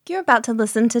You're about to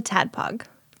listen to TADPOG.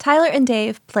 Tyler and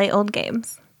Dave play old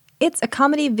games. It's a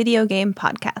comedy video game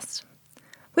podcast.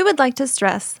 We would like to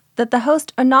stress that the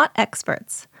hosts are not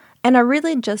experts and are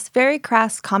really just very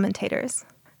crass commentators.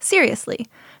 Seriously,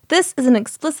 this is an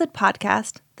explicit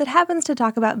podcast that happens to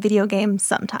talk about video games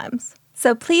sometimes.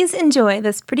 So please enjoy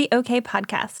this pretty okay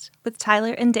podcast with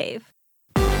Tyler and Dave.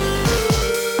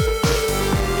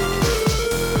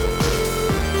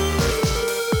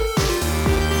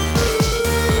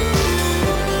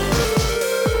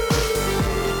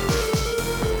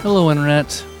 Hello,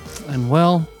 Internet, and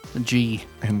well, G.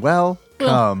 And well,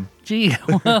 come. G,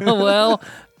 well,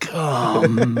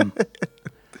 come.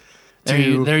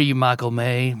 There you, Michael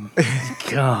May.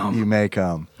 Come. You may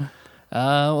come.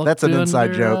 That's an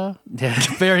inside joke. Yeah,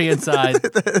 very inside.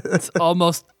 It's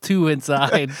almost too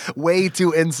inside. Way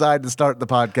too inside to start the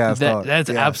podcast.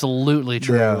 That's absolutely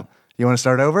true. Yeah. You want to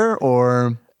start over,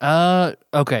 or?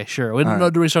 Okay, sure. We don't know.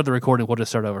 Do we start the recording? We'll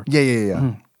just start over.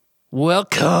 Yeah.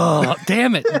 Welcome.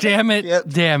 Damn it. Yep.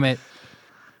 Damn it.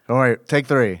 All right, take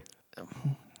 3.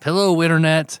 Hello,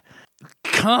 Internet.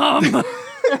 Come.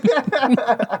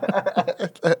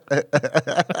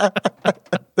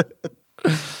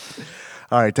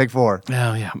 All right, take 4.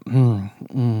 Oh,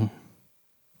 yeah.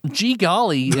 Gee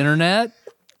golly, Internet.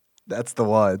 That's the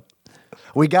one.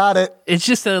 We got it. It's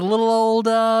just a little old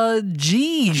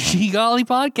Gee golly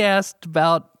podcast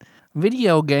about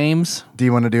video games. Do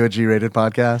you want to do a G-rated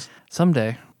podcast?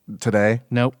 Someday. Today?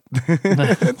 Nope.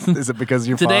 Is it because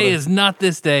your Today father? is not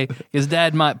this day, because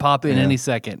Dad might pop in any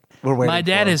second. We're waiting My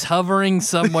dad for him. is hovering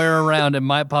somewhere around and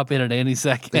might pop in at any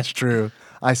second. It's true.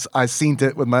 I seen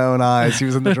it with my own eyes. He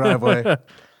was in the driveway.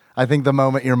 I think the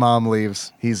moment your mom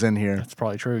leaves, he's in here. That's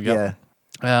probably true. Yeah.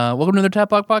 Welcome to the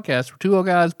TADPOG Podcast, where two old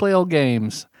guys play old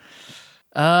games.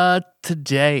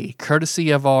 Today, courtesy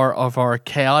of our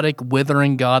chaotic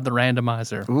withering god, the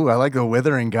randomizer. Ooh, I like the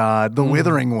withering god. The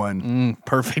withering one.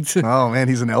 Perfect. Oh, man,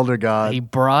 he's an elder god. He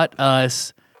brought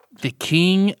us the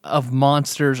king of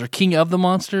monsters, or king of the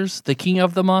monsters? The king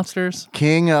of the monsters?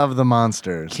 King of the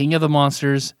monsters. King of the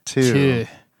monsters 2.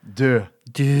 Deux.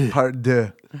 Part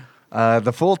 2.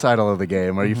 The full title of the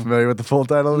game. Are you familiar with the full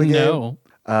title of the game?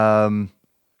 No.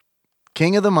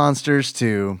 King of the Monsters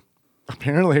 2.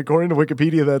 Apparently, according to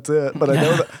Wikipedia, that's it. But I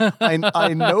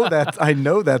know that I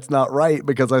know that's not right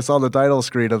because I saw the title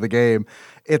screen of the game.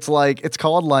 It's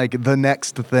called The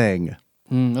Next Thing.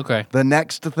 Okay. The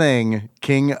Next Thing,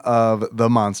 King of the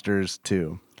Monsters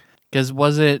 2. Because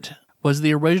was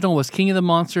the original King of the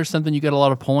Monsters something you got a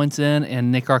lot of points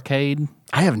in Nick Arcade?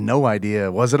 I have no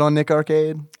idea. Was it on Nick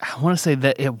Arcade? I want to say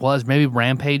that it was. Maybe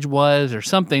Rampage was or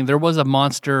something. There was a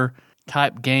monster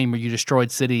type game where you destroyed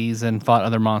cities and fought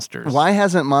other monsters. Why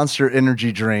hasn't Monster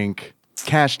Energy Drink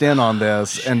cashed in on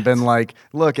this and been like,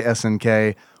 look,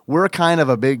 SNK, we're kind of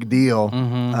a big deal,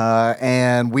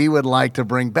 and we would like to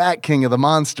bring back King of the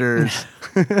Monsters.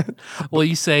 Well,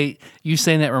 you saying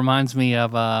that reminds me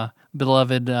of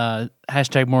beloved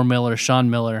hashtag More Miller,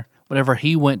 Sean Miller. Whenever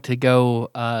he went to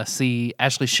go see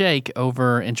Ashley Shake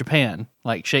over in Japan,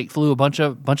 like Shake flew a bunch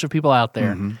of people out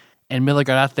there. And Miller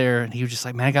got out there, and he was just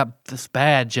like, man, I got this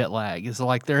bad jet lag. Is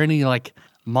there any,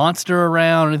 monster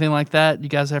around or anything like that you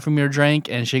guys have from your drink?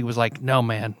 And Shake was like, no,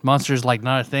 man. Monster's,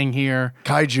 not a thing here.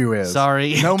 Kaiju is.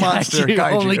 Sorry. No monster,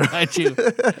 kaiju. Only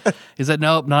kaiju. He said,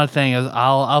 nope, not a thing.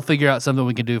 I'll figure out something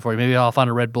we can do for you. Maybe I'll find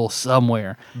a Red Bull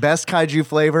somewhere. Best kaiju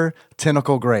flavor,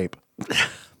 tentacle grape.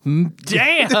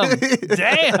 Damn.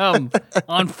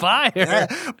 On fire.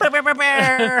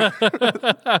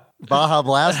 Baja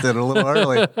blasted a little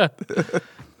early.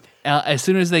 As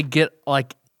soon as they get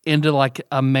into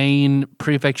a main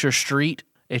prefecture street,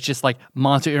 it's just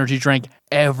Monster Energy drink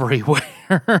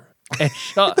everywhere. And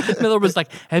Miller was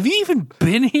like, have you even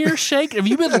been here, Shake? Have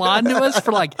you been lying to us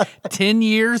for 10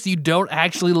 years? You don't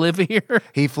actually live here?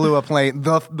 He flew a plane,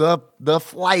 the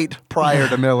flight prior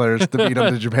to Miller's to beat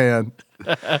him to Japan.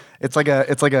 It's like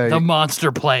the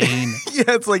monster plane. Yeah,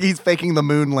 it's like he's faking the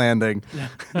moon landing.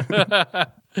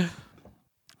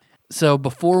 So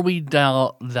before we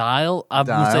I'm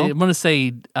going to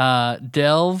say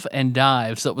delve and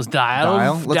dive. So it was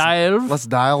dive. Let's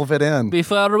dive it in.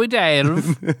 Before we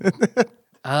dive.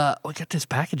 We got this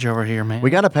package over here, man. We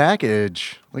got a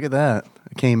package. Look at that.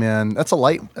 It came in. That's a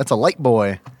light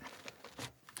boy.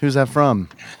 Who's that from?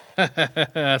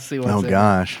 Let's see what's Oh,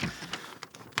 gosh.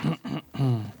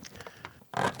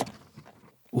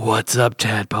 What's up,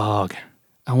 Tadpog?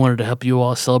 I wanted to help you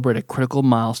all celebrate a critical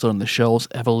milestone in the show's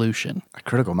evolution. A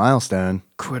critical milestone?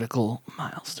 Critical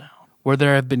milestone. Where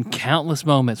there have been countless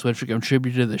moments which have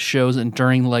contributed to the show's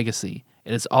enduring legacy.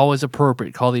 it is always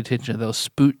appropriate to call the attention of those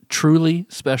truly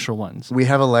special ones. We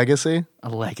have a legacy? A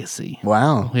legacy.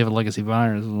 Wow. We have a legacy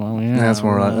virus. Well, yeah, That's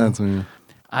more right. That's me.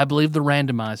 I believe the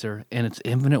randomizer, in its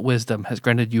infinite wisdom, has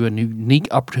granted you a unique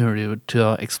opportunity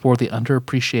to explore the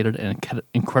underappreciated and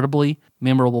incredibly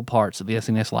memorable parts of the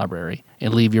SNES library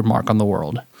and leave your mark on the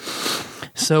world.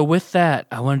 So with that,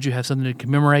 I wanted you to have something to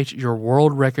commemorate your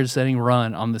world record-setting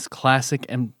run on this classic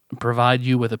and provide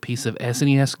you with a piece of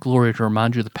SNES glory to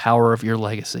remind you of the power of your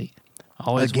legacy.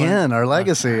 Our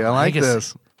legacy. I like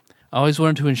this. I always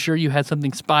wanted to ensure you had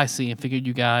something spicy and figured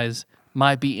you guys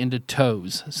might be into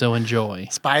toes, so enjoy.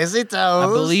 Spicy toes. I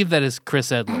believe that is Chris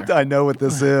Edler. I know what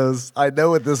this is.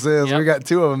 Yep. We got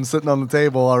 2 of them sitting on the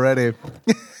table already.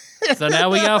 So now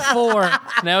we got 4.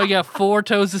 Now we got 4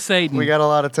 toes of Satan. We got a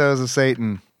lot of toes of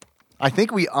Satan. I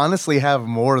think we honestly have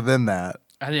more than that.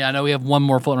 I know we have one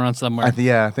more floating around somewhere. I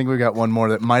think we got one more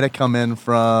that might have come in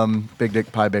from Big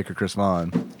Dick Pie Baker Chris Vaughn.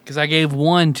 Because I gave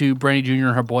one to Brandy Jr.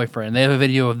 and her boyfriend. They have a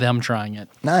video of them trying it.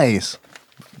 Nice.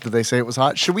 Did they say it was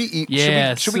hot? Should we eat?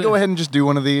 Yes. Should we go ahead and just do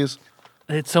one of these?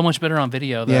 It's so much better on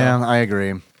video, though. Yeah, I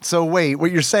agree. So wait,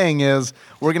 what you're saying is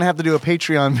we're going to have to do a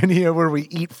Patreon video where we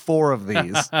eat 4 of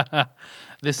these.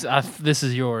 This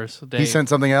is yours, Dave. He sent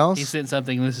something else? He sent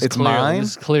something. It's mine?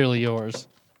 This is clearly yours.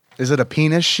 Is it a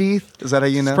penis sheath? Is that how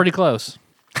you know? It's pretty close.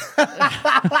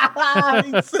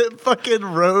 He sent fucking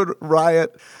Road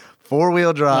Riot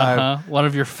 4-wheel drive. One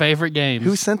of your favorite games.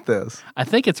 Who sent this? I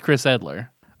think it's Chris Edler.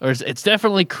 Or it's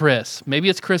definitely Chris. Maybe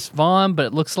it's Chris Vaughn, but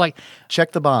it looks like...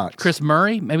 Check the box. Chris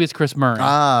Murray? Maybe it's Chris Murray.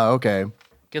 Ah, okay.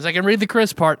 Because I can read the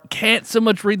Chris part. Can't so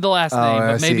much read the last name,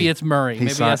 but maybe it's Murray.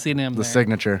 Maybe I see him the there.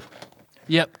 signature.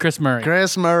 Yep, Chris Murray.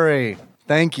 Chris Murray,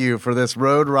 thank you for this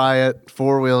Road Riot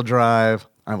 4-wheel drive.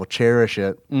 I will cherish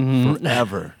it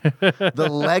forever. The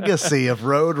legacy of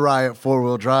Road Riot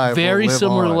 4-wheel drive. Very will live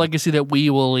similar to on. the legacy that we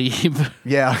will leave.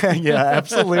 Yeah,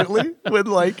 absolutely. With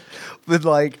there's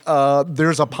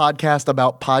a podcast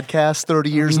about podcasts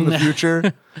 30 years in the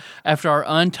future. After our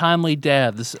untimely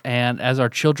deaths, and as our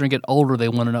children get older, they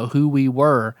want to know who we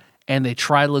were, and they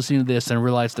try listening to this and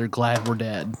realize they're glad we're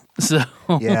dead. So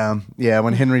yeah.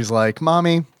 When Henry's like,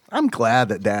 "Mommy, I'm glad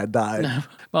that Dad died."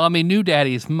 Well, I mean, new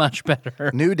daddy is much better.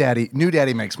 New daddy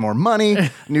makes more money.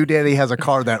 New daddy has a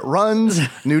car that runs.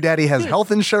 New daddy has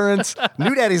health insurance.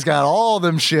 New daddy's got all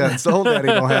them shits old daddy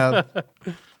don't have.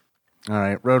 All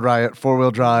right, Road Riot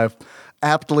 4-wheel drive,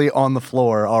 aptly on the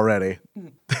floor already.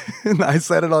 I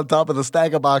set it on top of the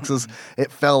stack of boxes.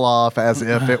 It fell off as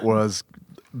if it was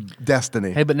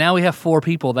destiny. Hey, but now we have 4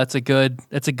 people. That's a good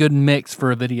mix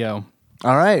for a video.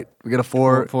 All right, we got a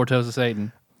 4 toes of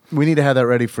Satan. We need to have that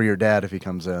ready for your dad if he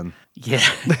comes in. Yeah.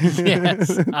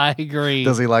 Yes, I agree.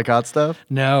 Does he like hot stuff?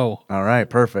 No. All right,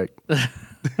 perfect.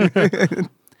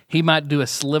 He might do a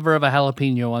sliver of a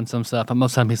jalapeno on some stuff, but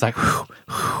most of the time he's like, whew,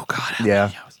 God. Jalapenos.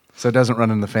 Yeah. So it doesn't run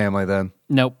in the family then?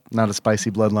 Nope. Not a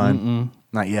spicy bloodline?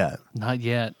 Not yet. Not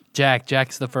yet.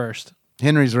 Jack's the first.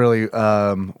 Henry's really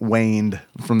waned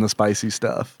from the spicy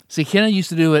stuff. See, Kenna used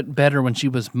to do it better when she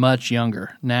was much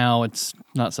younger. Now it's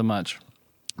not so much.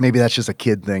 Maybe that's just a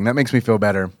kid thing. That makes me feel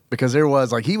better because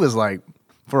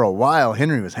for a while,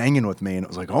 Henry was hanging with me and it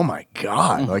was like, oh my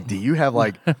God, like, do you have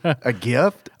like a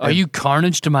gift? Are you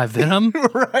carnage to my venom?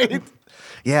 Right.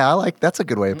 Yeah, that's a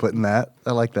good way of putting that.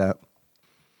 I like that.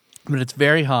 But it's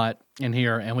very hot in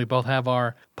here and we both have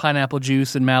our pineapple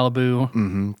juice and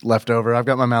Malibu. Leftover. I've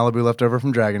got my Malibu left over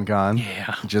from DragonCon.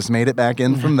 Yeah. Just made it back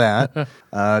in from that.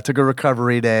 Took a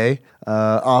recovery day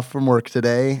off from work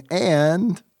today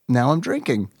and now I'm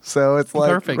drinking. So it's like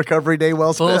Perfect. Recovery day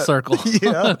well spent. Full circle.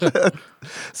 Yeah.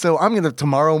 So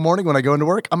tomorrow morning when I go into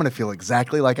work, I'm going to feel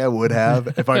exactly like I would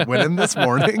have if I went in this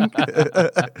morning.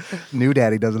 New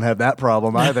daddy doesn't have that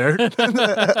problem either.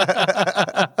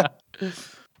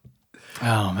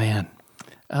 Oh, man.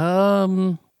 How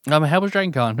was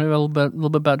DragonCon? Maybe a little bit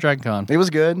about DragonCon. It was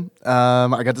good.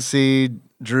 I got to see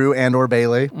Drew and/or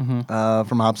Bailey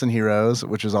from Hops and Heroes,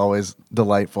 which is always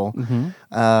delightful.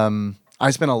 I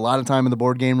spent a lot of time in the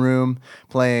board game room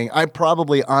playing. I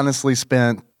probably honestly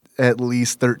spent at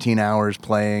least 13 hours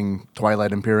playing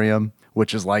Twilight Imperium,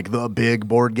 which is like the big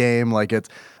board game. Like it's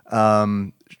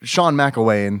Sean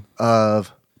McElwain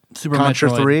of Super Contra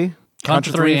Metroid. 3.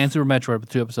 Contra 3 and Super Metroid with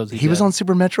 2 episodes. He was on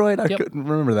Super Metroid? I Yep. couldn't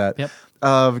remember that. Yep.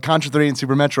 Of Contra 3 and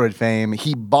Super Metroid fame,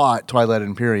 he bought Twilight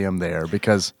Imperium there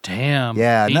because... Damn.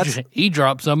 Yeah, he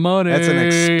dropped some money. That's an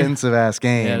expensive ass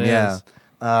game. Yeah, it is.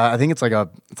 I think it's like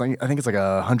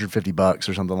 $150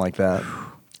 or something like that.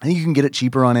 I think you can get it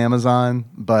cheaper on Amazon,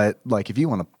 but like if you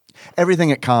want to,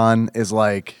 everything at con is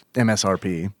like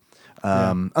MSRP.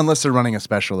 unless they're running a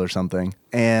special or something.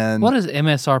 And What does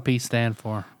MSRP stand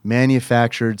for?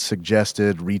 manufactured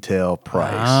suggested retail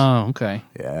price. Oh, okay.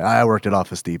 Yeah, I worked at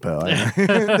Office Depot. I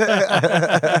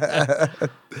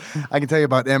can tell you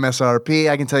about MSRP.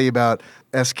 I can tell you about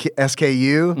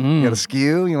SKU. You got a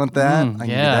SKU? You want that? I can give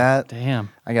you that. Damn.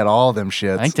 I got all them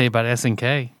shits. I can tell you about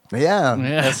SNK. Yeah.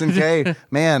 SNK.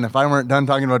 Man, if I weren't done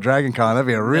talking about DragonCon, that'd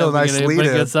be a real nice lead-in. Pretty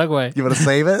good segue. You want to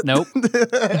save it? Nope.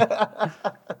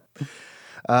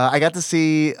 I got to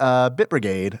see Bit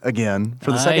Brigade again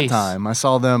for the second time. I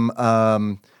saw them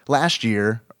last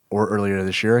year or earlier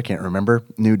this year. I can't remember.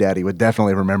 New Daddy would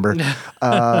definitely remember.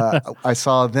 I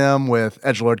saw them with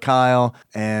Edgelord Kyle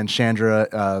and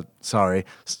Chandra.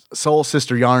 Soul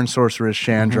Sister Yarn Sorceress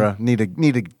Chandra. Need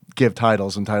to give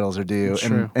titles when titles are due.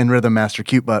 And Rhythm Master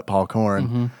Cute Butt Paul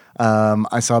Korn.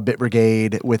 I saw Bit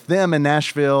Brigade with them in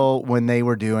Nashville when they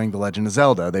were doing The Legend of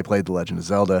Zelda. They played The Legend of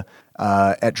Zelda.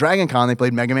 At DragonCon, they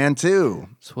played Mega Man 2.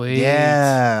 Sweet.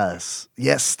 Yes.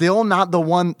 Still not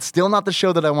the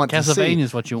show that I want to see. Castlevania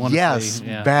is what you want to see.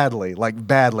 Yes, badly. Like,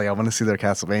 badly. I want to see their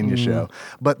Castlevania show.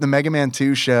 But the Mega Man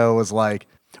 2 show was, like,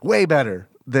 way better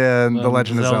than The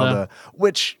Legend of Zelda.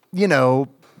 Which, You're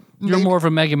more of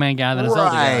a Mega Man guy than a Zelda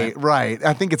guy. Right.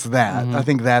 I think it's that. I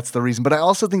think that's the reason. But I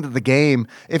also think that the game,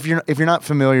 if you're not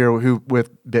familiar with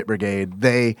Bit Brigade,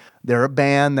 they're a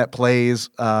band that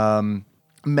plays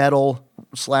metal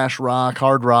 / rock,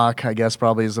 hard rock, I guess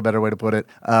probably is a better way to put it,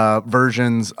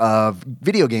 versions of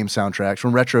video game soundtracks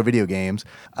from retro video games.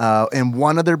 And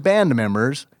one of their band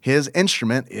members, his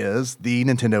instrument is the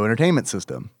Nintendo Entertainment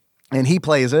System. And he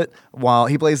plays it while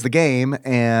he plays the game,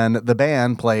 and the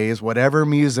band plays whatever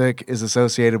music is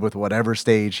associated with whatever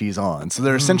stage he's on. So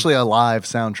they're essentially a live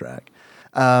soundtrack.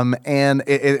 And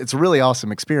it's a really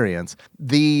awesome experience.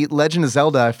 The Legend of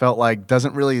Zelda, I felt like,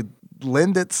 doesn't really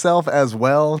lend itself as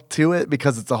well to it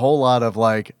because it's a whole lot of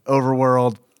like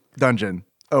overworld, dungeon.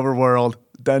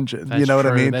 That's You know what I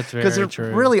true. mean? That's very Because there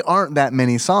true. really aren't that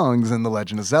many songs in The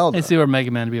Legend of Zelda. I see where Mega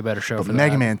Man would be a better show for that.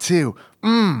 Mega Man 2.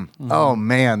 Oh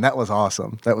man, that was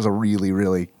awesome. That was a really,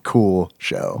 really cool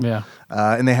show. Yeah.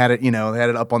 And they had it, they had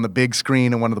it up on the big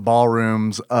screen in one of the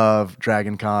ballrooms of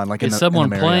DragonCon. Like Is in someone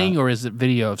the playing, or is it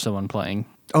video of someone playing?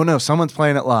 Oh no, someone's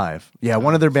playing it live. Yeah,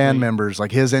 one of their band members,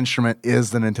 like his instrument is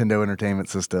the Nintendo Entertainment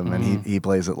System, and he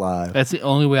plays it live. That's the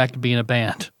only way I could be in a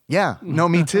band. Yeah, no,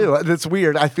 me too. That's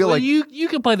weird. I feel like you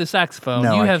can play the saxophone.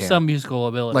 No, you I have can't. some musical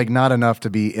ability. like not enough to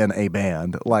be in a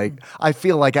band. Like I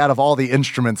feel like out of all the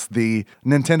instruments, the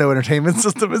Nintendo Entertainment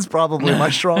System is probably my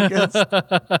strongest,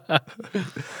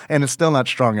 and it's still not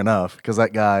strong enough because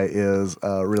that guy is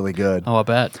really good. I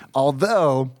bet.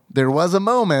 Although there was a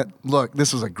moment. Look,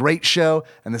 this was a great show,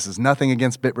 and this is nothing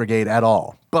against Bit Brigade at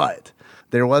all, but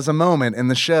there was a moment in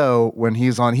the show when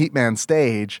he's on Heatman's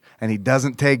stage and he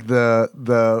doesn't take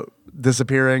the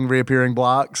disappearing, reappearing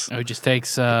blocks. Oh, he just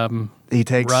takes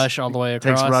Rush all the way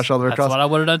across. That's what I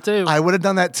would have done too. I would have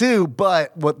done that too,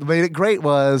 but what made it great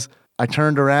was I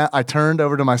turned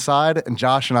over to my side, and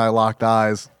Josh and I locked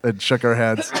eyes and shook our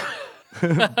heads.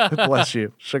 Bless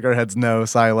you. Shook our heads no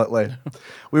silently.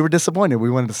 We were disappointed.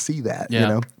 We wanted to see that,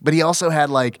 But he also had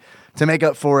to make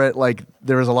up for it,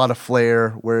 there was a lot of flair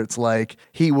where it's like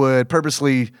he would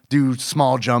purposely do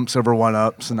small jumps over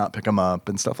 1-ups and not pick them up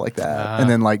and stuff like that. And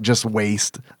then just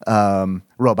waste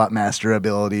Robot Master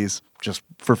abilities just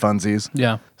for funsies.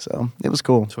 Yeah. So it was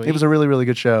cool. Sweet. It was a really, really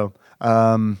good show.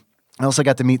 I also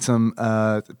got to meet some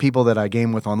people that I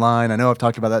game with online. I know I've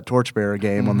talked about that Torchbearer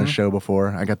game on this show before.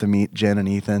 I got to meet Jen and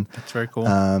Ethan. That's very cool.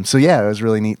 So yeah, it was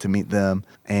really neat to meet them.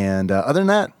 And other than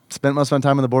that, spent most of my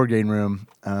time in the board game room.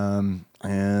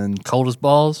 And Cold as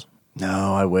balls.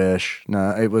 no, I wish.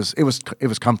 No, it was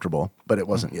comfortable, but it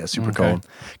wasn't. Yeah, super cold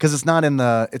because it's not in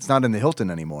the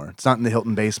Hilton anymore. It's not in the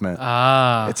Hilton basement.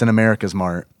 It's in America's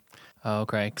Mart. Oh,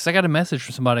 okay. Because I got a message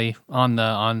from somebody on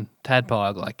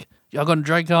TADPOG like, y'all going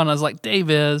to DragonCon? I was like, Dave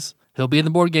is. He'll be in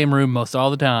the board game room most all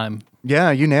the time.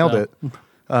 Yeah, you nailed it.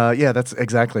 Yeah, that's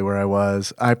exactly where I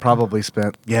was. I probably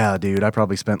spent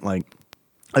like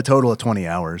a total of 20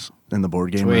 hours in the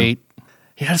board game room. Sweet.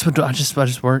 Yeah, I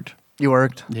just worked. You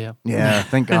worked? Yeah. Yeah,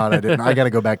 thank God I didn't. I got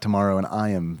to go back tomorrow, and I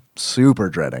am super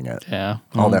dreading it. Yeah.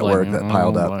 All that work that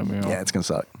piled up. Yeah, it's going to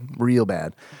suck real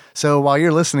bad. So while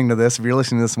you're listening to this, if you're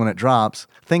listening to this when it drops,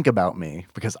 think about me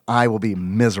because I will be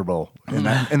miserable in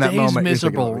that Dave's moment.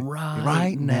 miserable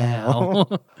right now.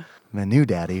 My new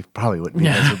daddy probably wouldn't be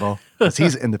miserable because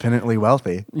he's independently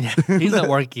wealthy. Yeah, he's not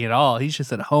working at all. He's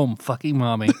just at home fucking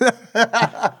mommy.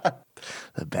 The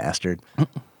bastard.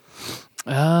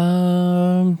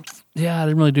 Yeah, I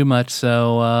didn't really do much.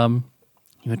 So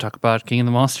You want to talk about King of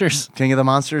the Monsters? King of the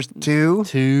Monsters 2.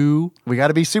 2. We got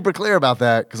to be super clear about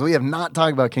that because we have not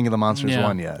talked about King of the Monsters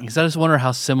 1 yet. Because I just wonder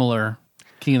how similar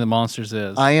King of the Monsters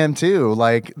is. I am too.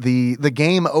 Like the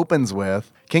game opens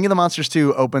with King of the Monsters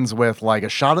 2 opens with like a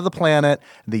shot of the planet.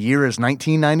 The year is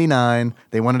 1999.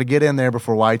 They wanted to get in there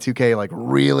before Y2K like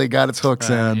really got its hooks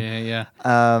in. Yeah.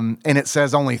 And it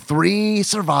says only 3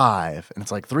 survive. And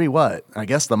it's like 3 what? I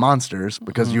guess the monsters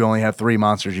because you only have 3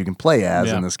 monsters you can play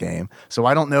as in this game. So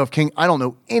I don't know I don't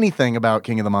know anything about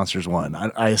King of the Monsters 1.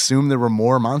 I assume there were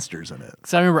more monsters in it.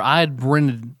 Because I remember I had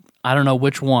rented, I don't know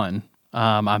which one.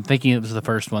 I'm thinking it was the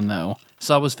first one, though.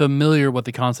 So I was familiar with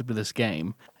the concept of this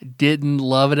game. Didn't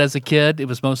love it as a kid. It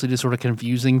was mostly just sort of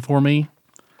confusing for me.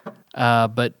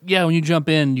 But yeah, when you jump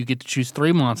in, you get to choose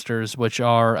 3 monsters, which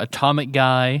are Atomic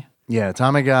Guy. Yeah,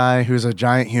 Atomic Guy, who's a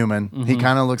giant human. He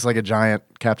kind of looks like a giant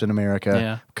Captain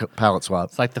America palette swap.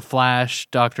 It's like the Flash,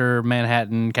 Dr.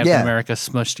 Manhattan, Captain America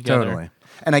smushed together. Totally.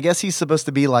 And I guess he's supposed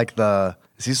to be like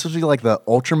is he supposed to be like the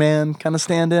Ultraman kind of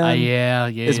stand-in? Yeah.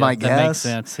 Is my guess. That makes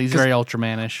sense. He's very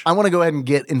Ultramanish. I want to go ahead and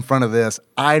get in front of this.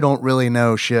 I don't really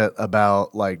know shit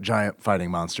about like giant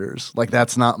fighting monsters. Like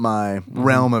that's not my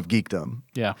realm of geekdom.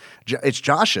 Yeah. It's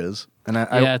Josh's.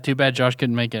 And too bad Josh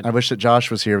couldn't make it. I wish that Josh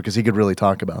was here because he could really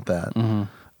talk about that.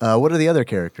 What are the other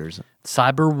characters?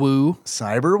 Cyber Woo.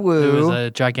 Who is a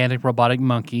gigantic robotic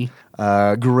monkey.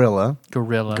 Gorilla.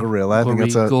 I think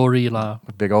that's a gorilla.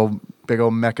 Big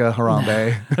old mecha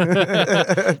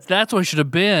Harambe. That's what it should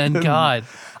have been. God.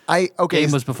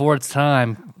 Game was before its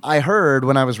time. I heard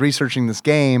when I was researching this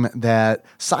game that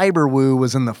Cyberwoo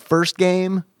was in the first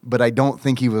game, but I don't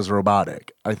think he was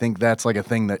robotic. I think that's like a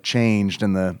thing that changed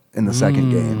in the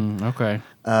second game. Okay.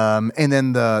 And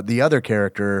then the other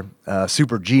character,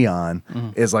 Super Geon,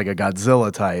 is like a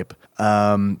Godzilla type.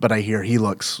 But I hear he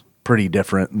looks pretty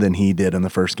different than he did in the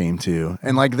first game too.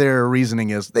 And like their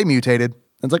reasoning is they mutated.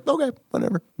 It's like, okay,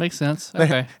 whatever. Makes sense.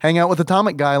 Okay. Hang out with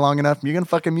Atomic Guy long enough, you're going to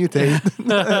fucking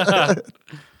mutate.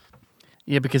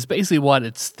 Yeah, because basically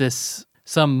it's this,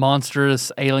 some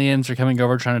monstrous aliens are coming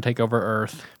over trying to take over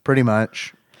Earth. Pretty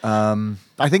much.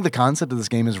 I think the concept of this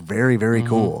game is very, very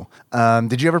cool.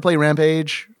 Did you ever play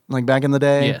Rampage, like back in the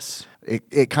day? Yes.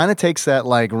 It kind of takes that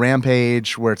like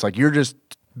Rampage where it's like you're just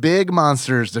big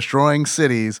monsters destroying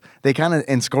cities. They kind of,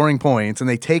 and scoring points, and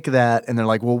they take that and they're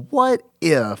like, well, what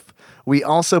if we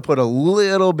also put a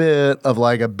little bit of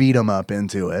like a beat 'em up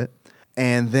into it,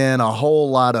 and then a whole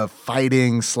lot of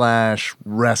fighting /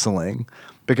 wrestling.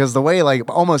 Because the way like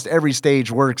almost every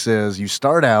stage works is you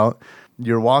start out,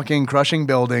 you're walking, crushing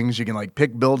buildings. You can like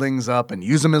pick buildings up and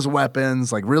use them as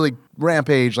weapons, like really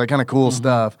Rampage, like kind of cool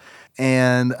stuff.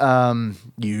 And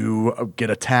you get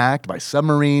attacked by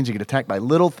submarines. You get attacked by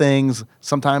little things.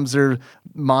 Sometimes they're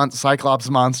Cyclops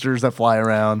monsters that fly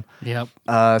around. Yep.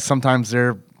 Sometimes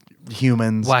they're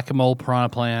humans. Whack-a-mole piranha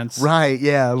plants. Right,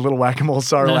 yeah, little whack-a-mole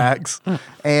sarlaccs.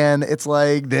 And it's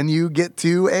like, then you get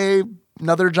to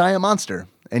another giant monster,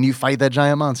 and you fight that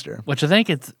giant monster. Which I think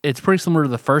it's pretty similar to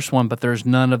the first one, but there's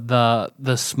none of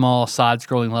the small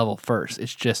side-scrolling level first.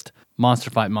 It's just monster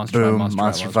fight,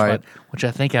 monster fight. Which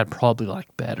I think I'd probably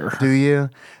like better. Do you?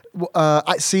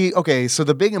 I see. Okay, so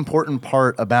the big important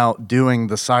part about doing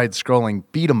the side-scrolling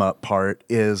beat 'em up part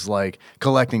is like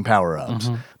collecting power-ups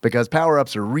because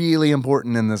power-ups are really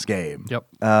important in this game. Yep.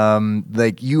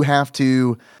 Like you have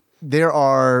to. There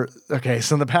are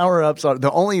so the power-ups are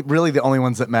the only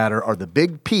ones that matter are the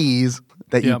big P's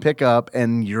that you pick up,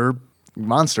 and your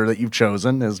monster that you've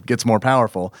chosen gets more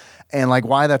powerful. And like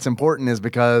why that's important is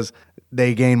because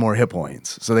they gain more hit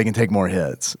points, so they can take more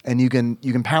hits. And you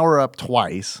can power up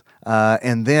twice,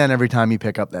 and then every time you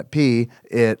pick up that P,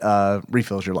 it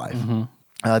refills your life.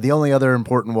 The only other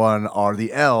important one are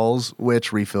the L's,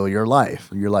 which refill your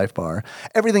life bar.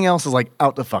 Everything else is like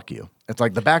out to fuck you. It's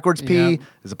like the backwards P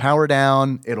is a power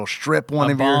down. It'll strip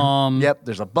one of bomb. your. Yep,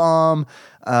 there's a bomb.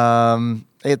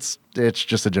 It's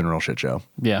just a general shit show.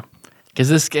 Yeah, because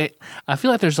this game, I feel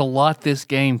like there's a lot this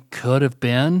game could have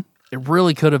been. It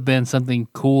really could have been something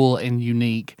cool and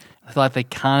unique. I feel like they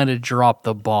kind of dropped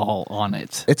the ball on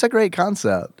it. It's a great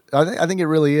concept. I think it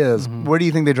really is. Where do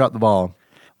you think they dropped the ball?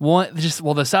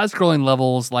 The side-scrolling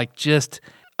levels, like just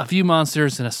a few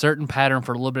monsters in a certain pattern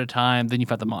for a little bit of time, then you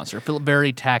fight the monster. It feels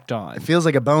very tacked on. It feels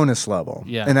like a bonus level.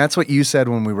 Yeah. And that's what you said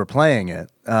when we were playing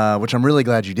it, which I'm really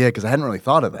glad you did because I hadn't really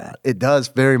thought of that. It does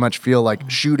very much feel like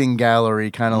shooting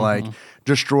gallery, kind of like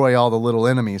destroy all the little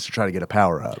enemies to try to get a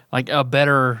power-up. Like a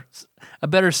better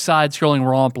side-scrolling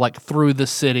romp, like through the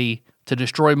city to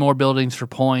destroy more buildings for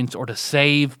points or to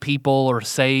save people or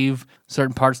save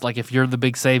certain parts. Like if you're the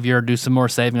big savior, do some more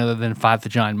saving other than fight the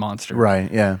giant monster.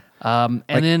 Right, yeah. And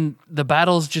then the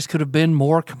battles just could have been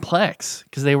more complex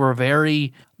because they were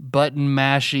very button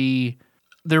mashy.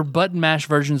 They're button mash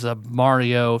versions of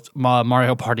Mario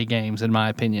Party games, in my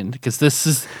opinion. Because this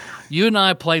is, you and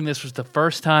I playing this was the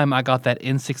first time I got that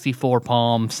N64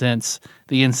 Palm since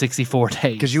the N64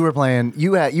 days. Because you were playing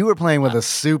with a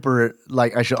super,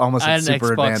 like I should almost I say had an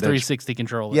super Xbox advantage. 360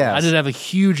 controller. Yes. I did have a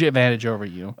huge advantage over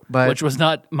you, which was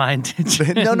not my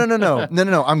intention.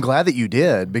 No. I'm glad that you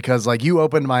did, because like you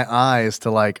opened my eyes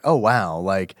to like, oh wow,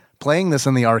 like playing this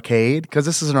in the arcade, because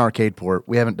this is an arcade port.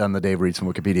 We haven't done the Dave reads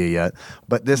from Wikipedia yet,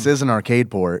 but this is an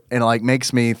arcade port, and it like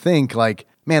makes me think like,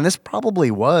 man, this probably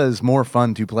was more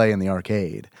fun to play in the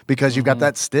arcade because you've got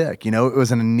that stick. You know, it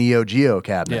was in a Neo Geo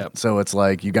cabinet. Yep. So it's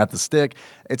like you got the stick.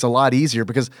 It's a lot easier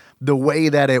because the way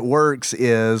that it works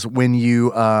is when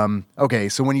you,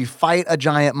 so when you fight a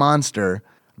giant monster,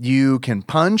 you can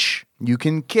punch, you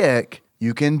can kick,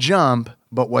 you can jump,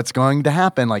 but what's going to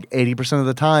happen like 80% of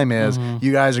the time is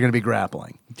you guys are going to be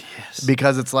grappling. Yes.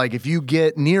 Because it's like if you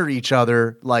get near each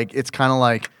other, like it's kind of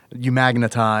like you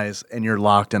magnetize and you're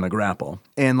locked in a grapple.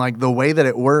 And like the way that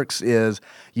it works is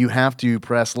you have to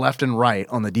press left and right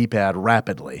on the D-pad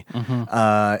rapidly.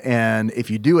 And if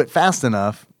you do it fast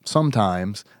enough,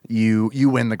 sometimes you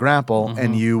win the grapple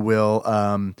and you will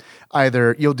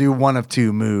either you'll do one of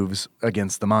two moves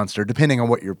against the monster, depending on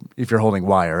what if you're holding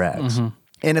Y or X.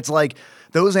 And it's like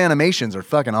those animations are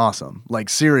fucking awesome. Like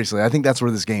seriously, I think that's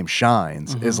where this game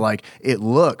shines. Is like it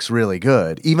looks really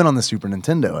good. Even on the Super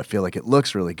Nintendo, I feel like it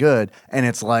looks really good. And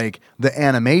it's like the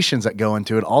animations that go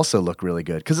into it also look really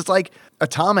good. Because it's like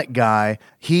Atomic Guy,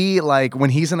 he like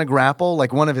when he's in a grapple,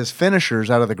 like one of his finishers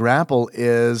out of the grapple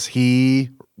is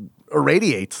he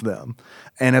irradiates them.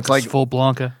 And it's like full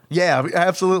Blanca. Yeah,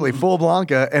 absolutely. Full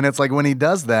Blanca. And it's like when he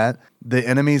does that, the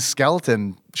enemy's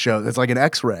skeleton shows. It's like an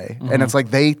X-ray. And it's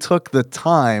like they took the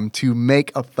time to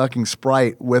make a fucking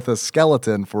sprite with a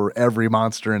skeleton for every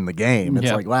monster in the game.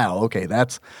 It's like, wow, okay,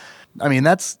 that's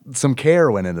some care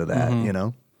went into that, you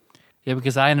know? Yeah,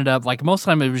 because I ended up, like most of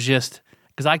the time it was just,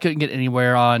 because I couldn't get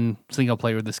anywhere on single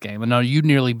player with this game. And no, you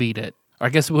nearly beat it. I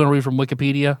guess we want to read from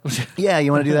Wikipedia. Yeah,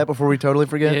 you want to do that before we totally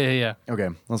forget? Yeah. Okay,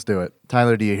 let's do it.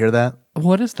 Tyler, do you hear that?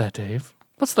 What is that, Dave?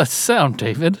 What's that sound,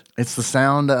 David? It's the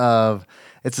sound of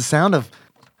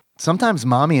sometimes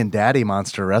mommy and daddy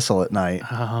monster wrestle at night.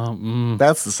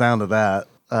 That's the sound of that.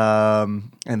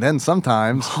 And then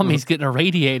sometimes Mommy's getting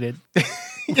irradiated. I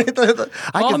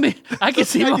can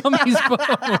see Mommy's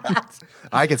bones.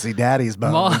 I can see daddy's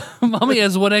bones. Mommy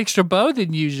has one extra bone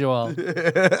than usual.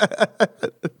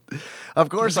 Of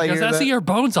course, I hear that. Because I see your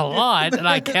bones a lot, and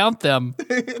I count them.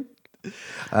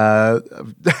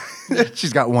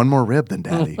 She's got one more rib than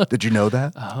daddy. Did you know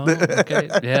that? Oh, okay.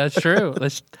 Yeah, it's true.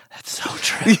 That's so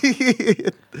true.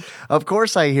 Of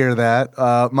course, I hear that.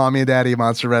 Mommy and Daddy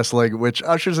Monster Wrestling, which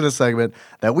ushers in a segment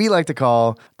that we like to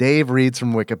call Dave Reads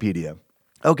from Wikipedia.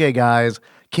 Okay, guys.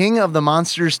 King of the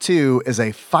Monsters 2 is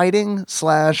a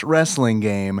fighting/wrestling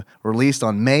game released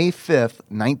on May 5th,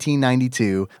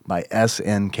 1992 by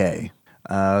SNK.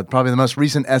 Probably the most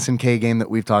recent SNK game that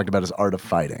we've talked about is Art of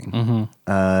Fighting,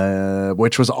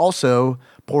 which was also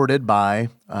ported by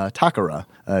Takara,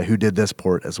 who did this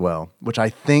port as well, which I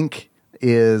think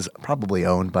is probably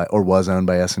owned by, or was owned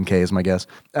by SNK is my guess.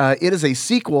 It is a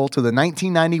sequel to the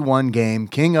 1991 game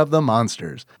King of the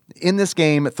Monsters. In this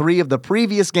game, 3 of the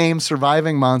previous game's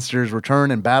surviving monsters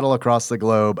return and battle across the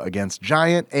globe against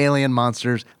giant alien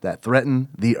monsters that threaten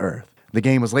the Earth. The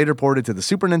game was later ported to the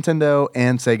Super Nintendo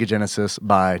and Sega Genesis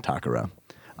by Takara.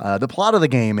 The plot of the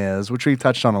game is, which we've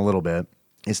touched on a little bit,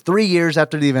 is 3 years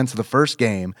after the events of the first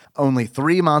game, only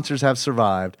 3 monsters have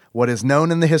survived what is known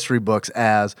in the history books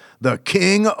as the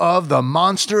King of the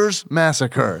Monsters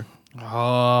Massacre.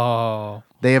 Oh.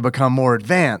 They have become more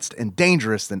advanced and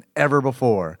dangerous than ever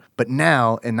before. But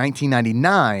now, in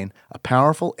 1999, a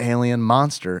powerful alien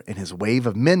monster and his wave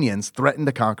of minions threaten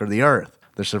to conquer the Earth.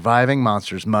 The surviving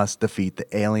monsters must defeat the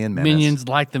alien menace. Minions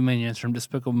like the Minions from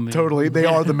Despicable Me. Totally. They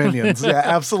are the Minions. Yeah,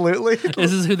 absolutely.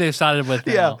 This is who they've sided with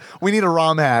now. Yeah. We need a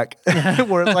ROM hack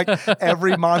where it's like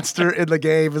every monster in the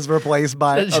game is replaced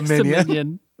by a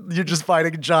minion. You're just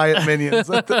fighting giant minions.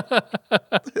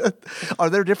 Are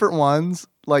there different ones?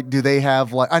 Like, do they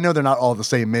have like? I know they're not all the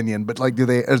same minion, but like, do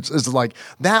they? It's like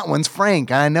that one's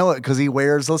Frank. I know it because he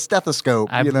wears a stethoscope.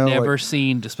 I've never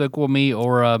seen Despicable Me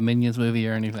or a Minions movie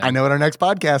or anything. I know what our next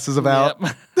podcast is about.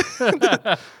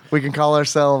 Yep. We can call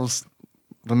ourselves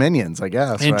the Minions, I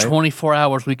guess. In right? 24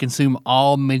 hours, we consume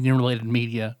all Minion-related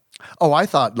media. Oh, I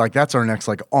thought like that's our next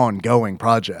like ongoing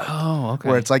project. Oh, okay.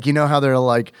 Where it's like, you know how they're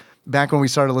like. Back when we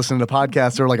started listening to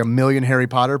podcasts, there were like a million Harry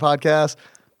Potter podcasts.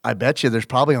 I bet you there's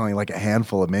probably only like a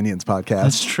handful of Minions podcasts.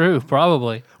 That's true,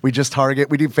 probably. We do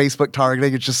Facebook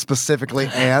targeting. It's just specifically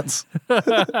ants.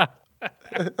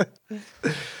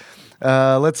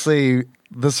 Let's see.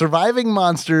 The surviving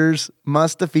monsters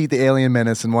must defeat the alien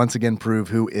menace and once again prove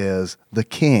who is the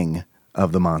king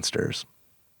of the monsters.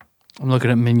 I'm looking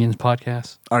at Minions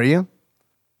podcast. Are you?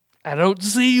 I don't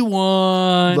see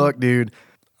one. Look, dude.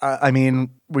 I mean,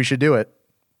 we should do it.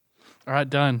 All right,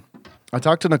 done. I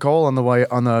talked to Nicole on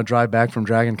the drive back from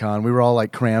DragonCon. We were all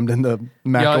like crammed in the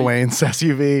McElwain's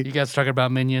SUV. You guys talking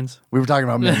about Minions? We were talking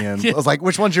about Minions. I was like,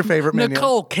 which one's your favorite Minion?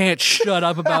 Nicole can't shut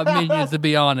up about Minions, to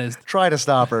be honest. Try to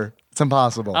stop her. It's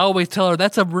impossible. I always tell her,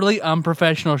 that's a really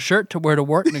unprofessional shirt to wear to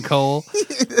work, Nicole.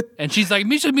 And she's like,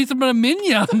 me should be some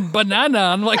Minion banana.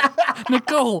 I'm like,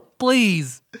 Nicole,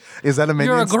 please. Is that a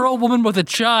Minion? You're a grown woman with a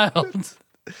child.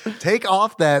 Take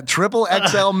off that triple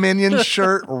XL Minion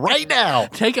shirt right now.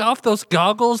 Take off those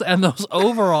goggles and those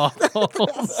overalls.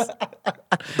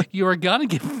 You are gonna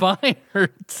get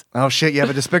fired. Oh shit! You have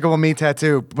a Despicable Me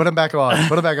tattoo. Put him back on.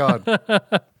 Put it back on.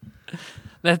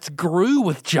 That's Gru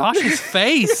with Josh's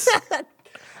face.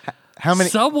 How many?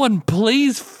 Someone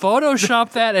please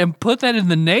Photoshop that and put that in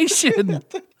the nation.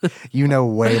 You know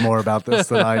way more about this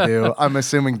than I do. I'm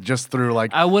assuming just through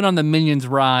like I went on the Minions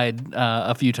ride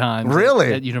a few times.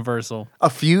 Really? At Universal. a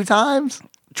few times.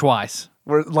 Twice.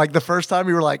 Where like the first time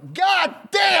you were like, God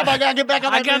damn, I gotta get back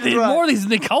on that I got Minions ride." more of these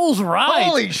Nicole's rides.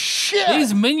 Holy shit!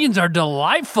 These Minions are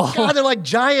delightful. God, they're like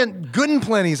giant good and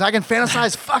plenties. I can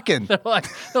fantasize fucking. they're like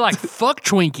fuck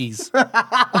Twinkies.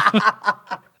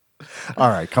 All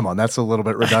right, come on. That's a little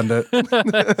bit redundant.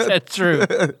 That's true.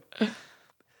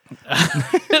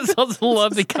 I also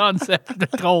love the concept of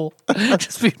Nicole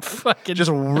just being fucking Just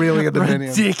really at the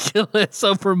Minions. ridiculous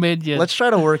over Minions. Let's try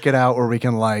to work it out where we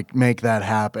can like make that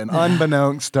happen,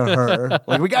 unbeknownst to her.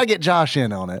 Like we gotta get Josh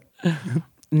in on it.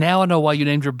 Now I know why you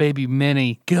named your baby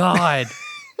Minnie. God.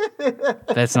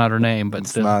 That's not her name, but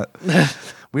still. Not.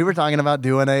 We were talking about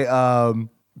doing a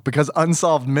because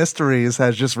Unsolved Mysteries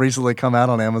has just recently come out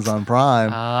on Amazon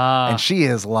Prime, and she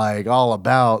is like all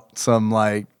about some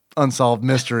like unsolved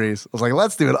mysteries. I was like,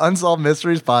 let's do an Unsolved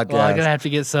Mysteries podcast. Well, I'm gonna have to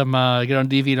get some get on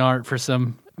DeviantArt for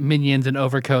some Minions and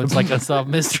overcoats like Unsolved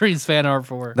Mysteries fan art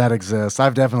for. That exists.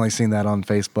 I've definitely seen that on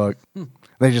Facebook.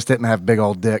 They just didn't have big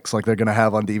old dicks like they're gonna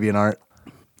have on DeviantArt.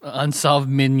 Unsolved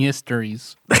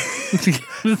Ministeries.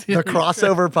 The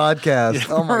crossover podcast.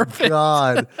 Oh my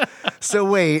god! So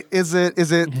wait, is it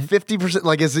 50%?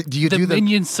 Like, is it? Do you The do the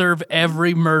Minions serve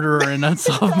every murderer in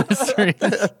Unsolved Mysteries.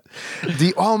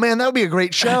 Oh man, that would be a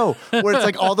great show where it's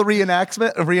like all the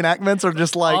reenactments are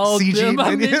just like All CG them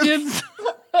are minions.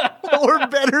 Or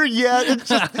better yet,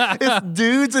 it's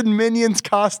dudes in Minions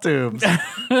costumes.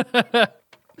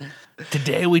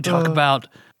 Today we talk about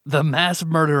the mass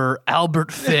murderer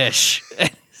Albert Fish.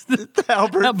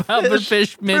 Albert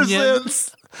Fish Minion.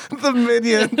 presents the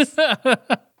Minions.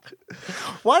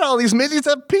 Why do all these Minions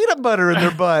have peanut butter in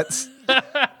their butts?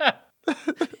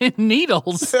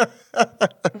 Needles.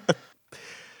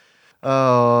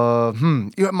 My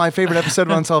favorite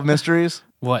episode of Unsolved Mysteries?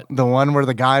 What? The one where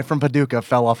the guy from Paducah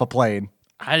fell off a plane.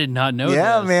 I did not know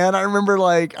Yeah, this. man. I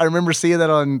remember seeing that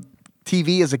on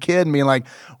TV as a kid and being like,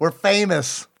 we're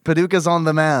famous. Paducah's on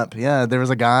the map. Yeah, there was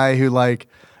a guy who like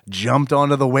jumped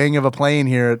onto the wing of a plane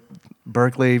here at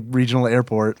Berkeley Regional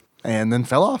Airport and then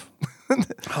fell off.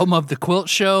 Home of the Quilt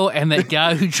Show and that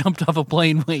guy who jumped off a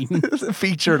plane wing.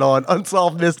 Featured on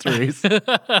Unsolved Mysteries. I'm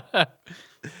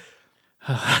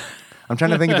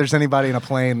trying to think if there's anybody in a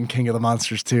plane in King of the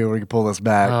Monsters 2 where we can pull this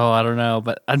back. Oh, I don't know,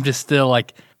 but I'm just still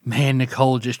like, man,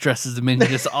 Nicole just dresses the Minion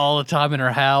just all the time in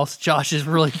her house. Josh is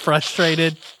really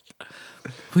frustrated.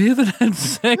 We haven't had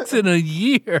sex in a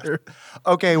year.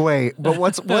 Okay, wait, but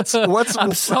what's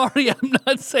I'm sorry, I'm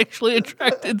not sexually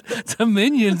attracted to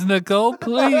Minions, Nicole.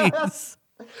 Please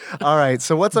all right?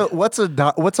 So what's a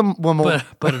woman?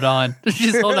 put it on.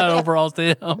 She's holding out overalls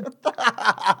to him.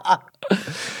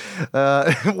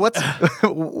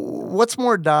 What's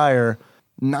more dire?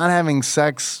 Not having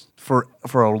sex for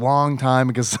a long time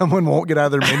because someone won't get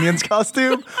out of their Minions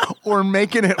costume, or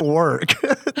making it work.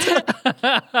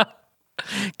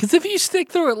 Because if you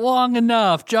stick through it long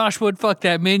enough, Josh would fuck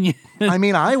that Minion. I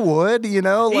mean, I would, He'd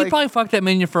like, probably fuck that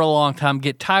Minion for a long time,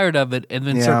 get tired of it, and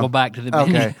then circle back to the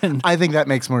Minion. Okay, I think that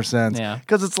makes more sense. Yeah.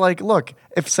 Because it's like, look,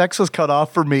 if sex was cut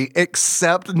off for me,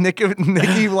 except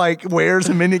Nikki like wears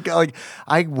a Minion, like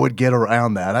I would get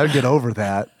around that. I would get over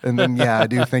that, and then I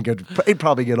do think it'd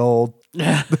probably get old.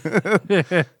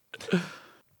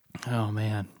 Oh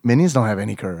man, Minions don't have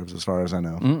any curves, as far as I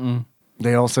know. Mm-mm.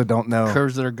 They also don't know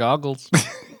curves that are goggles.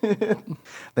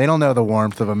 They don't know the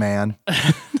warmth of a man.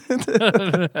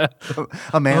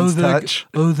 A man's touch.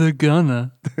 Oh, they're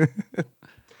gonna. I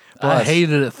Plus-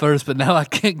 hated it at first, but now I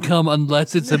can't come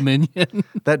unless it's a minion.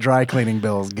 That dry cleaning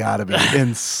bill's got to be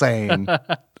insane.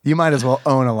 You might as well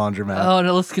own a laundromat. Oh,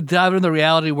 no, let's dive into the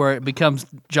reality where it becomes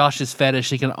Josh's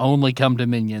fetish. He can only come to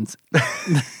minions.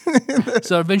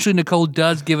 So eventually Nicole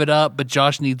does give it up, but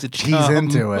Josh needs it to He's come.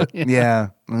 into it. Yeah.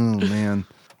 Oh, man.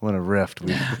 What a rift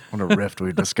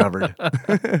we've discovered.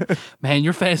 Man,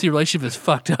 your fantasy relationship is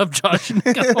fucked up, Josh and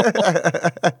Nicole.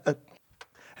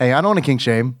 Hey, I don't want to kink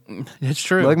shame. It's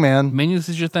true. Look, man. Minions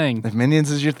is your thing. If Minions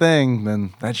is your thing,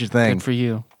 then that's your thing. Good for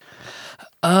you.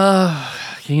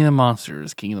 King of the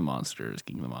Monsters.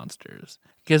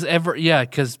 Because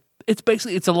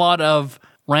it's a lot of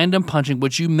random punching,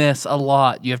 which you miss a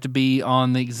lot. You have to be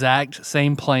on the exact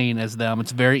same plane as them.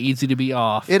 It's very easy to be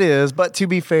off. It is, but to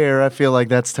be fair, I feel like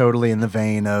that's totally in the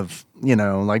vein of,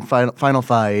 like Final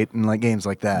Fight and like games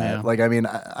like that. Yeah. Like, I mean,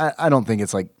 I don't think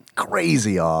it's like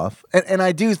crazy off. And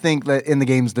I do think that in the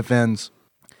game's defense,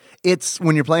 it's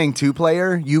when you're playing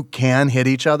 2-player, you can hit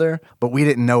each other, but we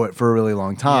didn't know it for a really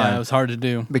long time. Yeah, it was hard to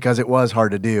do. Because it was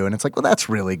hard to do. And it's like, well, that's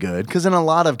really good. Because in a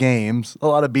lot of games, a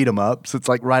lot of beat 'em ups, it's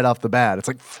like right off the bat, it's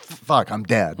like, fuck, I'm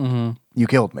dead. Mm-hmm. You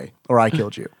killed me. Or I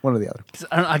killed you. One or the other.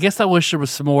 I guess I wish there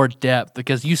was some more depth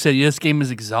because you said this game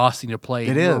is exhausting to play.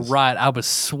 It You were is. right. I was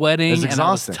sweating It's and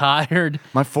I was exhausting. tired.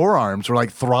 My forearms were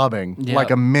like throbbing Yeah.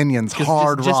 like a minion's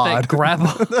hard just rod. that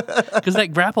grapple, because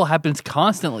that grapple happens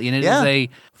constantly, and it is a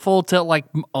full tilt like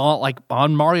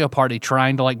on Mario Party,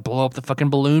 trying to like blow up the fucking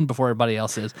balloon before everybody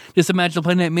else is. Just imagine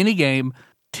playing that mini game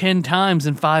 10 times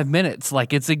in 5 minutes.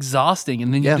 Like, it's exhausting,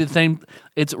 and then you do the same.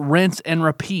 It's rinse and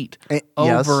repeat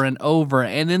over and over,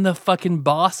 and then the fucking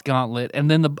boss gauntlet,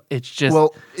 and then it's just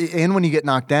and when you get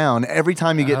knocked down, every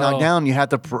time you get knocked down, you have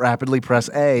to rapidly press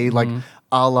A, like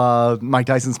a la Mike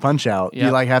Tyson's Punch Out. Yep.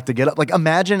 You like have to get up. Like,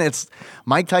 imagine it's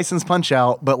Mike Tyson's Punch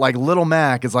Out, but like Little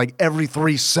Mac is like every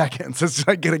 3 seconds. It's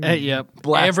like getting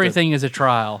blasted. Everything is a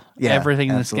trial. Yeah, everything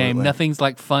in this game. absolutely. Nothing's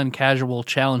like fun, casual,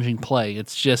 challenging play.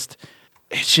 It's just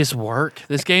work.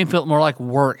 This game felt more like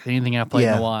work than anything I've played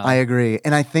in a while. I agree.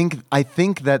 And I think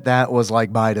that was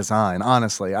like by design,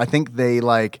 honestly. I think they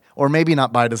like, or maybe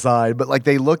not by design, but like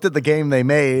they looked at the game they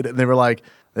made and they were like,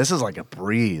 this is like a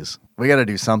breeze. We got to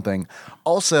do something.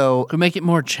 Also, Could make it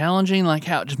more challenging, like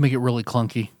how? Just make it really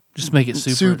clunky. Just make it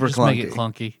super just clunky. make it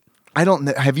clunky. I don't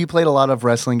know. Have you played a lot of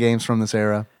wrestling games from this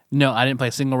era? No, I didn't play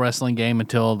a single wrestling game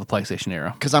until the PlayStation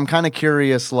era. Because I'm kind of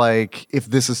curious, like, if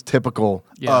this is typical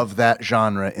of that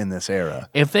genre in this era.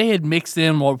 If they had mixed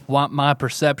in what my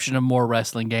perception of more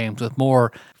wrestling games with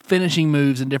more finishing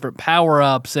moves and different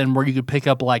power-ups, and where you could pick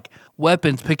up like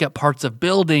weapons, pick up parts of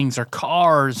buildings or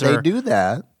cars. They do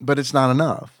that, but it's not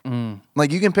enough.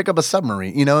 Like, you can pick up a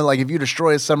submarine. Like if you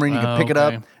destroy a submarine, you can pick it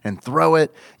up and throw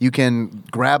it. You can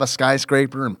grab a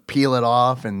skyscraper and peel it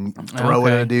off and throw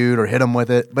it at a dude or hit him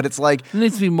with it. But it's like, There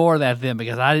needs to be more of that then,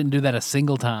 because I didn't do that a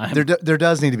single time. there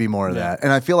does need to be more of that.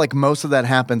 And I feel like most of that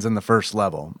happens in the first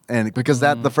level. And because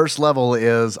the first level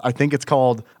is, I think it's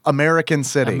called American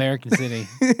City. American City.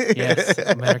 Yes,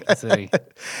 American City.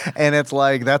 And it's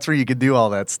like, that's where you could do all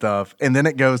that stuff. And then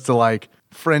it goes to like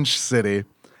French City.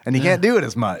 And you can't do it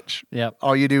as much. Yep.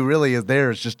 All you do really is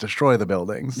just destroy the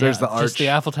buildings. There's the arch. Just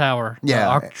the Eiffel Tower. Yeah.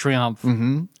 The Arc de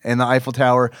Triomphe. And the Eiffel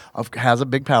Tower has a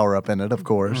big power up in it, of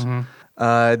course.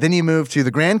 Then you move to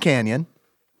the Grand Canyon,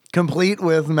 complete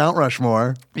with Mount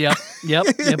Rushmore. Yep,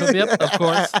 of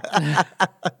course.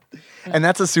 And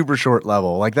that's a super short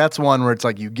level. Like, that's one where it's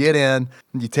like you get in,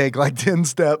 you take like 10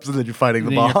 steps, and then you're fighting the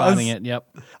Then boss. you're fighting it, yep.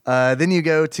 Then you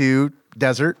go to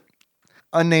desert.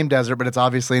 Unnamed desert, but it's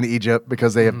obviously in Egypt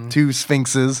because they have 2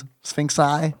 sphinxes.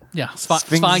 Sphinxi? Yeah,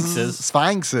 sphinxes.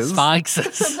 Sphinxes.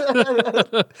 Sphinxes.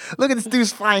 Look at these 2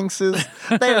 sphinxes.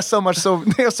 They are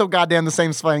so goddamn the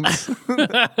same sphinx.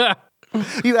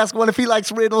 You ask one if he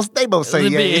likes riddles, they both say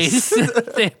yes.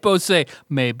 They both say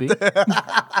maybe.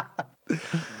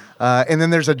 And then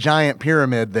there's a giant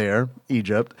pyramid there,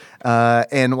 Egypt.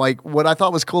 And like what I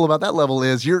thought was cool about that level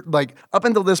is you're like, up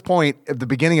until this point, at the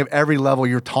beginning of every level,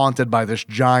 you're taunted by this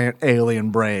giant alien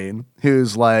brain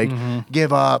who's like,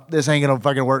 give up. This ain't gonna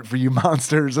fucking work for you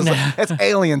monsters. It's, like, it's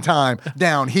alien time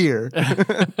down here.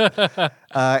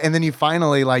 And then you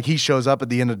finally, like, he shows up at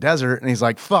the end of the desert and he's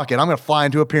like, fuck it, I'm gonna fly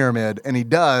into a pyramid. And he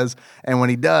does. And when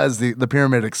he does, the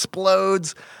pyramid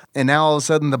explodes. And now all of a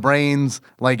sudden the brain's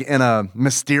like in a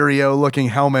Mysterio-looking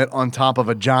helmet on top of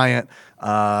a giant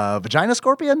vagina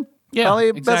scorpion? Yeah,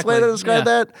 Probably best way to describe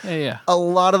that. Yeah. A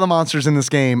lot of the monsters in this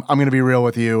game, I'm going to be real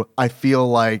with you, I feel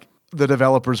like the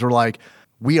developers were like,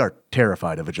 we are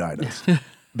terrified of vaginas.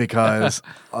 because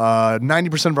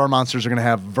 90% of our monsters are going to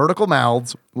have vertical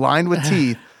mouths lined with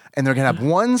teeth, and they're going to have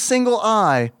one single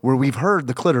eye where we've heard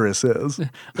the clitoris is.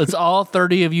 Let's all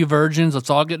 30 of you virgins, let's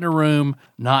all get in a room,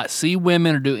 not see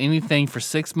women or do anything for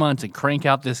 6 months and crank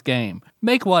out this game.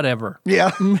 Make whatever.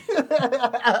 Yeah.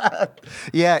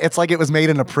 Yeah, it's like it was made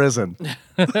in a prison.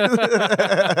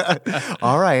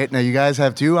 All right, now you guys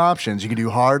have two options. You can do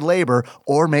hard labor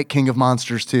or make King of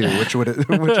Monsters 2, which would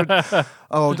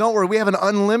oh, don't worry, we have an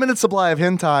unlimited supply of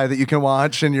hentai that you can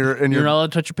watch in your You're not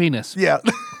allowed to touch your penis. Yeah.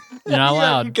 You're not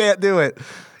allowed. You can't do it.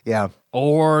 Yeah.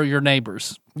 Or your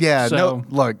neighbors. Yeah, So- no,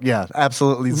 look, yeah,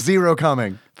 absolutely. Zero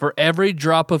coming. For every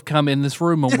drop of cum in this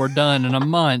room when we're done in a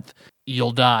month,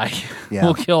 you'll die. Yeah.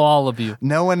 We'll kill all of you.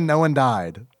 No one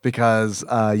died because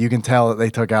you can tell that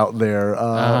they took out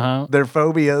their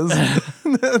phobias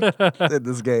in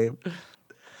this game.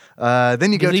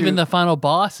 Then you go Because to even the final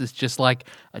boss is just like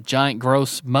a giant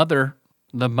gross mother,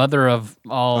 the mother of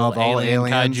all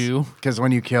alien kaiju. Because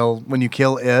when you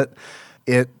kill it,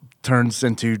 it turns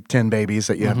into 10 babies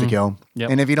that you have to kill. Yep.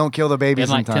 And if you don't kill the babies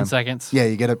In like in time, 10 seconds. yeah,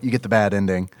 you get the bad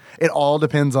ending. It all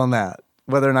depends on that.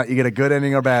 Whether or not you get a good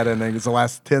ending or bad ending is the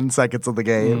last 10 seconds of the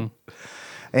game.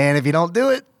 And if you don't do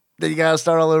it, then you got to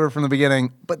start all over from the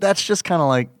beginning. But that's just kind of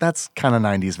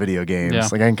 90s video games. Yeah.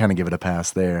 Like I can kind of give it a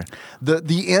pass there.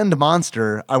 The end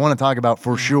monster I want to talk about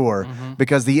for sure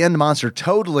because the end monster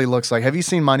totally looks like. Have you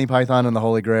seen Monty Python and the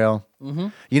Holy Grail?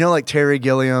 You know, like Terry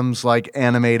Gilliam's like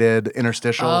animated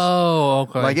interstitials. Oh,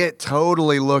 okay. Like it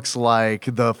totally looks like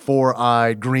the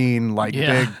 4-eyed green,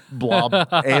 big blob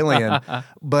alien.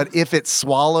 But if it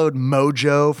swallowed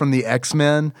Mojo from the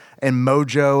X-Men, and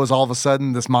Mojo is all of a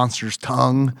sudden this monster's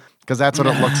tongue, because that's what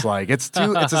it looks like. It's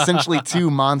essentially two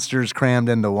monsters crammed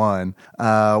into one.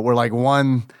 Where like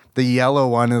one, the yellow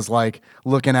one is like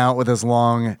looking out with his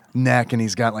long neck, and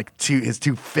he's got like his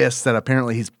two fists that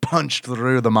apparently he's punched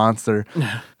through the monster.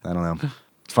 I don't know.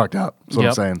 It's fucked up. That's what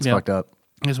I'm saying. It's fucked up.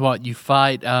 Is what you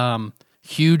fight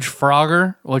Huge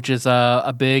Frogger, which is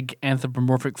a big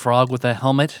anthropomorphic frog with a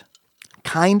helmet.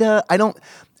 Kinda.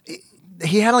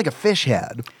 He had like a fish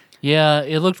head. Yeah,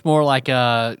 it looked more like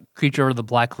a creature of the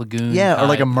Black Lagoon. Yeah, or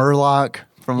like a type. Murloc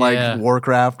from Yeah.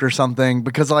 Warcraft or something.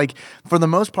 Because like for the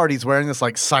most part, he's wearing this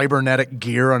like cybernetic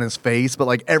gear on his face, but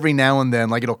like every now and then,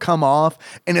 like it'll come off,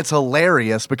 and it's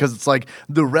hilarious because it's like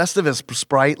the rest of his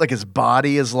sprite, like his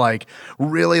body is like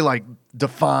really like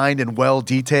defined and well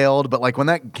detailed, but like when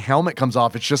that helmet comes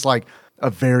off, it's just like a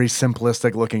very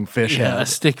simplistic looking fish a head.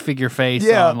 stick figure face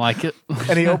Yeah. on like it.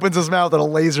 And he opens his mouth and a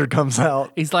laser comes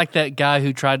out. He's like that guy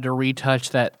who tried to retouch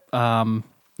that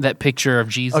picture of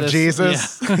Jesus. Of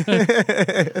Jesus?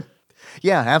 Yeah.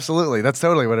 Yeah, absolutely. That's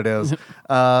totally what it is.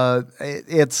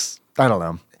 It's, I don't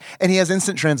know. And he has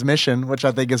instant transmission, which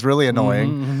I think is really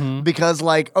annoying because,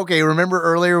 like, okay, remember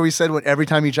earlier we said every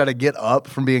time you try to get up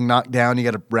from being knocked down, you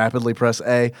got to rapidly press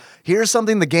A. Here's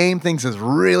something the game thinks is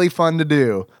really fun to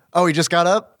do. Oh, he just got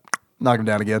up? Knock him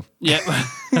down again. Yep.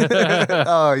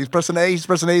 Oh, he's pressing A, he's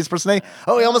pressing A, he's pressing A.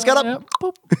 Oh, he almost got up. Yep.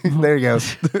 Boop. There he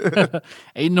goes.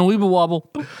 Ain't no weeble wobble.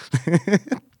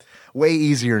 Boop. Way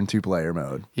easier in two-player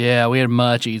mode. Yeah, we had a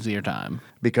much easier time.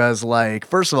 Because, like,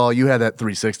 first of all, you had that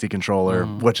 360 controller,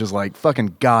 which is like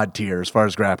fucking god tier as far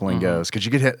as grappling goes. Because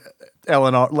you could hit L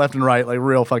and R, left and right like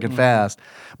real fucking fast.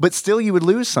 But still, you would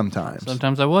lose sometimes.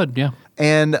 Sometimes I would, yeah.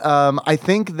 And I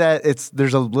think that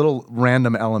there's a little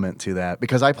random element to that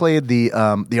because I played the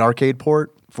arcade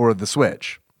port for the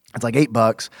Switch. It's like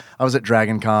 $8. I was at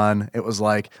DragonCon. It was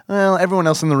like, well, everyone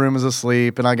else in the room is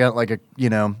asleep, and I got like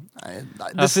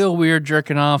I feel weird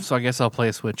jerking off, so I guess I'll play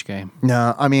a Switch game.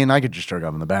 No, I mean, I could just jerk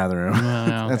off in the bathroom.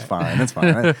 okay. That's fine. That's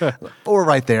fine. Or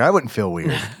right there. I wouldn't feel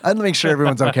weird. I'd make sure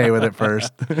everyone's okay with it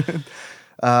first.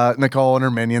 Nicole in her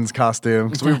Minions costume,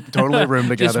 because we were totally roomed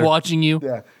together. Just watching you.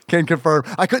 Yeah, can confirm.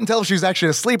 I couldn't tell if she was actually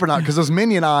asleep or not, because those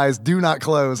Minion eyes do not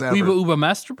close ever. Uba Uba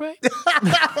masturbate?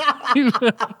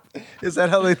 Is that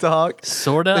how they talk?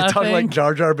 Sorta, They I talk think. like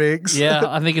Jar Jar Binks. Yeah,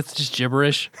 I think it's just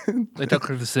gibberish. They talk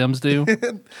like the Sims do.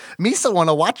 Misa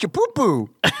wanna watch you poo poo.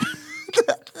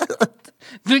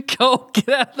 Nicole, get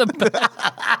out of the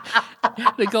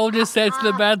bath. Nicole just sits in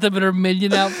the bathtub in her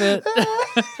minion outfit.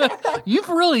 You've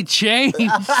really changed.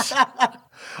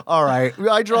 All right,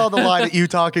 I draw the line at you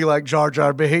talking like Jar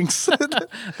Jar Binks.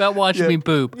 About watching me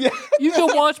poop. You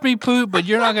can watch me poop, but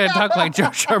you're not going to talk like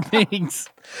Jar Jar Binks.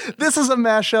 This is a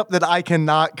mashup that I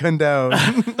cannot condone.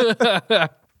 I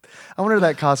wonder if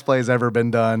that cosplay has ever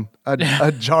been done.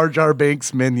 A Jar Jar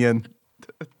Binks minion.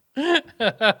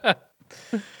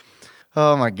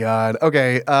 Oh my god.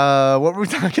 Okay, what were we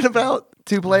talking about?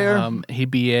 Two-player?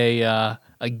 He'd be a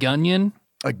Gunyan.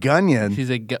 A gunyan. He's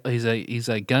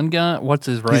a gun. What's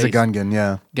his race? He's a gungan,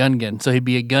 yeah. Gungan. So he'd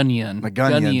be a gunyan. A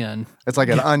gunyan. It's like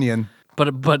an onion.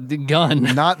 But the gun.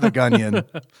 Not the gunyan.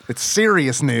 It's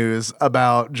serious news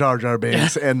about Jar Jar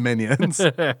Binks and minions.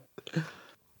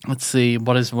 Let's see.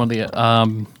 What is one of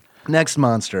the next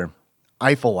monster?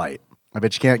 Eiphelite. I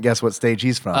bet you can't guess what stage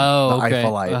he's from. Oh, the okay.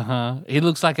 Eiphelite. He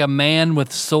looks like a man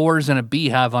with sores and a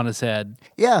beehive on his head.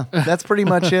 Yeah, that's pretty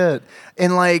much it.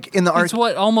 And like in the It's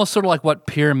what almost sort of like what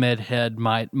Pyramid Head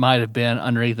might have been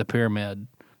underneath the pyramid.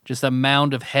 Just a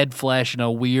mound of head flesh and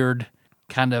a weird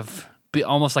kind of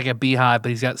almost like a beehive, but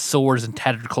he's got sores and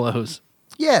tattered clothes.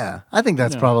 Yeah, I think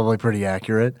that's probably pretty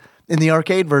accurate. In the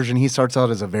arcade version, he starts out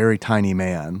as a very tiny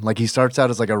man. Like he starts out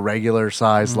as like a regular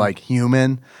size, like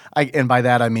human. And by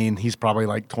that I mean he's probably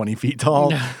like 20 feet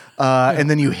tall. And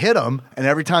then you hit him, and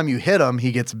every time you hit him,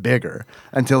 he gets bigger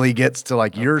until he gets to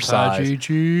like your size.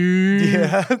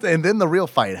 Yeah, and then the real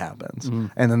fight happens.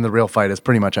 And then the real fight is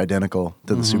pretty much identical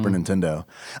to the Super Nintendo.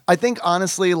 I think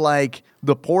honestly, like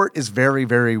the port is very,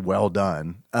 very well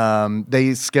done.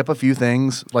 They skip a few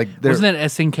things. Like wasn't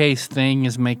that SNK's thing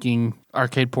is making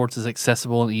arcade ports as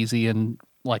accessible and easy and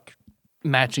like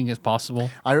matching as possible?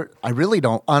 I really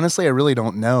don't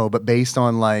know, but based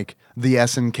on like the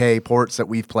SNK ports that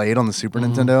we've played on the Super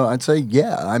Nintendo, I'd say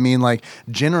yeah. I mean, like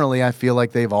generally I feel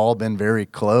like they've all been very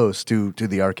close to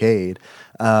the arcade.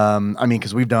 I mean,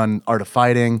 because we've done Art of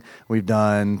Fighting, we've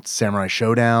done Samurai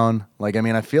Showdown. Like, I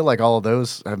mean, I feel like all of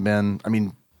those have been, I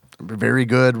mean, very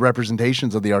good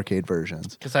representations of the arcade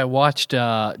versions. Because I watched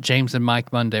James and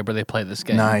Mike Monday where they play this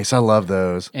game. Nice, I love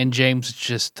those. And James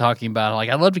just talking about like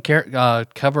I'd love to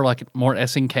cover like more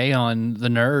SNK on the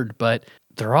Nerd, but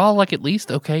they're all like at least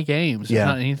okay games. There's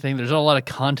not anything. There's not a lot of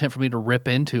content for me to rip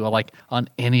into like on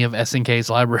any of SNK's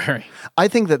library. I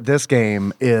think that this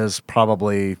game is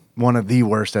probably one of the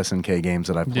worst SNK games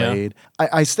that I've played. Yeah.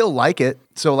 I still like it.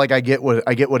 So like I get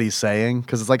what he's saying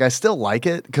because it's like I still like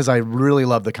it because I really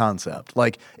love the concept.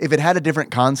 Like if it had a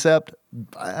different concept,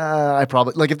 I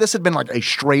probably like if this had been like a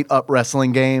straight up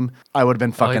wrestling game, I would have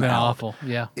been fucking out. Awful.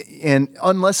 Yeah. And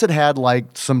unless it had like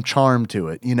some charm to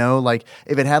it, you know, like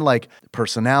if it had like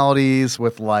personalities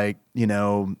with like, you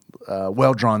know,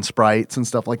 well-drawn sprites and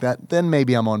stuff like that, then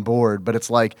maybe I'm on board. But it's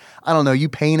like, I don't know, you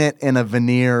paint it in a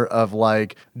veneer of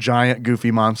like giant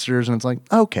goofy monsters and it's like,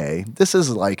 okay, this is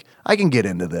like, I can get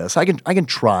into this. I can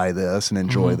try this and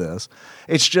enjoy this.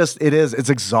 It's just, it's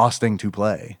exhausting to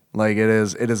play. Like it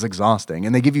is exhausting.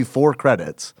 And they give you 4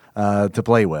 credits to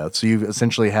play with. So you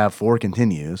essentially have 4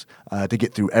 continues to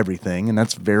get through everything. And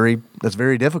that's very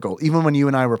difficult. Even when you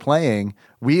and I were playing,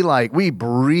 we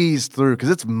breezed through because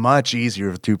it's much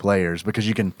easier with 2 players because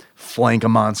you can flank a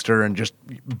monster and just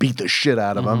beat the shit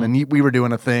out of them. And we were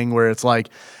doing a thing where it's like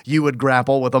you would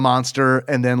grapple with a monster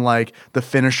and then like the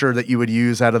finisher that you would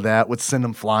use out of that would send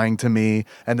them flying to me.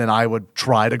 And then I would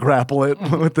try to grapple it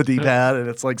with the D-pad. And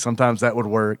it's like sometimes that would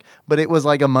work. But it was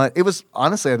like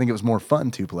honestly, I think it was more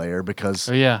fun 2-player because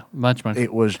much.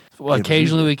 It was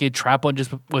occasionally we could trap one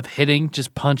just with hitting,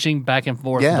 just punching back and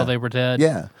forth until they were dead.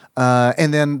 Yeah.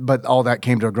 But all that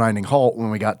came to a grinding halt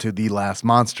when we got to the last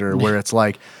monster where it's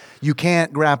like, you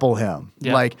can't grapple him.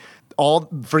 Yeah. Like,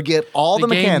 forget all the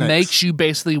mechanics. The game makes you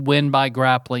basically win by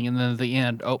grappling, and then at the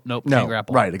end, can't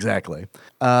grapple. Right, exactly.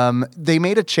 They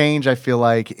made a change, I feel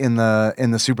like, in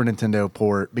the Super Nintendo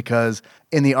port because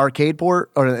in the arcade port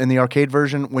or in the arcade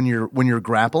version, when you're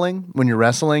grappling, when you're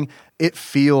wrestling, it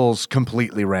feels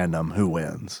completely random who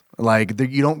wins. Like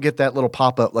you don't get that little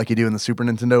pop up like you do in the Super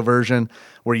Nintendo version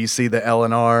where you see the L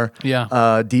and R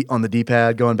on the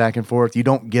D-pad going back and forth. You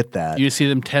don't get that. You see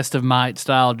them Test of Might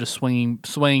style just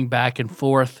swinging back and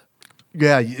forth.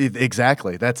 Yeah,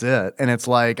 exactly. That's it. And it's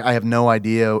like I have no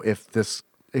idea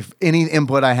if any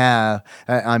input I have,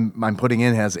 I'm putting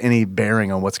in has any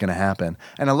bearing on what's going to happen.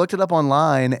 And I looked it up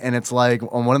online, and it's like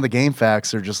on one of the game facts,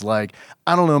 they're just like,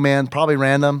 I don't know, man, probably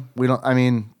random.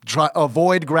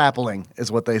 Avoid grappling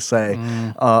is what they say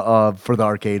for the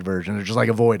arcade version. They're just like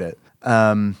avoid it.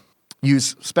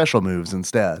 Use special moves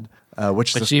instead.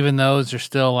 But even those are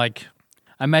still like,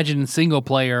 I imagine in single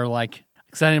player, like,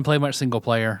 because I didn't play much single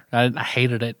player, I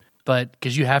hated it. But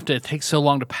because it takes so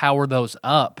long to power those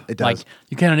up. It does. Like,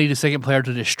 you kind of need a second player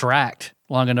to distract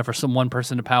long enough for one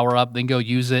person to power up, then go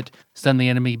use it, stun the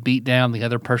enemy, beat down the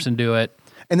other person, do it.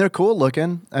 And they're cool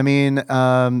looking. I mean,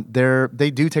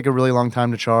 they do take a really long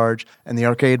time to charge. And the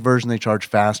arcade version, they charge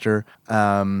faster.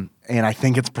 And I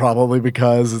think it's probably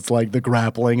because it's like the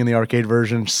grappling in the arcade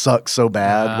version sucks so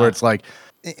bad where it's like...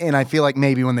 And I feel like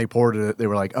maybe when they ported it, they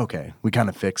were like, okay, we kind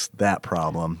of fixed that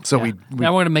problem. So we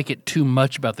now we're going to make it too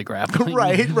much about the grappling.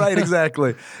 Right,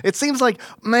 exactly. It seems like,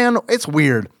 man, it's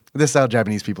weird. This is how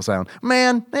Japanese people sound.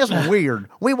 Man, that's weird.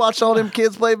 We watched all them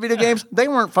kids play video games. They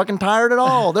weren't fucking tired at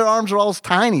all. Their arms are all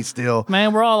tiny still.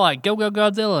 Man, we're all like, go, go,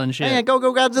 Godzilla and shit. Man, go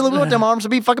Godzilla. We want them arms to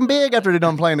be fucking big after they're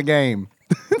done playing the game.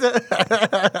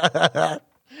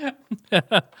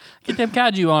 Get them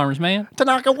kaiju arms, man.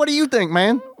 Tanaka, what do you think,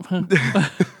 man? What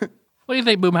do you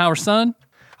think, Boomhauer, son?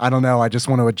 I don't know. I just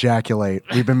want to ejaculate.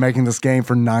 We've been making this game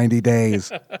for 90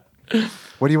 days.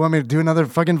 What do you want me to do? Another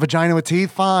fucking vagina with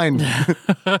teeth? Fine.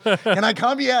 Can I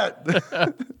come yet?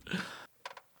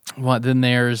 What? Then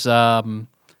there's the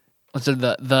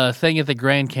thing at the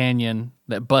Grand Canyon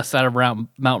that busts out around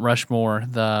Mount Rushmore.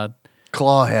 The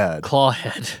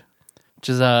Clawhead, which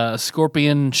is a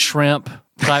scorpion shrimp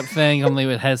type thing. Only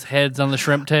it has heads on the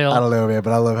shrimp tail. I don't know, man,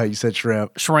 but I love how you said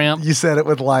shrimp. Shrimp. You said it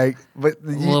with but A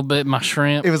little bit my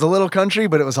shrimp. It was a little country,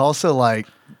 but it was also like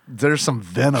there's some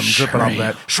venom dripping off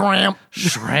that shrimp.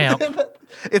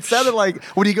 It sounded like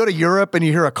when you go to Europe and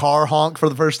you hear a car honk for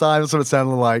the first time. That's what it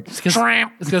sounded like. It's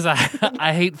because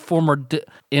I hate former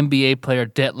NBA player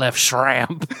Detlef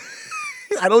Schrempf.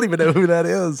 I don't even know who that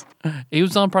is. He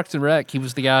was on Parks and Rec. He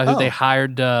was the guy who they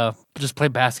hired to just play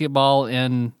basketball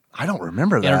in. I don't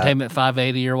remember that. Entertainment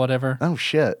 580 or whatever. Oh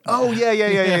shit. Oh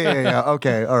yeah.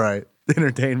 Okay, all right.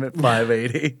 Entertainment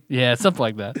 580. Yeah, something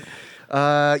like that.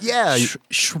 Yeah.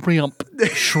 Shrimp.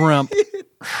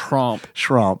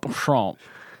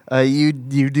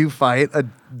 You do fight a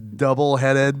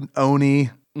double-headed oni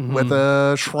with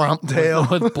a shrimp tail.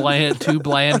 With two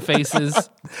bland faces.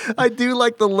 I do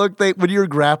like the look when you're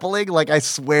grappling, like I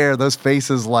swear those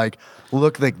faces like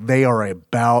look like they are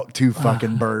about to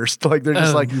fucking burst. Like they're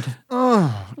just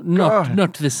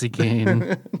not this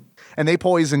again. And they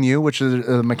poison you, which is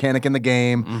a mechanic in the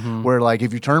game where, like,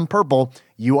 if you turn purple,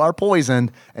 you are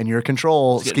poisoned, and your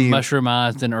control scheme...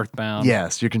 Mushroomized and earthbound.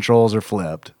 Yes, your controls are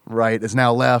flipped. Right is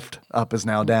now left, up is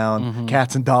now down.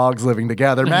 Cats and dogs living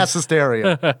together. Mass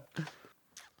hysteria.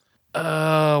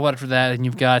 What after that? And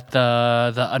you've got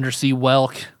the undersea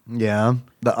whelk. Yeah,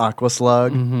 the aqua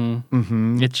slug.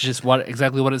 It's just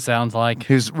exactly what it sounds like.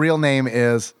 Whose real name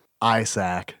is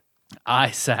Isaac.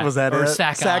 Isaac. Was that or it?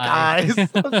 Sack eyes.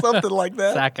 Something like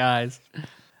that. Sack eyes.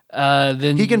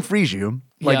 Then he can freeze you.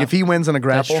 Like if he wins in a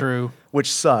grapple, that's true.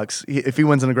 Which sucks. If he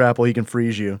wins in a grapple, he can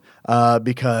freeze you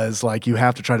because like you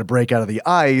have to try to break out of the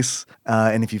ice,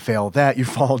 and if you fail that, you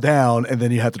fall down, and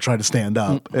then you have to try to stand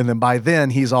up. And then by then,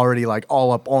 he's already like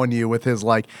all up on you with his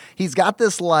like he's got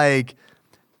this like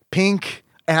pink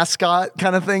ascot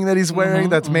kind of thing that he's wearing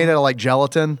that's made out of like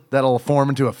gelatin that'll form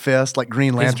into a fist like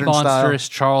Green Lantern His style. monstrous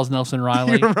Charles Nelson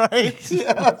Riley. You're right.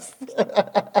 Yes.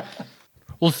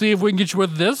 We'll see if we can get you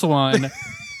with this one.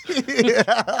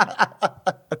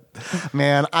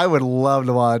 Man, I would love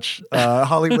to watch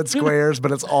Hollywood Squares,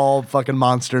 but it's all fucking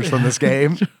monsters from this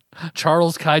game.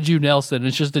 Charles Kaiju Nelson.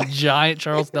 It's just a giant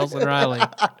Charles Nelson Riley.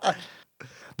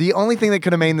 The only thing that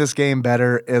could have made this game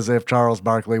better is if Charles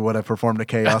Barkley would have performed a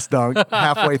chaos dunk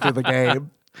halfway through the game.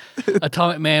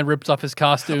 Atomic Man rips off his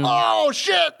costume. Oh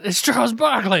shit! It's Charles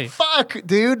Barkley. Fuck,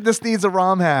 dude, this needs a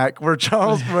ROM hack where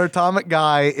Atomic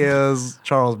Guy is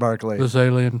Charles Barkley. This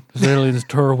alien is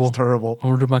terrible. It's terrible.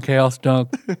 I'm gonna do my chaos dunk.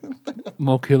 I'm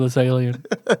gonna kill this alien.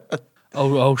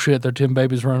 Oh shit! There are 10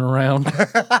 babies running around.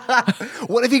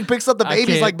 What if he picks up the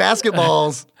babies like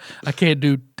basketballs? I can't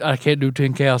do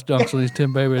 10 chaos dunks on these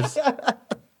 10 babies.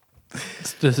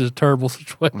 This is a terrible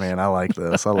situation. Man, I like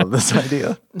this. I love this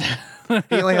idea.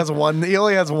 He only has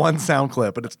one sound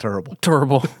clip, but it's terrible.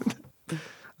 Terrible.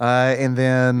 And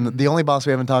then the only boss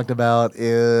we haven't talked about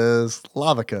is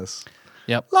Lavacus.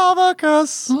 Yep.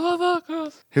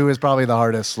 Lavacus. Who is probably the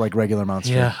hardest, like, regular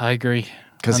monster. Yeah, I agree.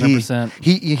 Because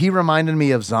he reminded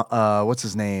me of what's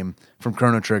his name from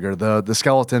Chrono Trigger, the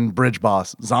skeleton bridge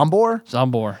boss, Zombor.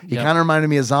 He kind of reminded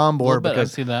me of Zombor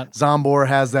because I see that. Zombor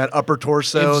has that upper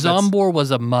torso. If Zombor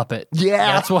was a Muppet,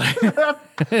 that's why.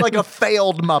 Like a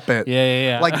failed Muppet.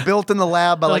 Yeah. Like built in the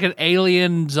lab by like an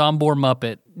alien Zombor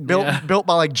Muppet. Built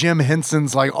by like Jim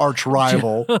Henson's like arch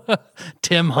rival,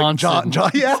 Tim Honson.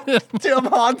 Tim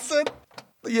Honson.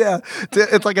 Yeah,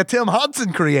 it's like a Tim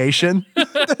Hudson creation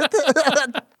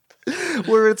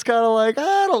where it's kind of like,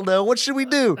 I don't know. What should we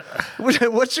do?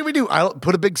 What should we do? I'll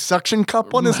put a big suction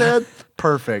cup on his head.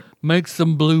 Perfect. Make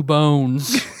some blue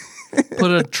bones.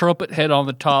 Put a trumpet head on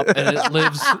the top and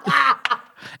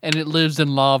it lives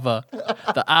in lava.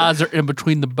 The eyes are in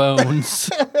between the bones.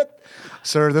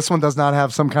 Sir, this one does not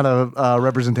have some kind of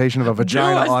representation of a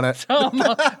vagina on it.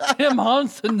 Tim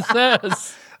Honson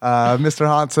says. Mr.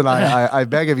 Hansen, I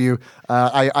beg of you,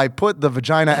 I put the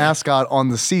vagina ascot on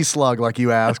the sea slug like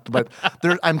you asked, but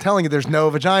I'm telling you, there's no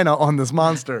vagina on this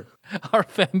monster. Our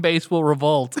fan base will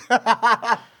revolt.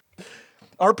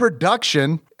 Our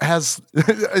production is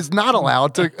not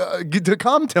allowed to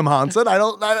come, Tim Hansen.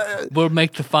 We'll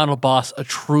make the final boss a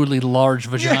truly large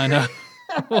vagina.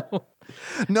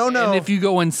 No. And if you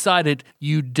go inside it,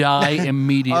 you die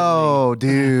immediately. Oh,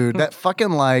 dude, that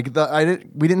fucking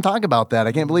we didn't talk about that.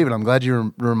 I can't believe it. I'm glad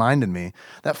you reminded me.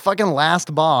 That fucking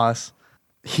last boss,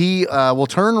 he will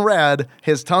turn red,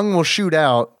 his tongue will shoot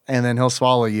out, and then he'll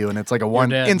swallow you, and it's like a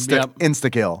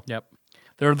insta kill. Yep.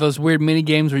 There are those weird mini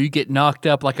games where you get knocked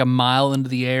up like a mile into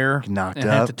the air. Knocked and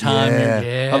up. At the time,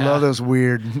 I love those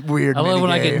weird. I love when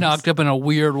I get knocked up in a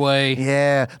weird way.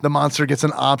 Yeah, the monster gets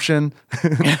an option: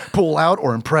 pull out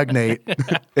or impregnate,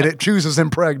 and it chooses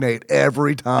impregnate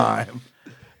every time.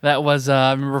 That was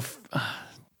I remember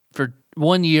for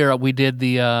 1 year we did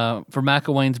the for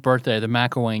McElwain's birthday, the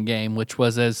McElwain game, which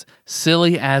was as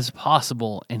silly as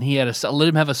possible, and he had let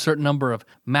him have a certain number of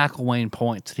McElwain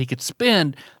points that he could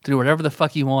spend to do whatever the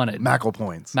fuck he wanted. Mackle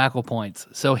points.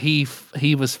 So he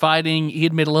was fighting. He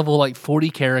had made a level like 40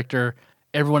 character.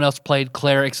 Everyone else played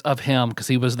clerics of him because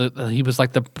he was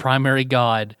like the primary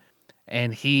god,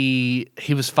 and he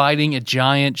was fighting a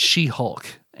giant She-Hulk,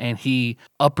 and he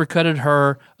uppercutted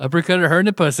her in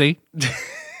the pussy.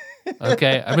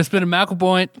 Okay, I'm gonna spend a Mackle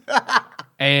point,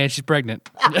 and she's pregnant.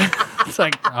 It's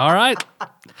like, all right,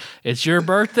 it's your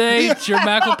birthday, it's your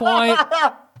Mackle point.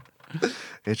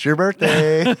 It's your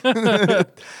birthday.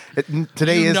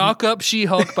 Knock up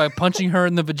She-Hulk by punching her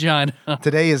in the vagina.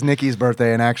 Today is Nikki's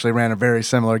birthday, and actually ran a very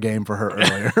similar game for her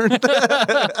earlier.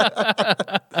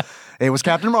 It was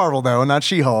Captain Marvel though, not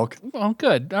She-Hulk. Oh,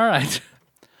 good. All right.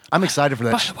 I'm excited for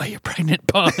that. By the way, your pregnant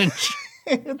punch.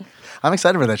 I'm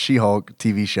excited for that She-Hulk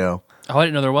TV show. Oh, I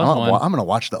didn't know there was one. I'm going to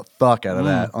watch the fuck out of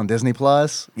that on Disney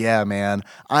Plus. Yeah, man.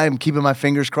 I'm keeping my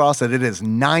fingers crossed that it is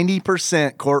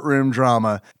 90% courtroom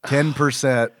drama, 10%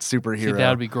 superhero. See, that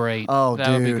would be great. Oh, that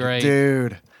would be great.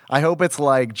 Dude. I hope it's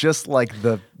like just like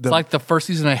the It's like the first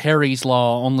season of Harry's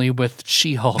Law, only with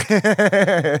She-Hulk.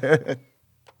 Man,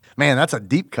 that's a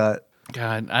deep cut.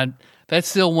 God, that's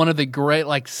still one of the great,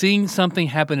 like seeing something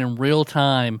happen in real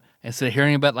time instead of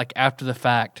hearing about like after the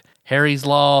fact. Harry's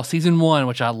Law season 1,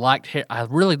 which I liked. I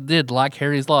really did like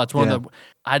Harry's Law. It's one of the.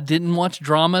 I didn't watch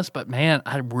dramas, but man,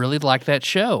 I really liked that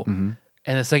show. Mm-hmm.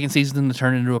 And the second season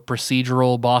turned into a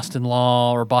procedural Boston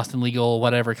Law or Boston Legal,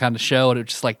 whatever kind of show. And it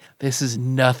was just like, this is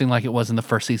nothing like it was in the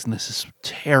first season. This is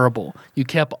terrible. You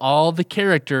kept all the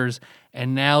characters,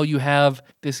 and now you have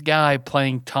this guy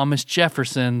playing Thomas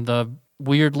Jefferson, the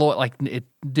weird lawyer. Like, it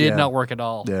did not work at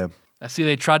all. Yeah. I see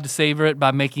they tried to savor it by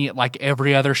making it like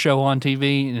every other show on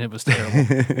TV, and it was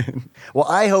terrible. Well,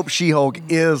 I hope She-Hulk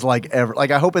is like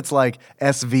I hope it's like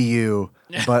SVU,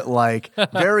 but like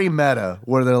very meta,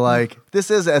 where they're like,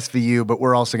 this is SVU, but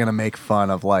we're also going to make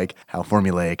fun of like how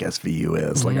formulaic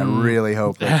SVU is. Like, I really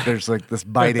hope that there's like this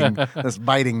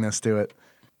bitingness to it.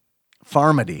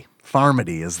 Farmity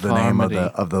is the name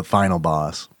of the final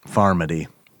boss. Farmity.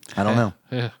 I don't know.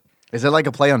 Yeah. Is it like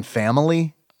a play on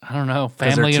family? I don't know.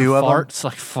 Family and farts,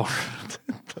 like fart.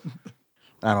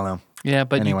 I don't know. Yeah,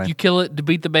 but anyway. you kill it to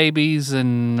beat the babies,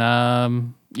 and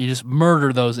you just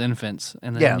murder those infants,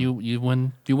 and then you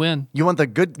win. You win. You want the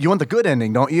good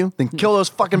ending, don't you? Then kill those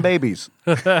fucking babies.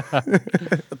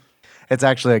 It's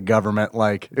actually a government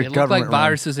like. It look like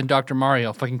viruses in Dr.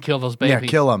 Mario. Fucking kill those babies. Yeah,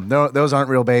 kill them. Those aren't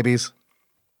real babies.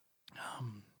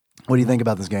 What do you think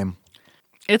about this game?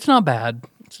 It's not bad.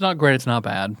 It's not great. It's not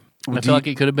bad. I feel like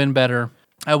it could have been better.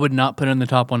 I would not put it in the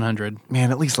top 100.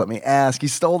 Man, at least let me ask. You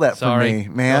stole that from me,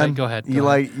 man. Go ahead.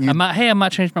 I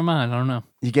might change my mind. I don't know.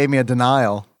 You gave me a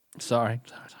denial. Sorry.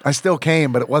 I still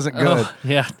came, but it wasn't good. Oh,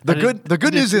 yeah. The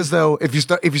good news is though, if you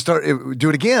do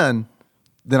it again,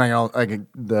 then I can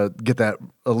get that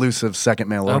elusive second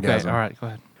male orgasm. Okay. All right. Go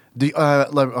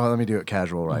ahead. Let me do it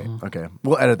casual, right? Mm-hmm. Okay.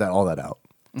 We'll edit all that out.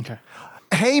 Okay.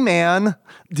 Hey, man,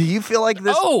 do you feel like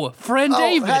this? Oh, friend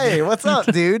David. Hey, what's up,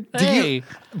 dude? Hey.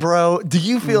 Do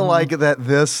you feel like that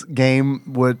this game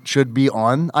should be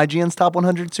on IGN's Top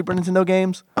 100 Super Nintendo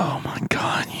games? Oh, my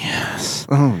God, yes.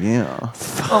 Oh, yeah.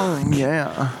 Fuck. Oh,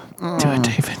 yeah. Do it,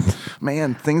 David.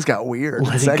 Man, things got weird.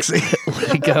 Let sexy.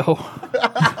 Let it go.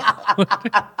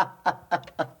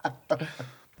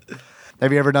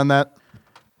 Have you ever done that?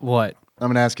 What? I'm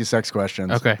going to ask you sex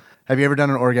questions. Okay. Have you ever done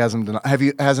an orgasm denial?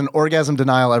 Has an orgasm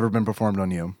denial ever been performed on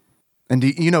you? And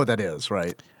you know what that is,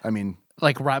 right? I mean,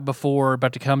 like right before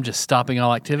about to come, just stopping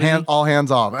all activity? All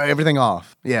hands off, everything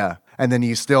off. Yeah. And then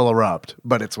you still erupt,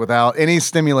 but it's without any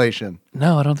stimulation.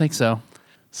 No, I don't think so.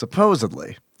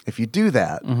 Supposedly, if you do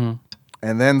that and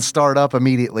then start up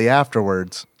immediately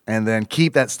afterwards and then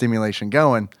keep that stimulation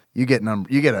going, you get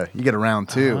a round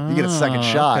two. You get a second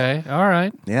shot. Okay. All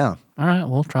right. Yeah. All right.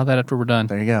 We'll try that after we're done.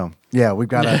 There you go. Yeah, we've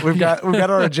got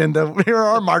our agenda. Here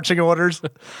are our marching orders.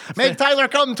 Make Tyler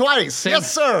come twice.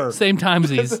 Yes, sir. Same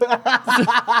timesies.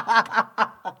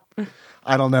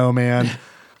 I don't know, man.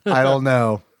 I don't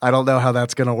know how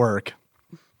that's gonna work.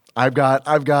 I've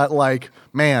got like,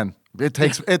 man, it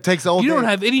takes all You day. don't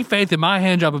have any faith in my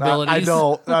handjob abilities.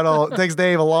 I don't. It takes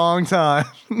Dave a long time.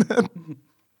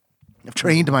 I've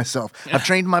trained myself. I've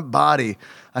trained my body.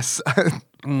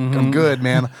 I'm good,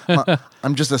 man.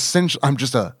 I'm just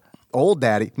a old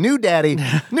daddy. New daddy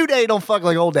don't fuck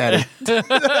like old daddy.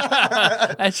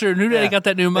 That's true. New daddy got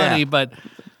that new money, but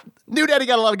new daddy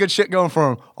got a lot of good shit going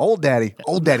for him. Old daddy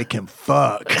can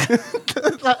fuck.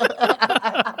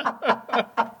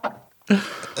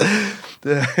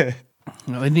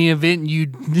 in the event you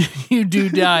do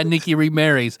die, Nikki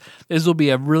remarries. This will be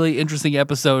a really interesting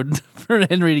episode for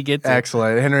Henry to get to.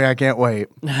 Excellent, Henry. I can't wait.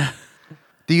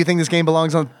 Do you think this game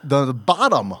belongs on the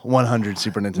bottom 100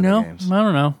 Super Nintendo games? I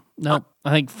don't know. No,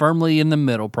 I think firmly in the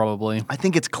middle, probably. I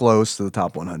think it's close to the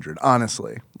top 100,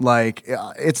 honestly. Like,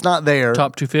 it's not there.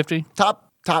 Top 250?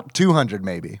 Top 200,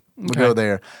 maybe. We'll go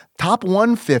there. Top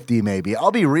 150, maybe.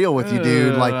 I'll be real with you,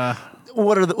 dude. Like,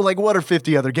 what are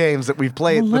 50 other games that we've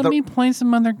played? Let me play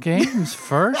some other games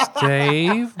first,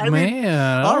 Dave. I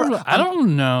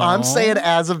don't know. I'm saying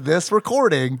as of this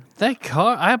recording. That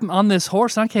card, I'm on this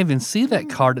horse, and I can't even see that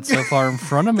card. It's so far in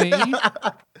front of me.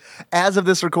 As of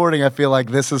this recording, I feel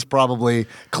like this is probably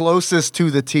closest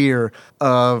to the tier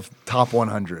of top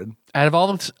 100. Out of all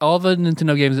the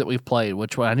Nintendo games that we've played,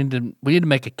 which one we need to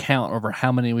make a count over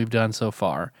how many we've done so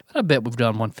far. I bet we've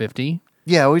done 150.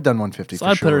 Yeah, we've done 150. So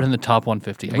I'd put it in the top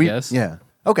 150, I guess. Yeah.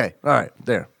 Okay. All right.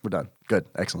 There. We're done. Good.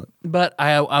 Excellent. But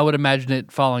I would imagine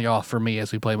it falling off for me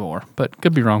as we play more. But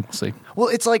could be wrong. We'll see. Well,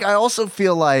 it's like I also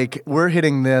feel like we're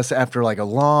hitting this after like a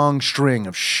long string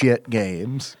of shit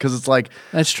games. Because it's like...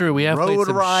 That's true. We have played Road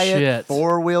some Riot, shit.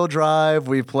 4-Wheel Drive.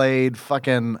 We've played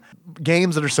fucking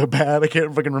games that are so bad I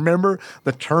can't fucking remember.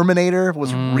 The Terminator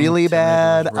was really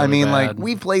bad. Was really bad. Like,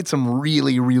 we've played some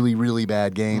really, really, really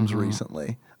bad games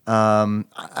recently.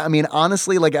 I mean,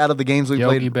 honestly, like out of the games we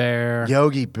played,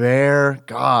 Yogi Bear,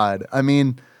 God, I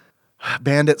mean,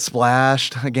 Bandit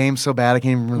Splashed, a game so bad I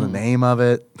can't even remember the name of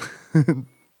it. I don't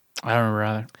remember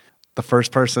either. The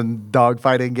first-person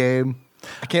dogfighting game,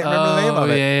 I can't remember the name of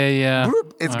it. Yeah.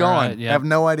 Boop, it's All gone. right, yeah. I have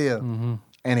no idea.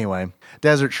 Anyway,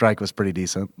 Desert Strike was pretty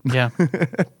decent. Yeah.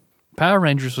 Power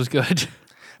Rangers was good.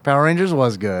 Power Rangers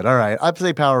was good. All right, I'd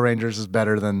say Power Rangers is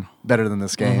better than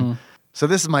this game. So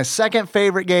this is my second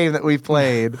favorite game that we've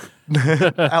played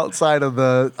outside of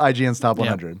the IGN's Top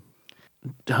 100.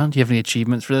 Don, do you have any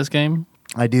achievements for this game?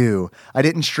 I do. I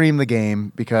didn't stream the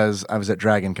game because I was at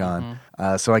DragonCon,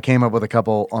 so I came up with a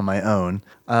couple on my own.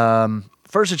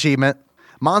 First achievement,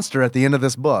 Monster at the end of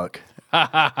this book.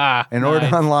 In order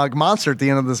to unlock Monster at the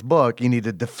end of this book, you need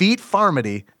to defeat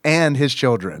Farmity and his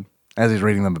children as he's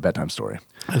reading them a bedtime story.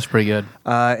 That's pretty good.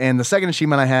 And the second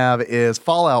achievement I have is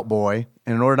Fallout Boy.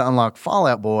 And in order to unlock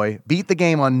Fallout Boy, beat the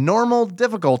game on normal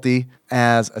difficulty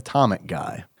as Atomic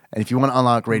Guy. And if you want to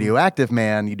unlock Radioactive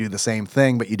Man, you do the same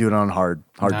thing, but you do it on hard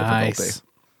difficulty.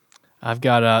 I've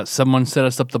got someone set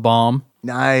us up the bomb.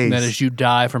 Nice. That is, you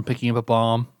die from picking up a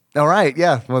bomb. All right,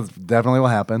 yeah, well, definitely will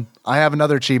happen. I have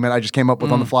another achievement I just came up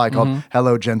with on the fly called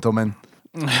Hello, Gentlemen.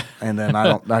 And then I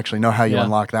don't actually know how you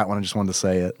unlock that one. I just wanted to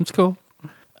say it. It's cool.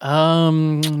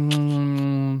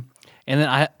 And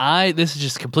then I this is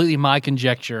just completely my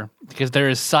conjecture because there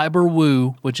is Cyber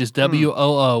Woo, which is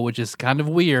WOO, which is kind of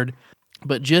weird,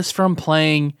 but just from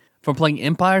playing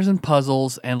Empires and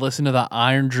Puzzles and listening to the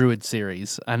Iron Druid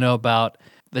series, I know about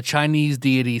the Chinese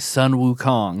deity Sun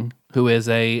Wukong, who is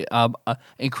a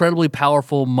incredibly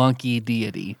powerful monkey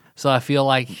deity. So I feel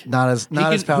like not as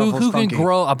powerful as who Funky. can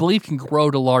grow, I believe, can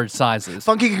grow to large sizes.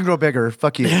 Funky can grow bigger.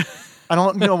 Fuck you. I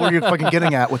don't know where you're fucking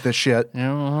getting at with this shit. I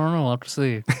don't know. We'll have to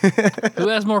see. Who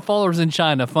has more followers in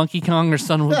China, Funky Kong or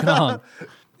Sun Wukong?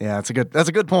 Yeah, that's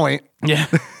a good point. Yeah.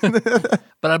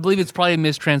 But I believe it's probably a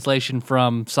mistranslation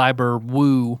from Cyber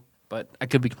Woo, but I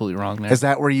could be completely wrong there. Is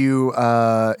that where you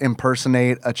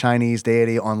impersonate a Chinese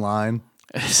deity online?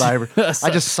 I just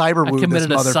cyber woo this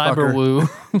committed a motherfucker. cyber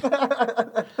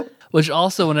woo. Which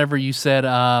also, whenever you said,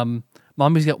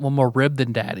 Mommy's got one more rib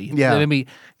than Daddy. Yeah. That made me,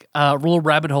 little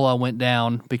rabbit hole I went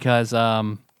down because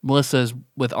Melissa's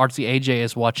with Artsy AJ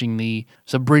is watching the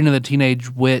Sabrina the Teenage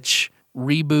Witch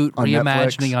reboot On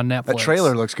reimagining Netflix. on Netflix. That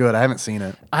trailer looks good. I haven't seen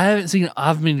it. I haven't seen it.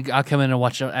 I'll come in and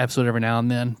watch an episode every now and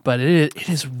then, but it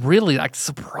is really like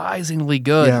surprisingly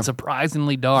good and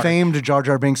surprisingly dark. Famed Jar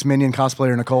Jar Binks minion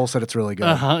cosplayer Nicole said it's really good.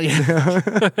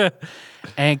 Yeah.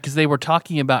 And because they were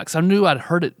talking about, because I knew I'd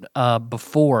heard it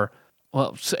before,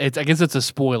 Well, I guess it's a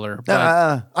spoiler.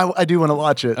 But I do want to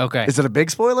watch it. Okay. Is it a big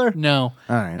spoiler? no.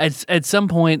 All right. At some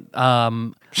point,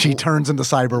 She turns into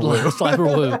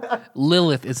Cyberwoo.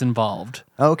 Lilith is involved.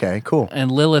 Okay, cool.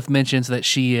 And Lilith mentions that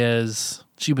she was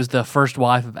the first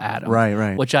wife of Adam.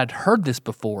 Right. Which I'd heard this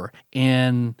before.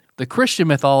 In the Christian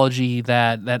mythology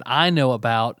that I know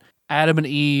about, Adam and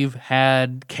Eve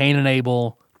had Cain and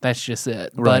Abel. That's just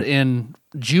it. Right. But in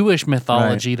Jewish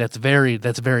mythology, that's very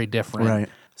different. Right.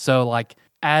 So like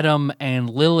Adam and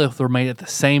Lilith were made at the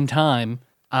same time.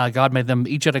 God made them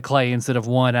each out of clay instead of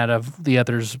one out of the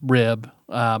other's rib.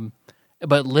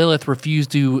 But Lilith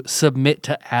refused to submit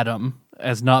to Adam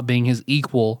as not being his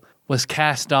equal, was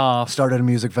cast off. Started a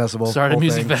music festival.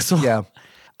 Yeah.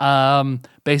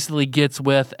 Basically gets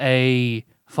with a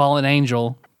fallen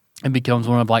angel and becomes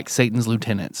one of like Satan's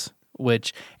lieutenants.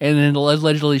 And then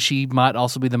allegedly she might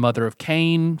also be the mother of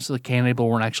Cain. So Cain and Abel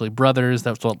weren't actually brothers.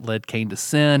 That's what led Cain to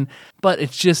sin. But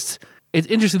it's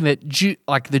interesting that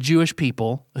the Jewish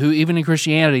people, who even in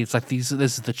Christianity, it's like this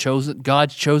is the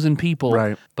God's chosen people.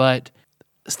 Right. But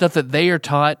stuff that they are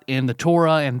taught in the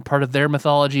Torah and part of their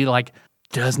mythology, like,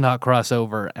 does not cross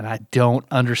over, and I don't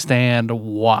understand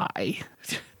why.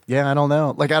 Yeah, I don't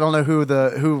know. Like, I don't know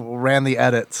who ran the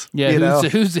edits. Yeah,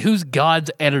 who's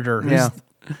God's editor? Yeah.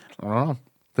 I don't know.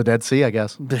 The Dead Sea, I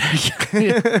guess.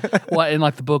 Well, in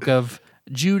like the book of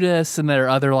Judas, and there are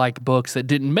other like books that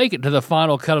didn't make it to the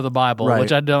final cut of the Bible, Right.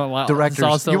 which I don't like. Directors.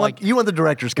 Also, You want the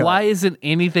director's cut. why isn't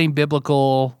anything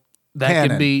biblical that Canon.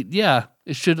 can be? Yeah,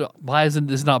 it should. Why isn't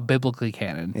this not biblically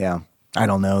canon? Yeah. I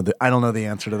don't know. I don't know the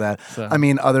answer to that. So. I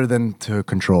mean, other than to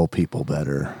control people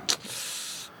better.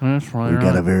 That's right. You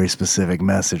got a very specific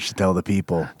message to tell the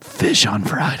people. Fish on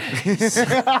Fridays.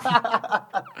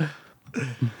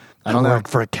 I don't know. work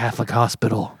for a Catholic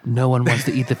hospital. No one wants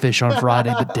to eat the fish on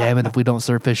Friday, but damn it, if we don't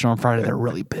serve fish on Friday, they're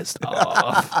really pissed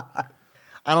off.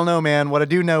 I don't know, man. What I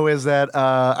do know is that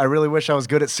I really wish I was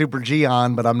good at Super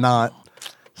Geon, but I'm not.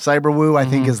 Cyberwoo, I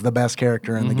think, is the best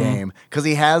character in the game because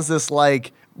he has this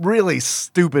like really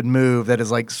stupid move that is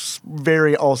like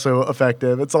very also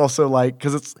effective. It's also like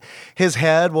because it's his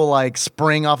head will like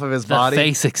spring off of his body,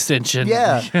 face extension.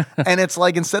 Yeah, and it's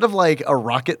like instead of like a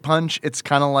rocket punch, it's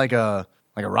kind of like a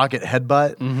rocket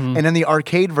headbutt. And in the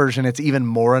arcade version, it's even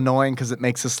more annoying because it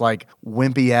makes this like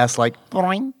wimpy ass like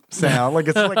boing sound. Like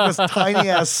it's like this tiny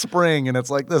ass spring, and it's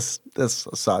like this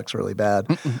sucks really bad.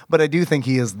 But I do think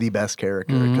he is the best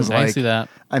character because I like see that.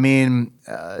 I mean,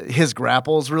 his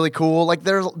grapple is really cool. Like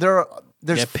there's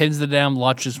Pins the damn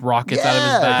launches rockets out of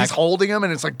his back. He's holding him,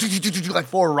 and it's like like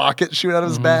 4 rockets shoot out of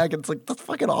his back. And it's like that's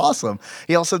fucking awesome.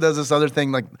 He also does this other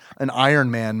thing, like an Iron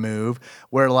Man move,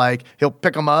 where like he'll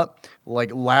pick him up,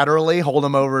 like laterally, hold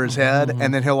him over his head,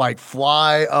 and then he'll like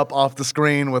fly up off the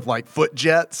screen with like foot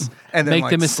jets, and then Make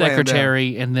like, them his slam down.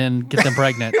 secretary, and then get them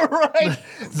pregnant. Right?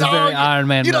 It's a very Iron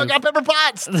Man You move. don't got pepper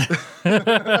pots.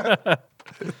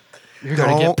 You're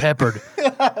going to get peppered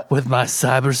with my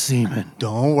cyber semen.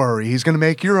 Don't worry, he's gonna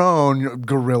make your own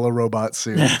gorilla robot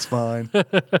suit. It's fine.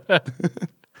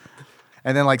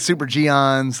 And then like Super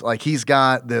Geon's, like he's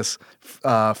got this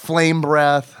flame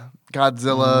breath,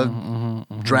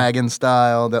 Godzilla dragon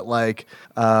style that like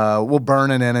will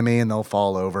burn an enemy and they'll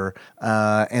fall over.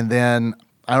 And then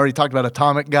I already talked about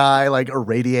Atomic Guy, like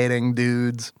irradiating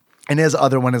dudes. And his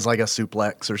other one is like a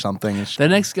suplex or something. The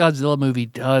next Godzilla movie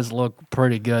does look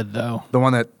pretty good, though. The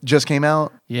one that just came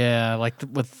out? Yeah, like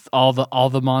with all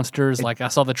the monsters. Like I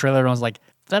saw the trailer and I was like,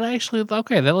 that actually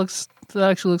okay. That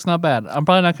actually looks not bad. I'm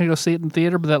probably not going to go see it in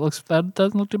theater, but that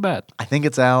doesn't look too bad. I think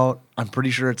it's out. I'm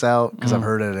pretty sure it's out because I've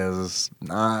heard it is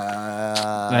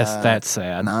not. That's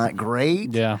sad. Not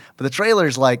great. Yeah. But the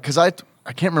trailer's like because I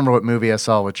can't remember what movie I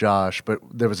saw with Josh, but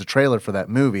there was a trailer for that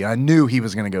movie. I knew he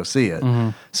was going to go see it.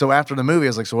 So after the movie, I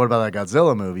was like, so what about that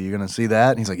Godzilla movie? You going to see that?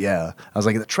 And he's like, yeah. I was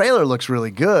like, the trailer looks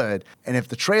really good. And if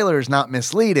the trailer is not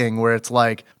misleading, where it's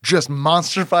like just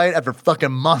monster fight after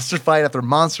fucking monster fight after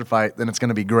monster fight, then it's going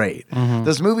to be great.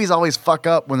 Those movies always fuck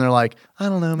up when they're like, I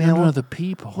don't know, man. What about the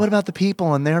people? What about the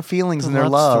people and their feelings and their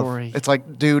love love? story. It's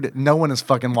like, dude, no one is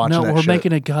fucking watching that No, we're shit.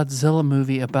 making a Godzilla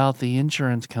movie about the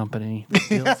insurance company that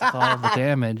deals with all the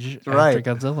damage Right.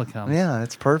 after Godzilla comes. Yeah,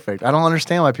 it's perfect. I don't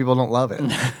understand why people don't love it.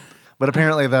 But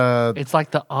apparently It's like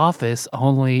The Office,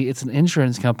 only it's an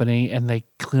insurance company and they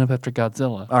clean up after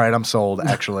Godzilla. All right, I'm sold,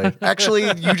 actually. Actually,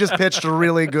 you just pitched a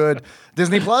really good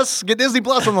Disney Plus. Get Disney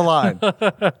Plus on the line.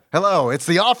 Hello, it's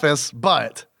The Office,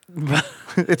 but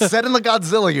it's set in the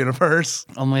Godzilla universe.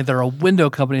 Only they're a window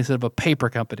company instead of a paper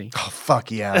company. Oh, fuck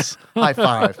yes. High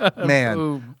five. Man,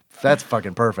 Boom. that's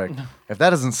fucking perfect. If that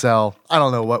doesn't sell, I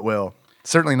don't know what will.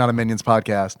 Certainly not a Minions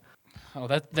podcast. Oh,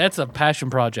 that's a passion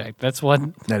project. That's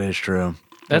what That is true.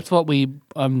 we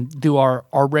do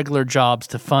our regular jobs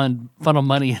to funnel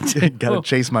money into. Gotta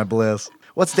chase my bliss.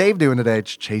 What's Dave doing today?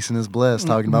 Chasing his bliss,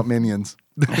 talking about minions.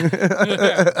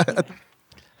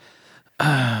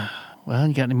 Well,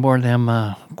 you got any more of them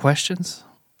questions?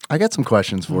 I got some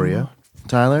questions for you.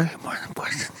 Tyler? More of them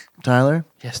questions. Tyler?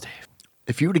 Yes, Dave.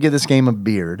 If you were to give this game a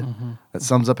beard that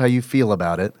sums up how you feel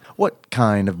about it, what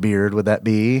kind of beard would that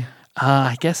be?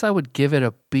 I guess I would give it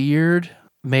a beard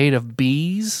made of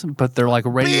bees, but they're like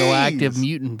radioactive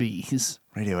mutant bees.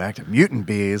 Radioactive mutant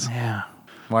bees? Yeah.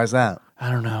 Why is that? I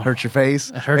don't know. Hurt your face?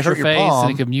 It hurts your face, palm.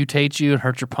 and it can mutate you and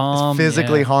hurt your palm. It's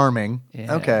physically yeah. harming.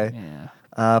 Yeah, Okay. Yeah.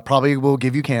 Probably will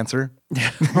give you cancer.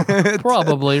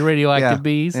 Probably radioactive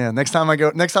bees. Yeah. Next time I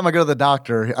go to the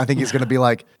doctor, I think he's going to be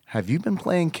like, "Have you been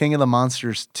playing King of the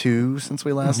Monsters 2 since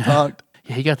we last talked?"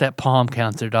 Yeah, he got that palm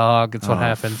cancer, dog. That's what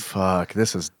happens. Fuck,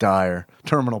 this is dire.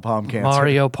 Terminal palm cancer.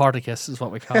 Mario Particus is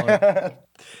what we call it.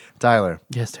 Tyler.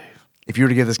 Yes, Dave. If you were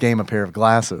to give this game a pair of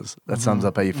glasses, that sums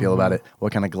up how you feel about it.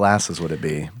 What kind of glasses would it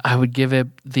be? I would give it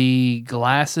the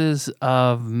glasses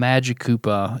of Magic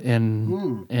Koopa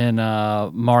in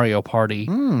Mario Party.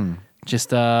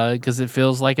 Just because it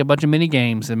feels like a bunch of mini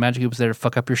games, and Magic Koopa's there to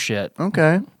fuck up your shit.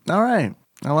 Okay. All right.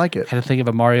 I like it. Had to think of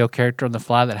a Mario character on the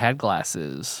fly that had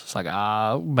glasses. It's like,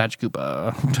 Magic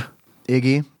Koopa.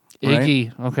 Iggy. Right?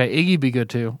 Iggy. Okay, Iggy'd be good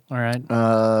too. All right.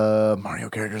 Mario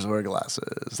characters wear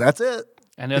glasses. That's it.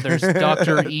 I know there's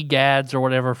Dr. Egads or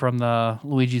whatever from the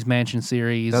Luigi's Mansion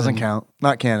series. Doesn't count.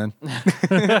 Not canon.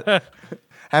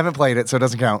 Haven't played it, so it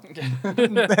doesn't count.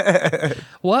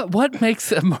 What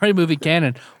makes a Mario movie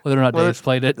canon? Whether or not Dave's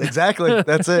played it. Exactly.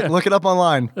 That's it. Look it up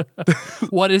online.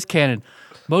 What is canon?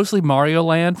 Mostly Mario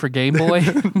Land for Game Boy.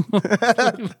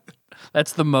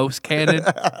 That's the most canon.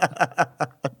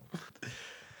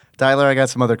 Tyler, I got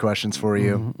some other questions for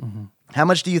you. How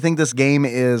much do you think this game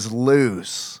is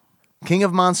loose? King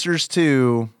of Monsters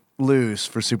 2, loose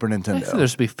for Super I think Nintendo.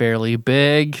 this would be fairly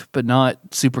big, but not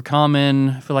super common.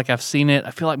 I feel like I've seen it. I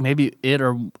feel like maybe it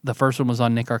or the first one was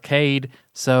on Nick Arcade.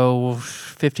 So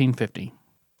 $15.50.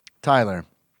 Tyler,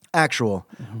 actual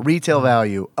retail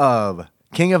value of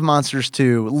King of Monsters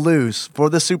 2, loose for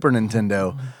the Super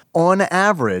Nintendo, on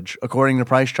average, according to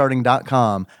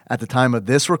PriceCharting.com, at the time of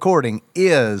this recording,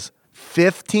 is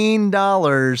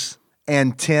 $15.10.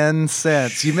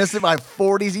 You missed it by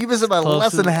 40s. You missed it by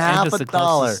less than half a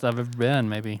dollar. Closest I've ever been,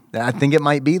 maybe. I think it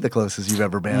might be the closest you've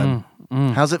ever been.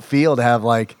 How's it feel to have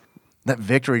like that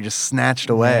victory just snatched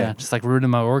away? Yeah, just like ruining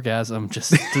my orgasm.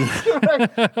 Just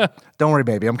Don't worry,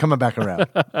 baby. I'm coming back around.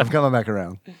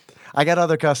 I got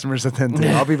other customers to tend to.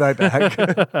 I'll be right back.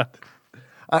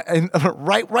 And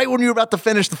right when you were about to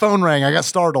finish, the phone rang. I got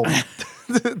startled.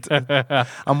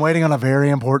 I'm waiting on a very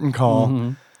important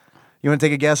call. You want to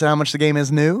take a guess at how much the game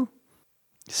is new?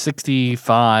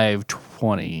 $65.20.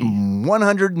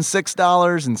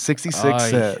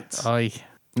 $106.66.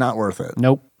 Not worth it.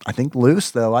 Nope. I think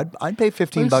loose though. I'd pay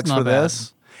 $15 Loose is for not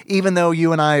this, even though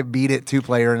you and I beat it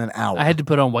 2-player in an hour. I had to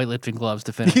put on weightlifting gloves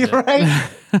to finish it. Right?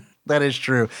 That is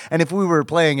true. And if we were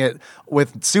playing it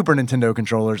with Super Nintendo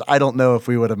controllers, I don't know if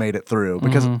we would have made it through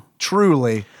because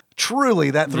truly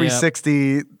that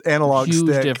 360 analog Huge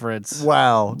stick. difference.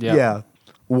 Wow. Yep. Yeah.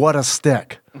 What a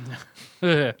stick.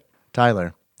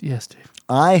 Tyler, Yes, Dave.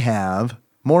 I have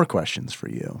more questions for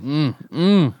you.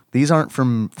 These aren't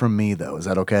from me though. Is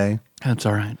that okay? That's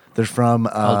all right. They're from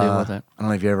I'll deal with it. I don't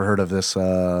know if you ever heard of this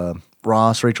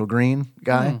Ross Rachel Green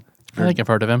guy. I think I've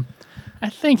heard of him. I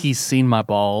think he's seen my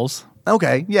balls.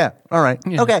 Okay, yeah. All right.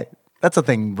 Yeah. Okay. That's a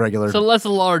thing regular. So that's a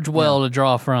large well to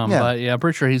draw from. Yeah. But yeah, I'm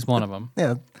pretty sure he's one of them.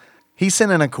 Yeah. He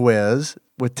sent in a quiz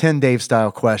with 10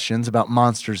 Dave-style questions about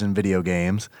monsters in video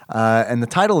games. And the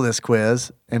title of this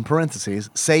quiz, in parentheses,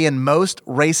 say in most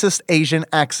racist Asian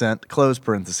accent, close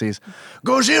parentheses,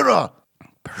 Gojira!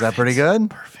 Is that pretty good?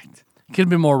 Perfect. Could have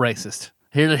been more racist.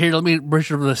 Here, let me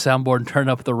reach over the soundboard and turn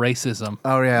up the racism.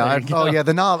 Oh, yeah.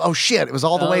 The knob. Oh, shit. It was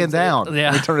all the way and down.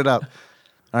 Yeah. Let me turn it up.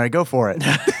 All right, go for it.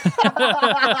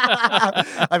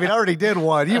 I mean, I already did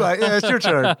one. Yeah, it's your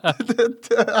turn.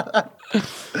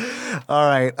 All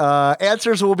right.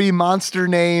 Answers will be monster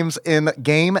names in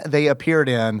game they appeared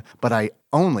in, but I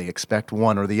only expect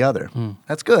one or the other.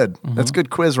 That's good. That's good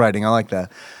quiz writing. I like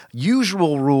that.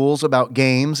 Usual rules about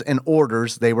games and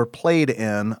orders they were played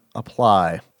in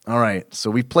apply. All right.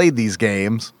 So we played these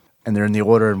games, and they're in the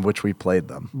order in which we played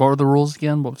them. What were the rules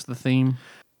again? What was the theme?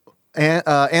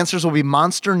 Answers will be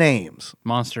monster names.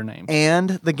 Monster names.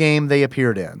 And the game they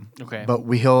appeared in. Okay. But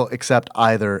he'll accept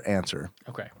either answer.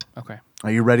 Okay.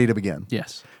 Are you ready to begin?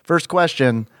 Yes. First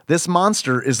question. This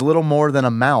monster is little more than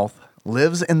a mouth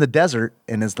lives in the desert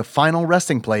and is the final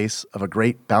resting place of a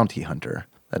great bounty hunter.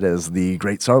 That is the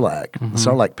Great Sarlacc, the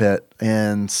Sarlacc Pit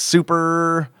in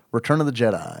Super Return of the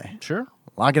Jedi. Sure.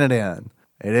 Locking it in.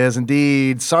 It is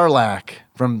indeed Sarlacc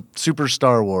from Super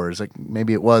Star Wars. Like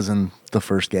maybe it was in the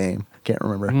first game. Can't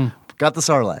remember. Got the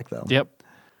Sarlacc, though. Yep.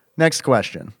 Next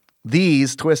question.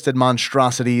 These twisted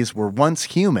monstrosities were once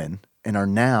human and are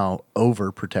now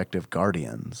overprotective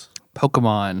guardians.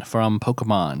 Pokemon from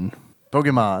Pokemon.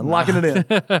 Pokemon, locking it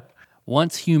in.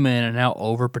 Once human and now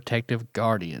overprotective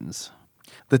guardians.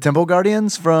 The Temple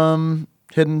Guardians from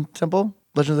Hidden Temple?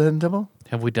 Legends of the Hidden Temple?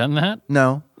 Have we done that?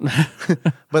 No.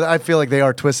 But I feel like they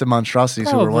are twisted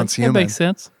monstrosities who were once human. That makes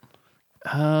sense.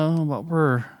 What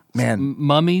were...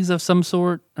 Mummies of some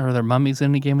sort? Are there mummies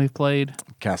in any game we've played?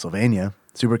 Castlevania.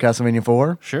 Super Castlevania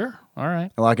 4. Sure. All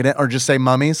right. Lock it in. Or just say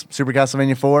mummies. Super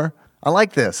Castlevania 4. I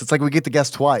like this. It's like we get to guess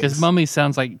twice. Because mummies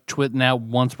sounds like now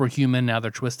once we're human, now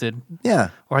they're twisted. Yeah.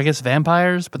 Or I guess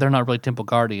vampires, but they're not really temple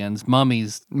guardians.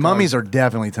 Mummies are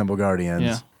definitely temple guardians.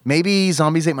 Yeah. Maybe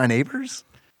Zombies Ate My Neighbors?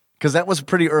 Because that was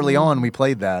pretty early on we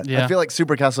played that. Yeah. I feel like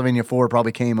Super Castlevania 4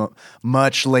 probably came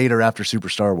much later after Super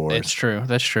Star Wars. It's true.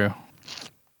 That's true.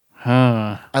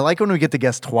 Huh. I like when we get to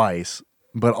guess twice,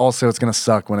 but also it's going to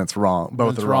suck when it's wrong.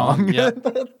 Both are wrong. Yep.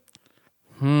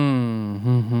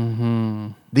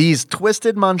 These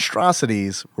twisted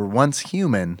monstrosities were once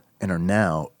human and are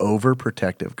now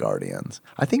overprotective guardians.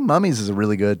 I think mummies is a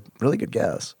really good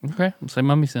guess. Okay, I'll say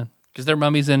mummies then. Because they're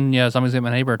mummies in Zombies Ate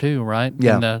My Neighbor too, right?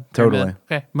 Yeah, totally.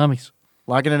 Okay, mummies.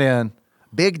 Locking it in.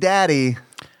 Big Daddy,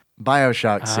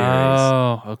 BioShock series.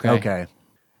 Oh, okay. Okay.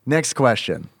 Next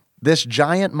question. This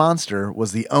giant monster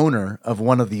was the owner of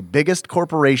one of the biggest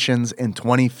corporations in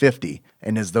 2050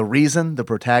 and is the reason the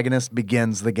protagonist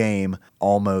begins the game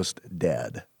almost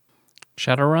dead.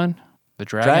 Shadowrun? The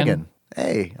dragon?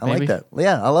 Hey, I Maybe? like that.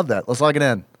 Yeah, I love that. Let's lock it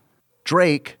in.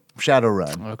 Drake,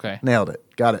 Shadowrun. Okay. Nailed it.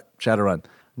 Got it. Shadowrun.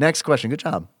 Next question. Good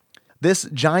job. This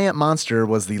giant monster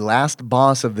was the last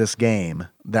boss of this game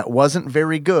that wasn't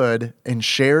very good and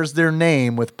shares their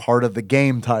name with part of the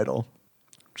game title.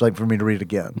 Would you like for me to read it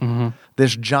again? Mm-hmm.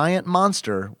 This giant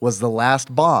monster was the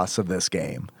last boss of this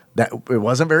game that it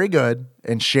wasn't very good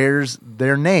and shares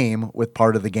their name with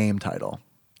part of the game title.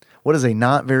 What is a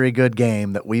not very good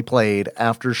game that we played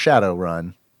after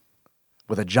Shadowrun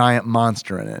with a giant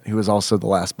monster in it who was also the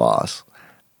last boss?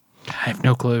 I have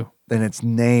no clue. And its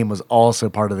name was also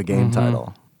part of the game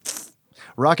title.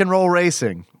 Rock and Roll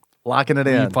Racing. Locking it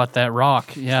in. You bought that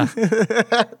rock, yeah.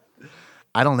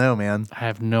 I don't know, man. I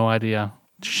have no idea.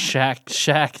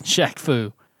 Shaq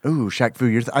Fu. Ooh, Shaq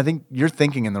Fu. I think you're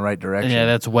thinking in the right direction. Yeah,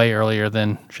 that's way earlier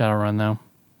than Shadowrun, though.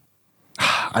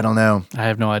 I don't know. I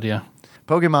have no idea.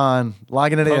 Pokemon.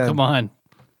 Locking it in. Pokemon.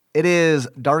 It is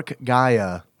Dark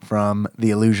Gaia from The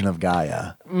Illusion of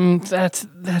Gaia. That's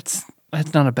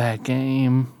not a bad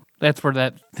game. That's where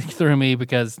that threw me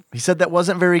because He said that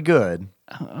wasn't very good.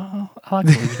 I like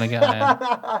the Illusion of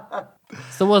Gaia.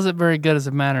 Still wasn't very good as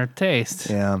a matter of taste.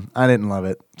 Yeah, I didn't love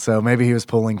it. So maybe he was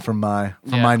pulling from my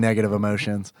negative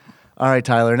emotions. All right,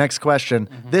 Tyler, next question.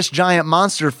 This giant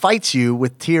monster fights you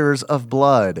with tears of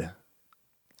blood.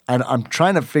 I'm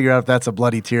trying to figure out if that's a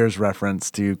Bloody Tears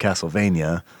reference to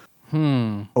Castlevania.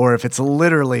 Or if it's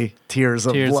literally tears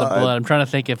of blood. Tears of blood. I'm trying to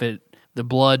think if the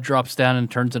blood drops down and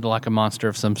turns into like a monster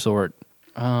of some sort.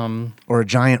 Or a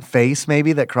giant face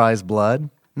maybe that cries blood.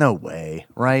 No way,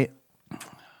 right?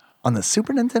 On the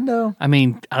Super Nintendo? I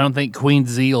mean, I don't think Queen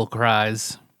Zeal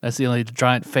cries. That's the only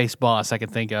giant face boss I can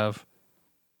think of.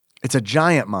 It's a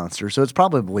giant monster, so it's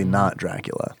probably not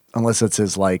Dracula. Unless it's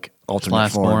his, like, alternate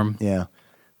last form. Yeah.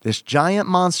 This giant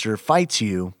monster fights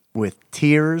you with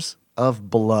tears of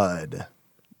blood.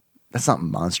 That's not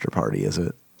Monster Party, is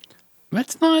it?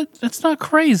 That's not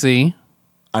crazy.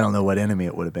 I don't know what enemy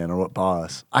it would have been or what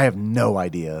boss. I have no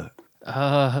idea.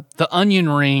 The Onion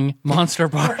Ring Monster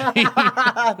Party.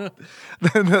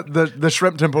 the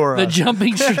shrimp tempura. The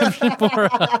jumping shrimp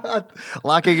tempura.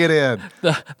 Locking it in.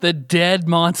 The dead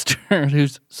monster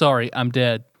who's sorry, I'm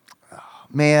dead.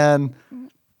 Man,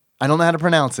 I don't know how to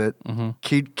pronounce it.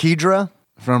 Kedra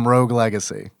from Rogue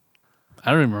Legacy. I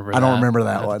don't remember. I don't remember that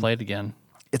I have to one. play it again.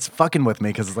 It's fucking with me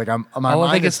because it's like I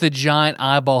think it's the giant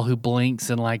eyeball who blinks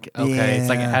and like it's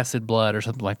like acid blood or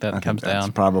something like that and comes that's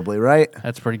down. probably right.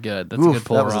 That's pretty good. That's a good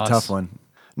pull. That was Ross. a tough one.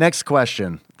 Next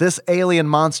question. This alien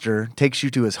monster takes you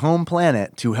to his home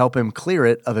planet to help him clear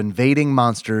it of invading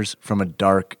monsters from a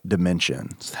dark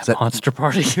dimension. Is that Monster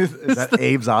Party? Is that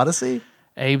Abe's Odyssey?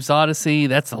 Abe's Odyssey.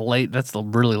 That's the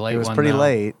really late one. It was pretty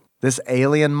late. This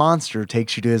alien monster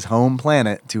takes you to his home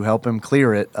planet to help him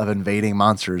clear it of invading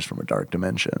monsters from a dark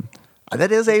dimension.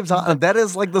 That is Abe's. That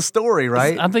is like the story,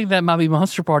 right? I'm thinking that might be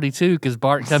Monster Party too, because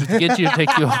Bart comes to get you and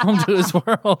take you home to his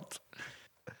world.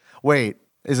 Wait,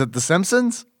 is it The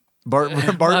Simpsons? Bart Might be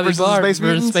versus Bart Space versus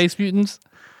Mutants? Space Mutants.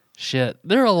 Shit,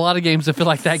 there are a lot of games I feel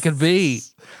like that could be.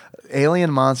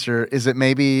 Alien monster. Is it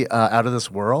maybe Out of This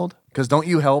World? Because don't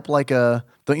you help like an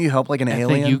I alien?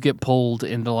 think you get pulled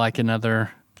into like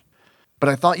another. But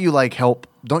I thought you like help.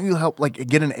 Don't you help like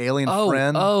get an alien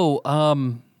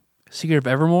friend? Secret of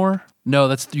Evermore. No,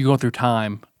 that's you going through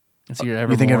time. In Secret of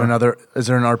Evermore. You think of another? Is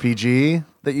there an RPG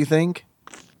that you think?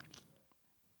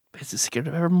 Is it Secret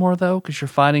of Evermore though? Because you're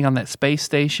fighting on that space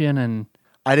station and.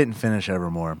 I didn't finish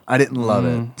Evermore. I didn't love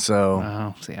it, so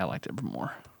Oh, see, I liked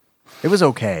Evermore. it was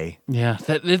okay. Yeah,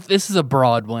 this is a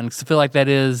broad one because I feel like that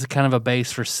is kind of a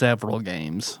base for several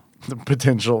games.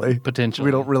 Potentially.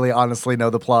 We don't really honestly know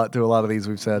the plot to a lot of these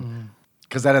we've said.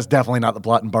 Because that is definitely not the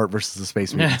plot in Bart versus the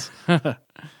Space Mutants.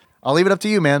 I'll leave it up to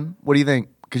you, man. What do you think?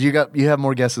 Because you have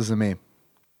more guesses than me.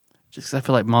 Just 'cause I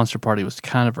feel like Monster Party was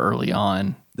kind of early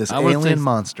on. This I would alien say-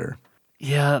 monster.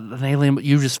 Yeah, an alien, but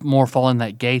you just more fall in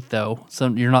that gate though. So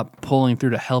you're not pulling through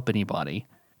to help anybody.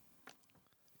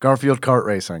 Garfield kart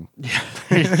racing.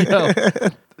 There you go.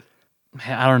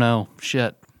 Man, I don't know.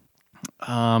 Shit.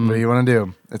 What do you want to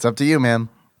do? It's up to you, man.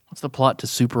 What's the plot to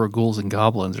Super Ghouls and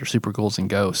Goblins or Super Ghouls and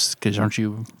Ghosts? Because aren't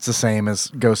you... It's the same as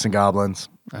Ghosts and Goblins.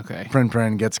 Okay.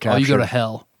 Prin gets captured. Oh, you go to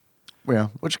hell. Yeah,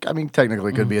 which, I mean,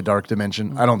 technically could be a dark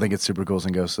dimension. I don't think it's Super Ghouls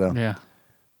and Ghosts, though. Yeah.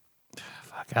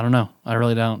 Fuck, I don't know. I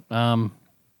really don't.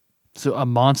 So a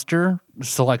monster?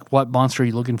 So like what monster are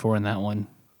you looking for in that one?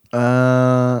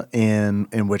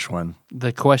 In which one?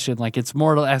 The question, like it's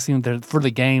more asking for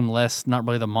the game, less not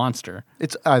really the monster.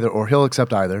 It's either or. He'll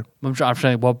accept either. I'm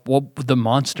trying. What would the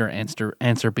monster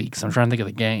answer be? Because I'm trying to think of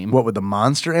the game. What would the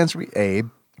monster answer be? Abe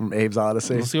from Abe's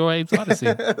Odyssey. Let's go Abe's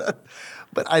Odyssey.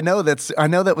 But I know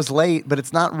that was late, but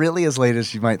it's not really as late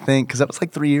as you might think because that was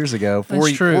like 3 years ago,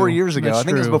 That's true. 4 years ago. That's I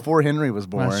think it was true. before Henry was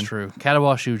born. That's true.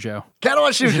 Katawa Shujo.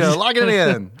 Katawa locking it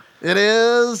in. It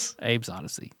is. Abe's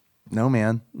Odyssey. No,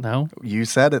 man. No? You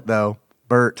said it, though.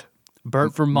 Bert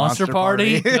from Monster Monster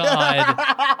Party? Party. God.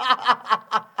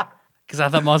 Because I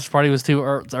thought Monster Party was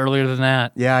earlier than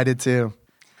that. Yeah, I did too.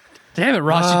 Damn it,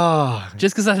 Ross.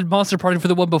 Just because I said Monster Party for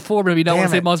the one before, maybe you don't want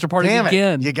to say Monster Party Damn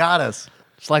again. It. You got us.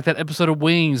 It's like that episode of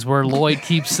Wings where Lloyd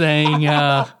keeps saying,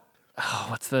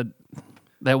 what's that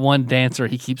one dancer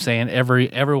he keeps saying,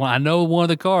 everyone, I know one of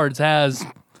the cards has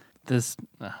this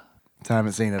I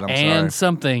haven't seen it. I'm and sorry.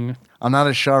 something. I'm not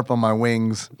as sharp on my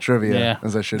Wings trivia Yeah.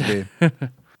 as I should be.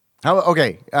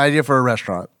 Okay, idea for a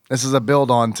restaurant. This is a build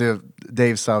on to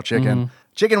Dave's Style Chicken.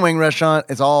 Chicken wing restaurant.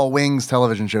 It's all Wings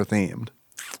television show themed.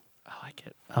 I like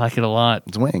it. I like it a lot.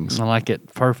 It's Wings. I like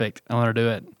it. Perfect. I want to do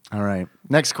it. All right.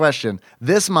 Next question.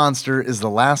 This monster is the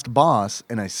last boss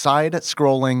in a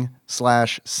side-scrolling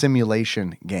 /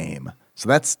 simulation game. So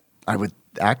that's,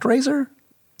 ActRaiser?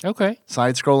 Okay.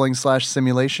 Side-scrolling /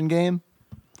 simulation game?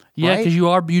 Yeah, Right? because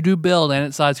you do build and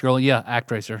it's side scrolling. Yeah,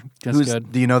 ActRaiser. That's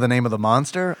good. Do you know the name of the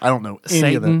monster? I don't know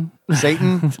any of them.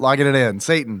 Satan? Logging it in.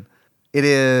 Satan. It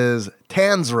is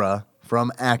Tanzra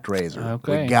from ActRaiser.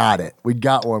 Okay. We got it. We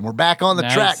got one. We're back on the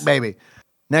Nice. track, baby.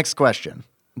 Next question.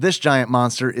 This giant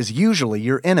monster is usually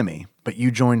your enemy, but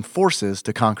you join forces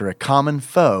to conquer a common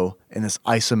foe in this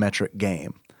isometric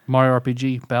game. Mario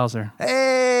RPG, Bowser.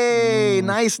 Hey,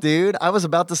 nice, dude. I was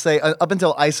about to say, up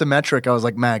until isometric, I was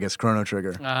like Magus, Chrono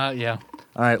Trigger. Yeah.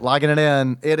 All right, logging it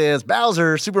in. It is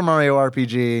Bowser, Super Mario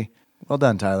RPG. Well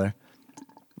done, Tyler.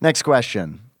 Next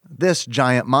question. This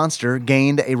giant monster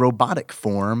gained a robotic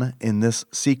form in this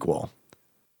sequel.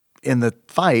 In the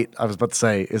fight, I was about to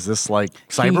say, is this like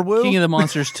Cyberwoo? King of the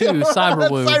Monsters 2,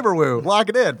 Cyberwoo. Cyberwoo. Lock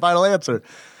it in. Final answer.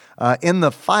 In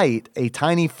the fight, a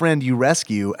tiny friend you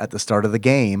rescue at the start of the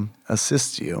game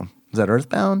assists you. Is that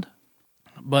Earthbound?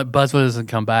 But Buzzwood doesn't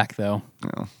come back, though.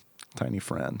 No. Tiny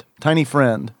friend. Tiny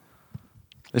friend.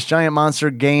 This giant monster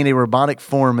gained a robotic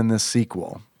form in this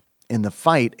sequel. In the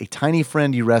fight, a tiny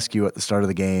friend you rescue at the start of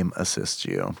the game assists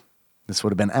you. This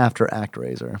would have been after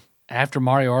ActRaiser. After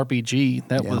Mario RPG,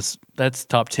 that's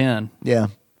top 10. Yeah.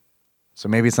 So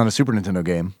maybe it's not a Super Nintendo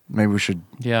game. Maybe we should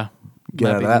Yeah. get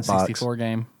out of that box. 64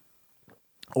 game.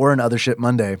 Or an Other Shit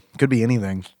Monday. Could be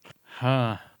anything.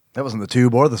 Huh. That wasn't the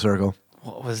tube or the circle.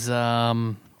 What was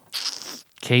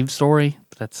Cave Story?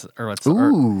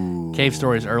 Ooh. Cave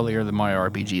Story is earlier than Mario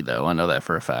RPG, though. I know that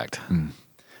for a fact.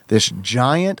 This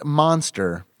giant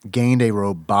monster gained a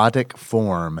robotic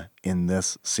form in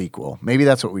this sequel. Maybe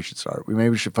that's what we should start. Maybe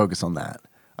we should focus on that.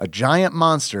 A giant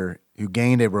monster who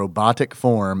gained a robotic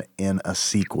form in a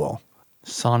sequel.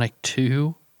 Sonic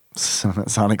 2?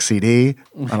 Sonic CD?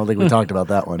 I don't think we talked about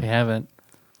that one. We haven't.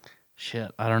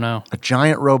 Shit, I don't know. A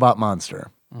giant robot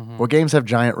monster. What games have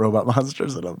giant robot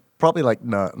monsters in them? Probably like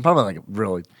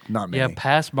really not many. Yeah,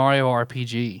 past Mario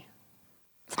RPG.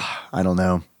 I don't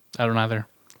know. I don't either.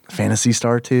 Phantasy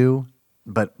Star 2,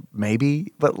 but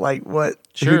maybe. But like what?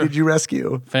 Sure. Who did you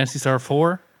rescue? Fantasy Star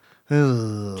 4.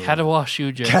 Katawa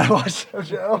Shujo. Katawa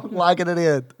Shoujo, locking it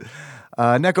in.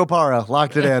 Nekopara,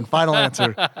 locked it in. Final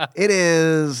answer. It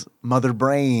is Mother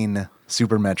Brain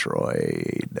Super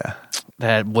Metroid.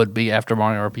 That would be after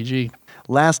Mario RPG.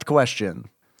 Last question.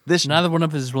 Neither one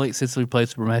of us has really extensively played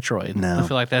Super Metroid. No. I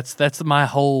feel like that's my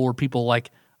hole where people like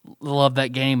love that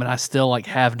game, and I still like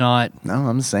have not. No,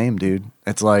 I'm the same, dude.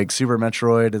 It's like Super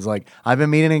Metroid is like I've been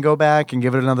meaning to go back and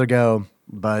give it another go,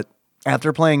 but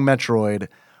after playing Metroid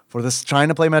trying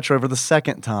to play Metroid for the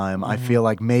second time, I feel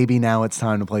like maybe now it's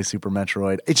time to play Super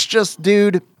Metroid. It's just,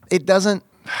 dude, it doesn't.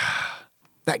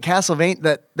 That Castlevania,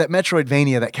 that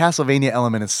Metroidvania, that Castlevania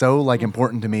element is so like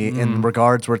important to me in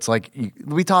regards where it's like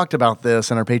we talked about this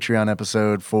in our Patreon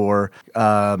episode for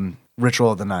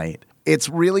Ritual of the Night. It's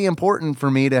really important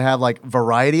for me to have like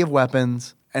variety of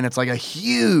weapons, and it's like a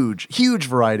huge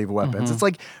variety of weapons. It's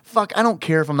like fuck, I don't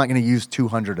care if I'm not going to use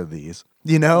 200 of these.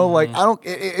 You know, like I don't.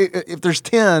 If there's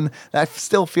 10, I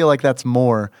still feel like that's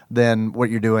more than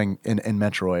what you're doing in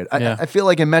Metroid. I feel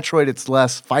like in Metroid it's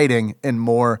less fighting and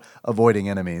more avoiding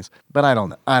enemies. But I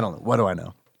don't know. What do I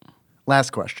know?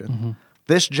 Last question.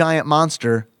 This giant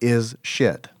monster is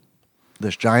shit.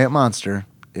 This giant monster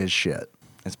is shit.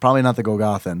 It's probably not the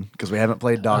Golgothan because we haven't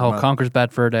played Dogma. Oh, Conker's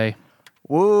Bad Fur Day.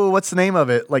 Whoa, what's the name of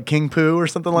it? Like King Pooh or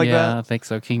something like that? Yeah, I think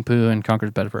so. King Pooh and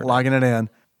Conker's Bad Fur Day. Logging it in.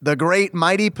 The Great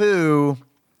Mighty Pooh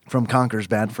from Conker's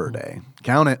Bad Fur Day.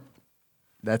 Count it.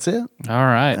 That's it. All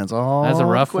right. That's all. That's a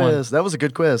rough quiz. one. That was a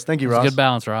good quiz. Thank you, Ross. Good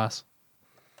balance, Ross.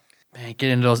 Man,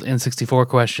 get into those N64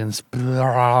 questions.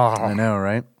 I know,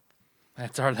 right?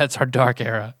 That's our dark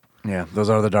era. Yeah,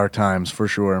 those are the dark times for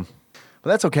sure. But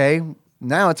that's okay.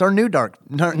 Now it's our new dark.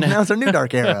 Now it's our new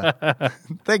dark era.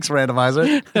 Thanks,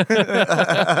 randomizer.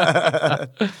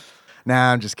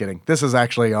 Nah, I'm just kidding. This is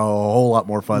actually a whole lot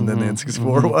more fun than the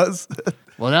N64 was.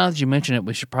 Well, now that you mention it,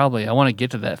 we should probably. I want to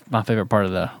get to that. My favorite part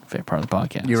of the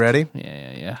podcast. You ready?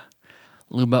 Yeah.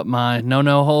 Lube up my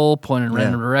no hole. Point in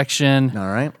random direction. All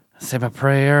right. Say my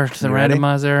prayer to the You ready?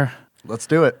 randomizer. Let's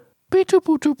do it. No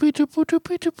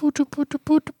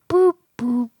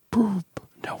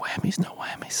whammies.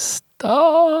 Stop.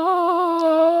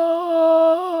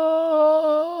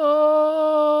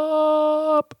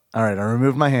 All right, I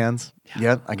removed my hands.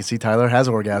 Yep, I can see Tyler has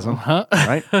orgasm. Huh? All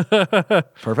right.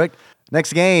 Perfect.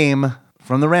 Next game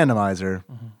from the randomizer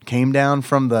came down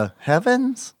from the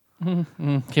heavens.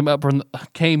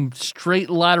 Came straight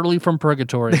laterally from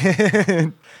purgatory.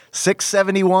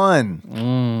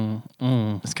 671.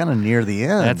 It's kind of near the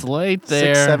end. That's late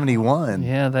there. 671.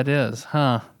 Yeah, that is.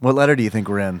 Huh. What letter do you think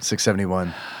we're in?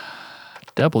 671.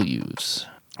 W's.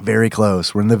 Very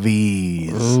close. We're in the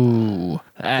V's. Ooh,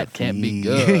 that can't be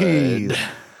good.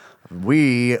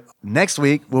 Next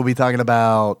week, we'll be talking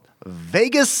about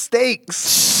Vegas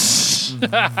Stakes.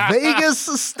 Vegas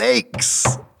Stakes.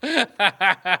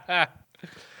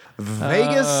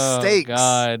 Vegas Stakes.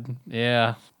 God,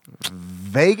 yeah.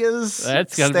 Vegas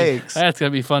Stakes. That's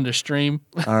gonna be fun to stream.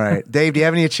 All right, Dave. Do you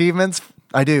have any achievements?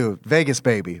 I do. Vegas,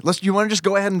 baby. You want to just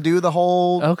go ahead and do the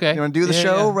whole? Okay. You want to do the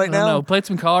show right now? No, played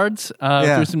some cards.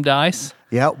 Threw some dice.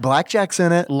 Yeah, blackjack's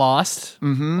in it. Lost.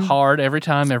 Hard every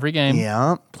time, every game.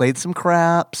 Yeah, played some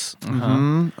craps.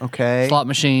 Okay. Slot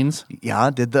machines.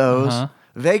 Yeah, did those.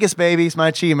 Vegas, baby, is my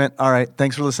achievement. All right,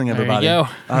 thanks for listening, everybody. There you go.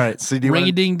 All right, so do you Ring a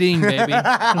want ding ding, baby.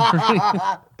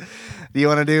 do you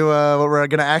want to do what we're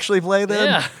going to actually play then?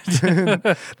 Yeah.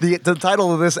 The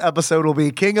title of this episode will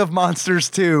be King of Monsters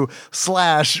 2 /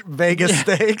 Vegas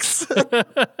Stakes.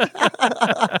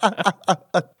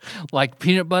 Like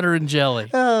peanut butter and jelly.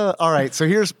 All right, so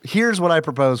here's what I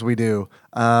propose we do.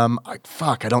 I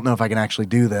don't know if I can actually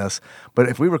do this, but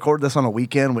if we record this on a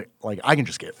weekend, I can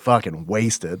just get fucking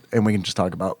wasted and we can just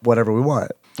talk about whatever we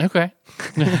want. Okay.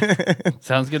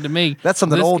 Sounds good to me. That's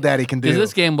something old daddy can do. Because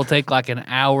this game will take like an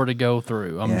hour to go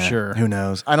through, I'm sure. Who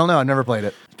knows? I don't know. I've never played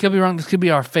it. Could be wrong. This could be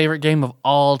our favorite game of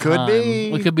all time. Could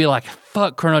be. We could be like,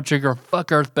 fuck Chrono Trigger,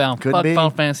 fuck Earthbound, Could fuck be. Final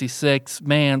Fantasy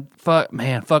VI,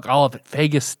 fuck all of it.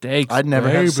 Vegas Stakes. I'd never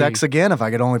baby. have sex again if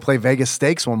I could only play Vegas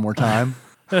Stakes one more time.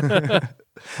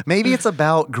 Maybe it's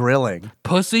about grilling.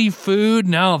 Pussy, food,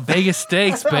 no, Vegas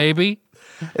Stakes, baby.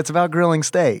 It's about grilling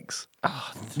steaks.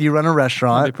 You run a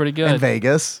restaurant That'd be pretty good. in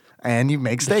Vegas, and you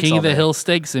make steaks King all of the day. Hill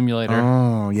Steak Simulator.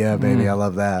 Oh, yeah, baby. I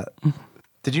love that.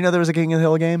 Did you know there was a King of the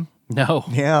Hill game? No.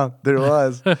 Yeah, there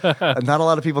was. Not a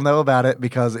lot of people know about it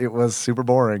because it was super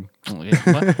boring. Yeah,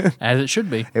 well, as it should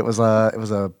be. It was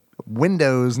a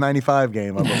Windows 95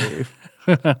 game, I believe.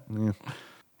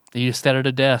 You just sat at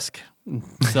a desk, and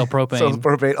sell propane. So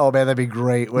propane. Oh man, that'd be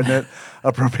great, wouldn't it?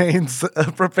 A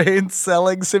propane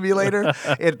selling simulator.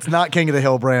 It's not King of the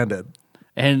Hill branded.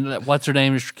 And what's her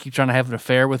name is keep trying to have an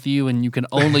affair with you, and you can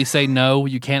only say no.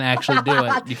 You can't actually do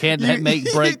it. You can't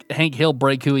make Hank Hill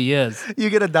break who he is. You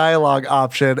get a dialogue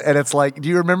option, and it's like, do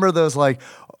you remember those like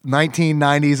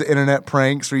 1990s internet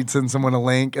pranks where you'd send someone a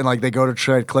link and like they go to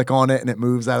try to click on it and it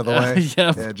moves out of the way?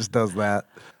 Yeah, it just does that.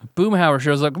 Boomhauer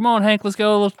shows up. Come on, Hank, let's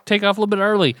go. Let's take off a little bit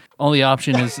early. Only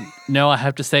option is no. I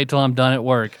have to stay till I'm done at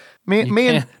work. Me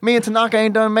and Tanaka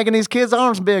ain't done making these kids'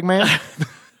 arms big, man.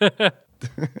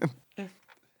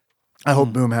 I hope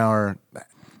Boomhauer,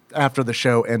 after the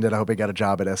show ended, I hope he got a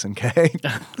job at SNK.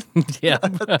 Yeah.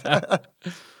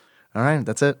 All right,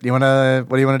 that's it. What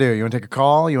do you want to do? You want to take a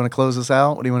call? You want to close this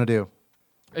out? What do you want to do?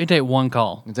 You take one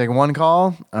call. You take one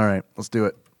call? All right, let's do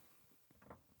it.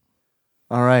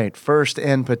 All right, first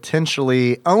and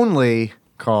potentially only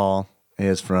call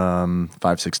is from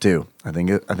 562. I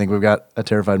think we've got a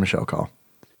Terrified Michelle call.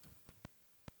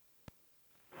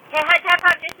 Hey, hi,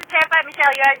 TADPOG. This is Terrified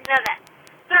Michelle. You already know that.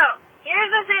 So,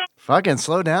 here's the thing. Fucking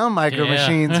slow down, Micro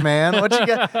Machines, man. What you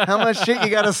got? How much shit you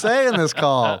got to say in this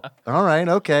call? All right,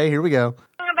 okay, here we go.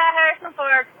 About Harrison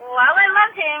Ford. While I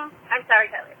love him, I'm sorry,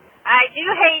 Tyler. I do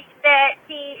hate that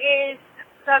he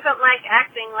doesn't like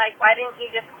acting. Like, why didn't he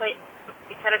just quit?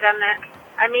 You could have done that.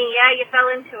 I mean, yeah, you fell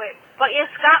into it, but you've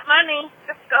got money.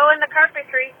 Just go in the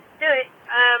carpentry, do it.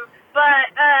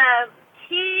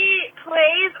 He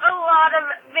plays a lot of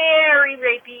very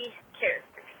rapey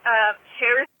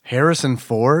characters. Harrison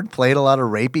Ford played a lot of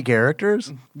rapey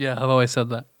characters? Yeah, I've always said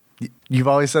that. You've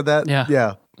always said that? Yeah.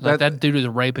 Yeah. Like that dude is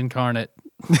a rape incarnate.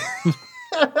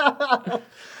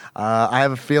 I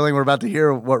have a feeling we're about to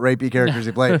hear what rapey characters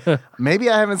he played. Maybe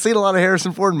I haven't seen a lot of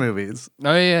Harrison Ford movies.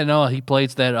 Oh, yeah, no, he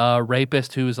plays that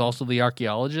rapist who is also the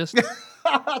archaeologist.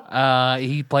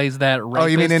 He plays that rapist. Oh,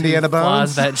 you mean Indiana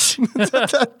Bones?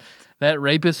 That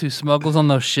rapist who smuggles on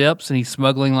those ships, and he's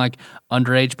smuggling like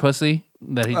underage pussy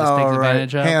that he just takes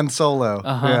advantage of. Han Solo.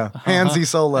 Yeah. Hansy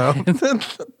Solo.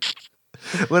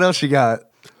 What else you got?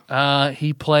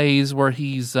 He plays where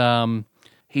he's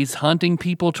hunting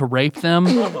people to rape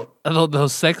them.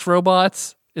 Those sex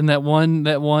robots in that one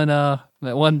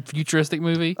futuristic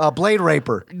movie. Blade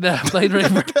Raper. Blade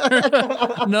Raper.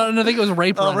 No, I think it was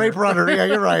Rape Runner. Rape Runner. Yeah,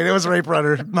 you're right. It was Rape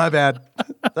Runner. My bad.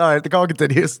 All right, the call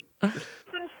continues.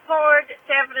 Ford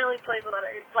definitely plays a lot of,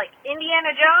 like,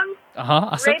 Indiana Jones.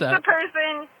 I said rapes that. a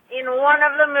person in one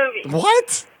of the movies.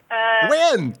 What?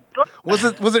 When?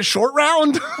 Was it Short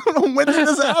Round? When did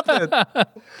this happen? Let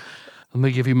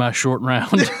me give you my short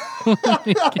round.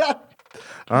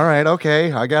 All right,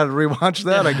 okay. I got to rewatch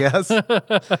that, I guess. Blade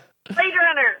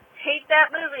Runner. Hate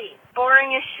that movie.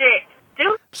 Boring as shit.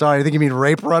 Sorry, I think you mean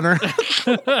Rape Runner. Like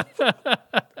the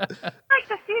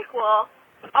sequel.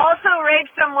 Also raped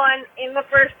someone in the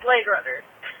first Blade Runner.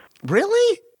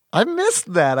 Really? I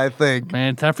missed that, I think.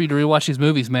 Man, time for you to rewatch these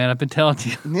movies, man. I've been telling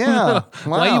you. Yeah. Wow.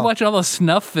 Why are you watching all those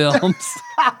snuff films?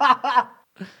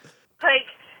 Like,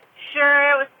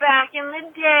 sure, it was back in the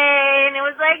day, and it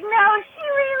was like, no, she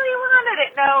really wanted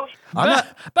it. No.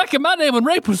 Back in my day when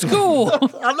rape was cool.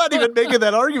 I'm not even making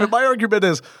that argument. My argument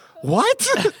is, what?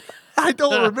 I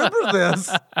don't remember this.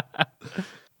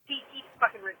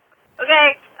 Fucking rude.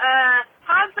 Okay,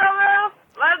 Han Solo,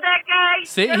 love that guy.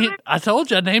 See, I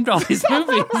told you I named all these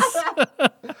movies.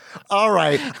 All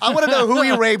right. I want to know who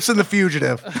he rapes in The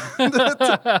Fugitive.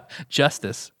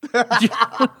 Justice.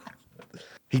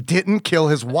 He didn't kill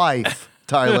his wife,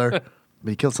 Tyler. But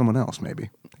he killed someone else, maybe.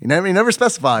 He never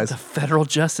specifies. The federal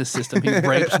justice system. He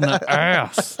rapes in the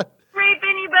ass. Rape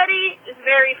anybody is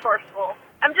very forceful.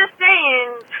 I'm just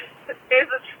saying, there's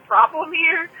a problem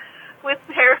here with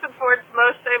Harrison Ford's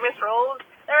most famous roles.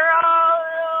 They're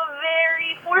all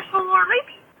very forceful or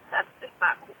rapey. That's just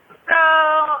not cool. So,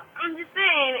 I'm just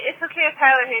saying, it's okay if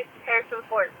Tyler hates Harrison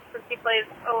Ford, since he plays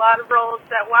a lot of roles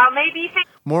that, while maybe...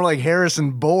 More like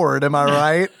Harrison Board, am I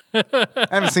right? I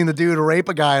haven't seen the dude rape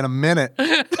a guy in a minute.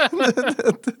 Is not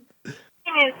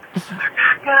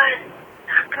good.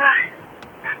 Not good.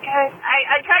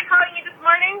 I tried calling you this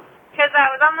morning because I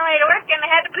was on the way to work and I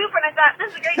had to poop and I thought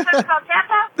this is a great time to call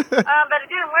TADPOG, but it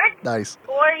didn't work. Nice.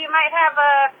 Or you might have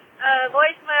a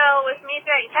voicemail with me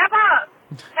saying, TADPOG.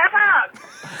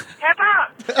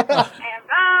 I'm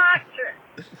not sure.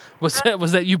 Was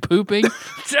that you pooping?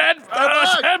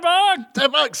 Tadpog!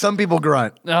 Tadpog. Some people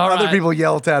grunt. All Other right. people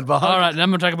yell Tadpog. All right, now I'm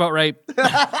going to talk about rape.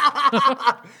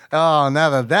 Oh,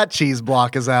 now that cheese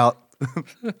block is out.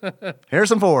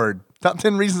 Harrison Ford. Top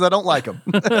 10 reasons I don't like him.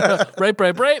 Rape.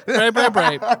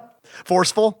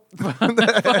 Forceful. To weigh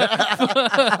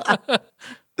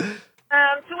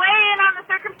in on the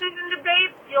circumcision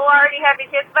debate, you'll already have your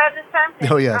kids by this time.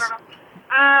 Oh, yes. I don't know.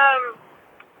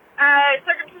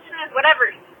 Circumcision is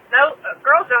whatever. No,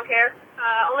 girls don't care.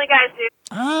 Only guys do.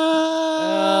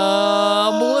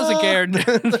 Melissa cared. So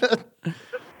it's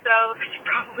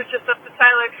probably just up to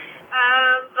Tyler.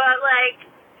 But like,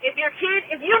 if you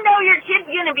know your kid's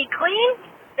gonna be clean,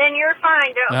 then you're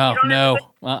fine.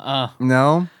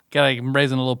 No. Gotta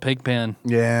raise in a little pig pen.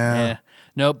 Yeah.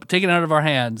 Nope. Take it out of our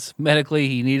hands. Medically,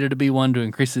 he needed to be one to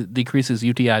decrease his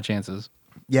UTI chances.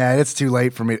 Yeah, it's too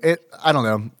late for me. I don't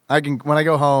know. When I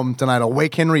go home tonight, I'll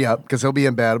wake Henry up because he'll be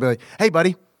in bed. I'll be like, "Hey,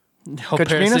 buddy, Whole cut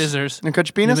your pair of penis? scissors. You cut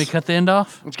your penis? Let me cut the end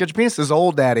off. Let's cut your penis." This is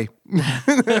old daddy.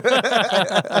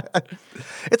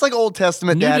 It's like Old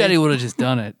Testament New daddy. Daddy would have just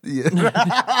done it.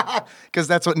 Because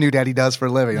that's what New Daddy does for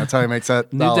a living. That's how he makes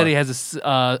that. New dollar. Daddy has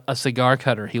a cigar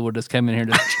cutter. He would just come in here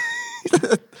to.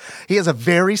 He has a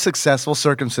very successful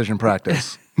circumcision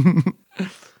practice. If you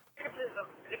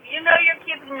know your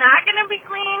kid's not gonna be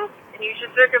clean, then you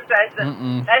should circumcise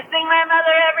them. Best thing my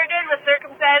mother ever did was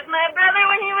circumcise my brother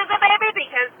when he was a baby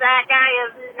because that guy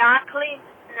is not clean.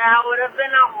 That would have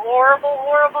been a horrible,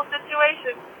 horrible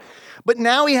situation. But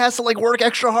now he has to work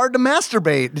extra hard to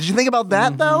masturbate. Did you think about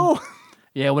that though?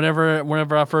 Yeah,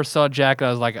 whenever I first saw Jack, I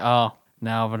was like, oh,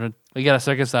 now we gotta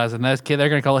circumcise him. That kid, they're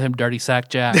gonna call him Dirty Sack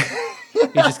Jack.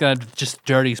 He's just gonna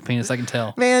dirty his penis. I can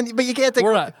tell. Man, but you can't take.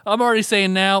 I'm already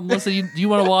saying now, Melissa. You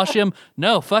want to wash him?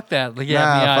 No, fuck that. Like,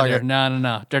 yeah, me fuck either. it.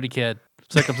 No, dirty kid.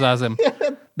 Circumcise him.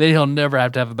 Then he'll never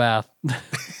have to have a bath. We'll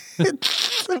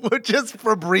just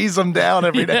Febreze him down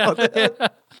every now and then.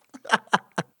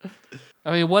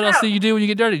 I mean, what else do you do when you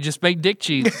get dirty? Just make dick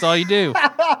cheese. That's all you do. You don't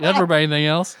have to worry about anything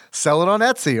else. Sell it on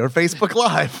Etsy or Facebook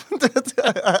Live.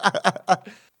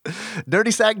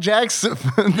 Dirty Sack Jack's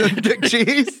dick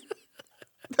cheese.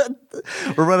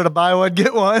 We're running a buy one,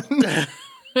 get one. Don't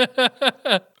have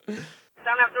to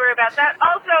worry about that.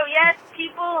 Also, yes,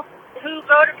 people who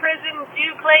go to prison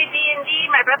do play D&D.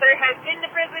 My brother has been to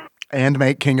prison. And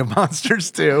make King of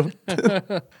Monsters too.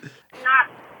 Not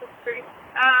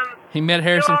He met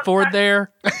Harrison Ford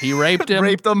there. He raped him.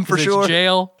 Raped him for He's sure. in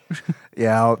jail.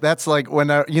 Yeah, that's like when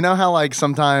you know how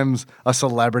sometimes a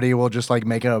celebrity will just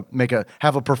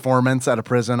have a performance at a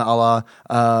prison, a la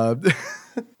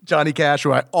Johnny Cash,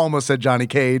 who I almost said Johnny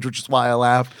Cage, which is why I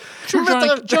laughed. Sure,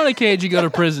 Johnny Cage, you go to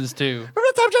prisons too. Remember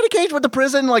the time Johnny Cage went to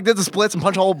prison, did the splits and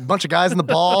punched a whole bunch of guys in the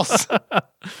balls?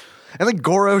 And then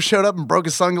Goro showed up and broke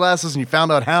his sunglasses, and you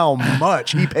found out how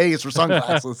much he pays for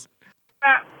sunglasses.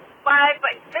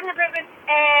 but he's been to prison,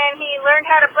 and he learned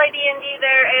how to play D&D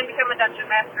there and become a dungeon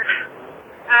master.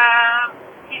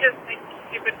 He just thinks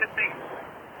stupid things.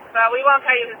 But we won't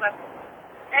tell you his lesson.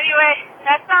 Anyway,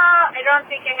 that's all. I don't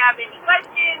think I have any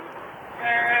questions.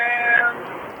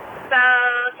 So,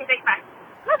 okay, thanks, bye.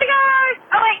 Love you guys!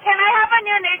 Oh, wait, can I have a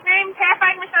new nickname?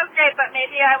 Terrifying Michelle's great, but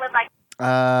maybe I would like...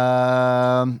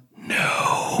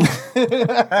 No.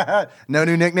 No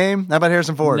new nickname? How about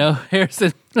Harrison Ford? No,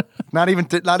 Harrison. Not even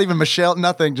Michelle,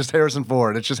 nothing, just Harrison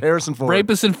Ford. It's just Harrison Ford.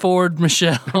 Rapist Ford,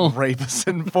 Michelle. Rapist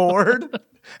Ford.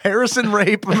 Harrison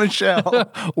Rape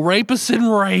Michelle. Rapist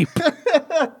Rape.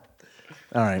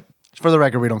 All right. For the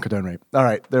record, we don't condone rape. All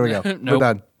right, there we go. Nope. We're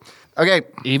done. Okay.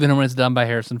 Even when it's done by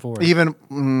Harrison Ford.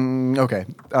 Okay.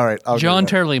 All right. John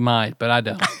Turley might, but I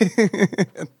don't.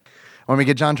 Want me to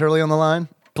get John Turley on the line?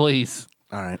 Please.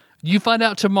 All right. You find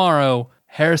out tomorrow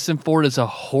Harrison Ford is a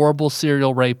horrible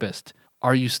serial rapist.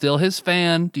 Are you still his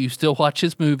fan? Do you still watch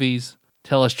his movies?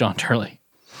 Tell us, John Turley.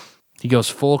 He goes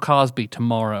full Cosby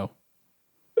tomorrow.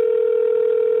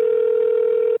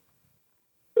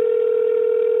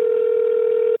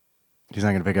 He's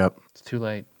not going to pick up. It's too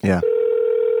late. Yeah.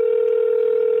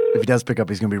 If he does pick up,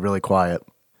 he's going to be really quiet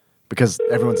because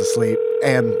everyone's asleep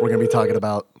and we're going to be talking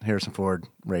about Harrison Ford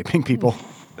raping people.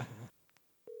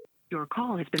 Your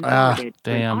call has been forwarded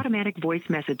to an damn. automatic voice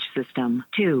message system.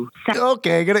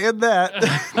 Okay, going to end that.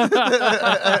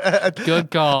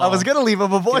 Good call. I was going to leave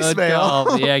him a Good voicemail.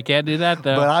 call. Yeah, I can't do that,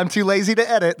 though. But I'm too lazy to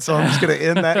edit, so I'm just going to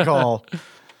end that call.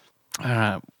 All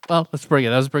right. Well, that's pretty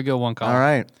good. That was a pretty good one call. All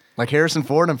right. Like Harrison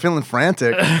Ford, I'm feeling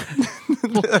frantic.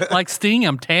 Like Sting,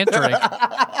 I'm tantric.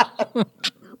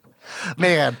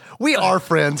 Man, we are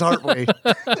friends, aren't we?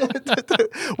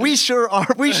 We sure are.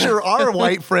 We sure are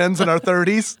white friends in our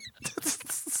 30s.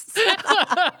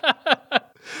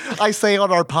 I say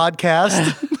on our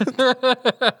podcast.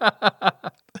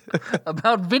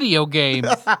 About video games.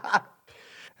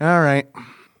 All right.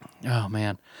 Oh,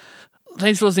 man.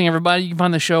 Thanks for listening, everybody. You can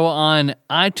find the show on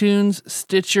iTunes,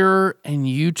 Stitcher, and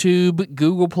YouTube,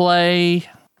 Google Play,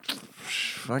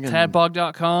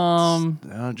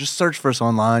 TADPOG.com. Just search for us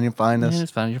online. You'll find us. Yeah,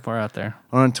 it's fine. You're far out there.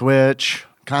 We're on Twitch.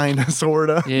 Kind of,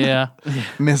 sort of. Yeah.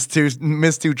 Missed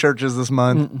two churches this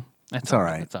month. It's all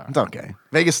right. It's all right. It's okay.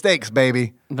 Vegas Steaks,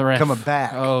 baby. The ref. Coming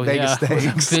back. Oh, Vegas yeah.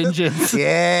 Steaks. Vengeance.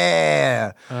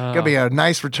 Yeah. Gonna be a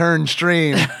nice return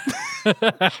stream. All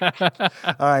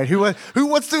right. Who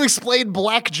wants to explain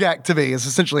blackjack to me is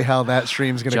essentially how that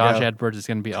stream's going to go. Josh Edwards is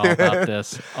going to be all about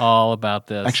this. All about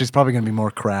this. Actually, it's probably going to be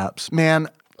more craps. Man,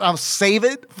 I'll save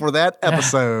it for that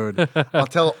episode. I'll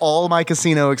tell all my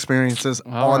casino experiences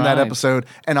on that episode,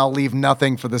 and I'll leave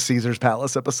nothing for the Caesar's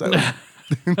Palace episode.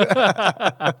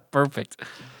 Perfect.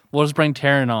 We'll just bring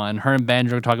Taryn on. Her and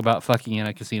Banjo talk about fucking in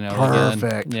a casino.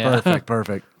 Perfect. Yeah.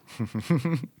 Perfect.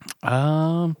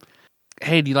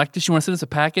 Hey, do you like this? You want to send us a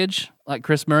package like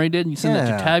Chris Murray did? You send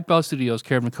that to TADPOG Studios,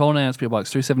 care of Nicole Nance, PO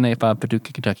Box 3785,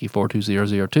 Paducah, Kentucky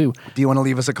 42002. Do you want to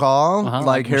leave us a call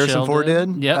like Harrison Michelle Ford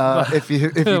did? Yep. If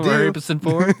you do, Harrison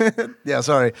Ford. yeah,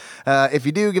 sorry. If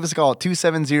you do, give us a call at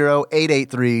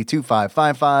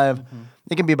 270-883-2555.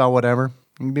 It can be about whatever.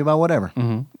 It can be about whatever.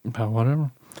 About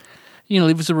whatever.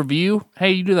 Leave us a review.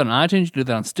 Hey, you do that on iTunes. You do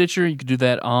that on Stitcher. You could do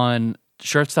that on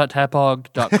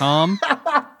shirts.tadpog.com.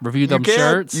 Review them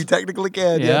shirts. You technically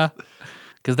can. Yeah.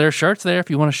 Because there are shirts there if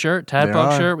you want a shirt.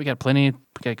 TADPOG shirt. We got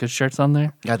good shirts on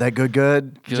there. Got that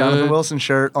good Jonathan Wilson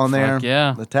shirt on there.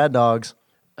 Yeah. The Tad Dogs.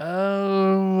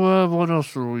 What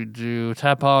else do we do?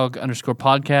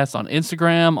 TADPOG_podcast on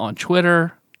Instagram, on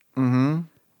Twitter.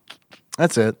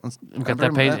 That's it. We got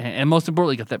that page, and most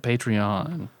importantly, got that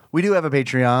Patreon. We do have a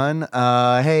Patreon.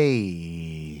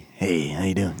 Hey, how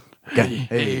you doing?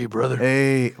 Hey, brother.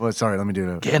 Hey, well, sorry, let me do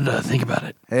it. Canada, think about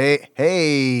it.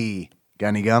 Hey, got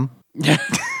any gum? If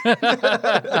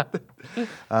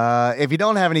you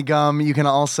don't have any gum, you can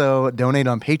also donate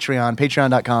on Patreon,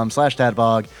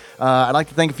 patreon.com/tadpog. I'd like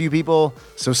to thank a few people,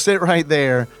 so sit right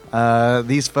there.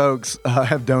 These folks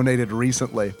have donated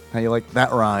recently. How you like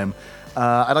that rhyme?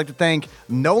 I'd like to thank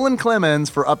Nolan Clemens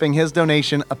for upping his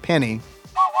donation a penny.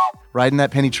 Riding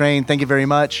that penny train, thank you very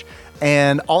much.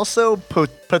 And also,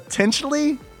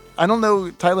 potentially, I don't know,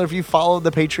 Tyler, if you followed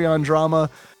the Patreon drama,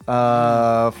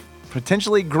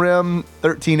 potentially Grim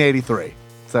 1383.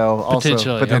 So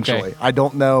also potentially. Okay. I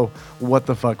don't know what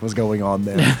the fuck was going on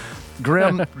there.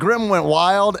 Grim went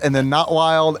wild and then not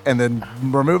wild and then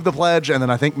removed the pledge and then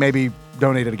I think maybe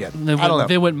donated again. I don't know.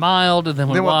 They went mild and then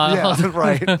went wild. Yeah,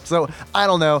 right. So I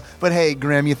don't know. But hey,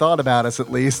 Grim, you thought about us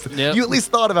at least. Yep. You at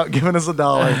least thought about giving us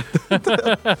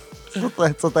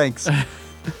 $1. So thanks.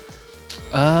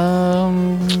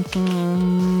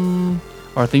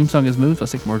 Our theme song is Move.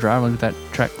 Let's take more drive. Look at that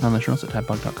track on the show notes at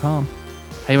tadpog.com.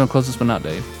 How you want to close this one out,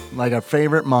 Dave? Like our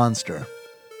favorite monster.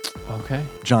 Okay.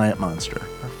 Giant monster.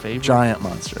 Our favorite? Giant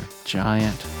monster.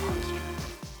 Giant monster.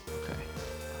 Okay.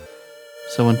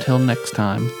 So until next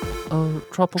time.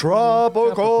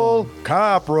 Tropical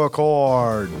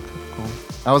Capricorn.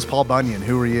 That was Paul Bunyan.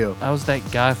 Who were you? I was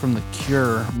that guy from The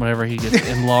Cure whenever he gets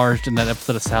enlarged in that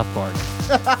episode of South Park.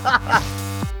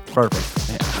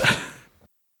 Perfect. Yeah.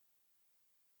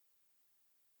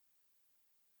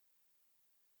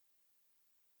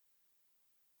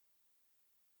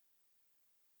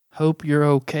 Hope you're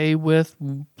okay with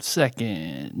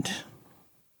second.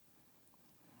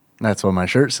 That's what my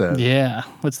shirt said. Yeah.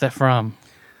 What's that from?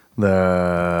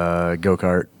 The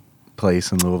go-kart place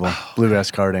in Louisville.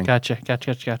 Bluegrass karting. Gotcha.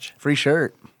 Free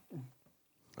shirt.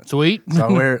 Sweet. So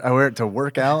I wear it to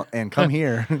work out and come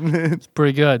here. It's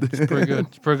pretty good. It's a pretty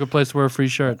good place to wear a free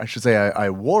shirt. I should say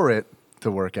I wore it to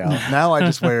work out. Now I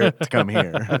just wear it to come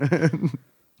here. I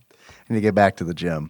need to get back to the gym.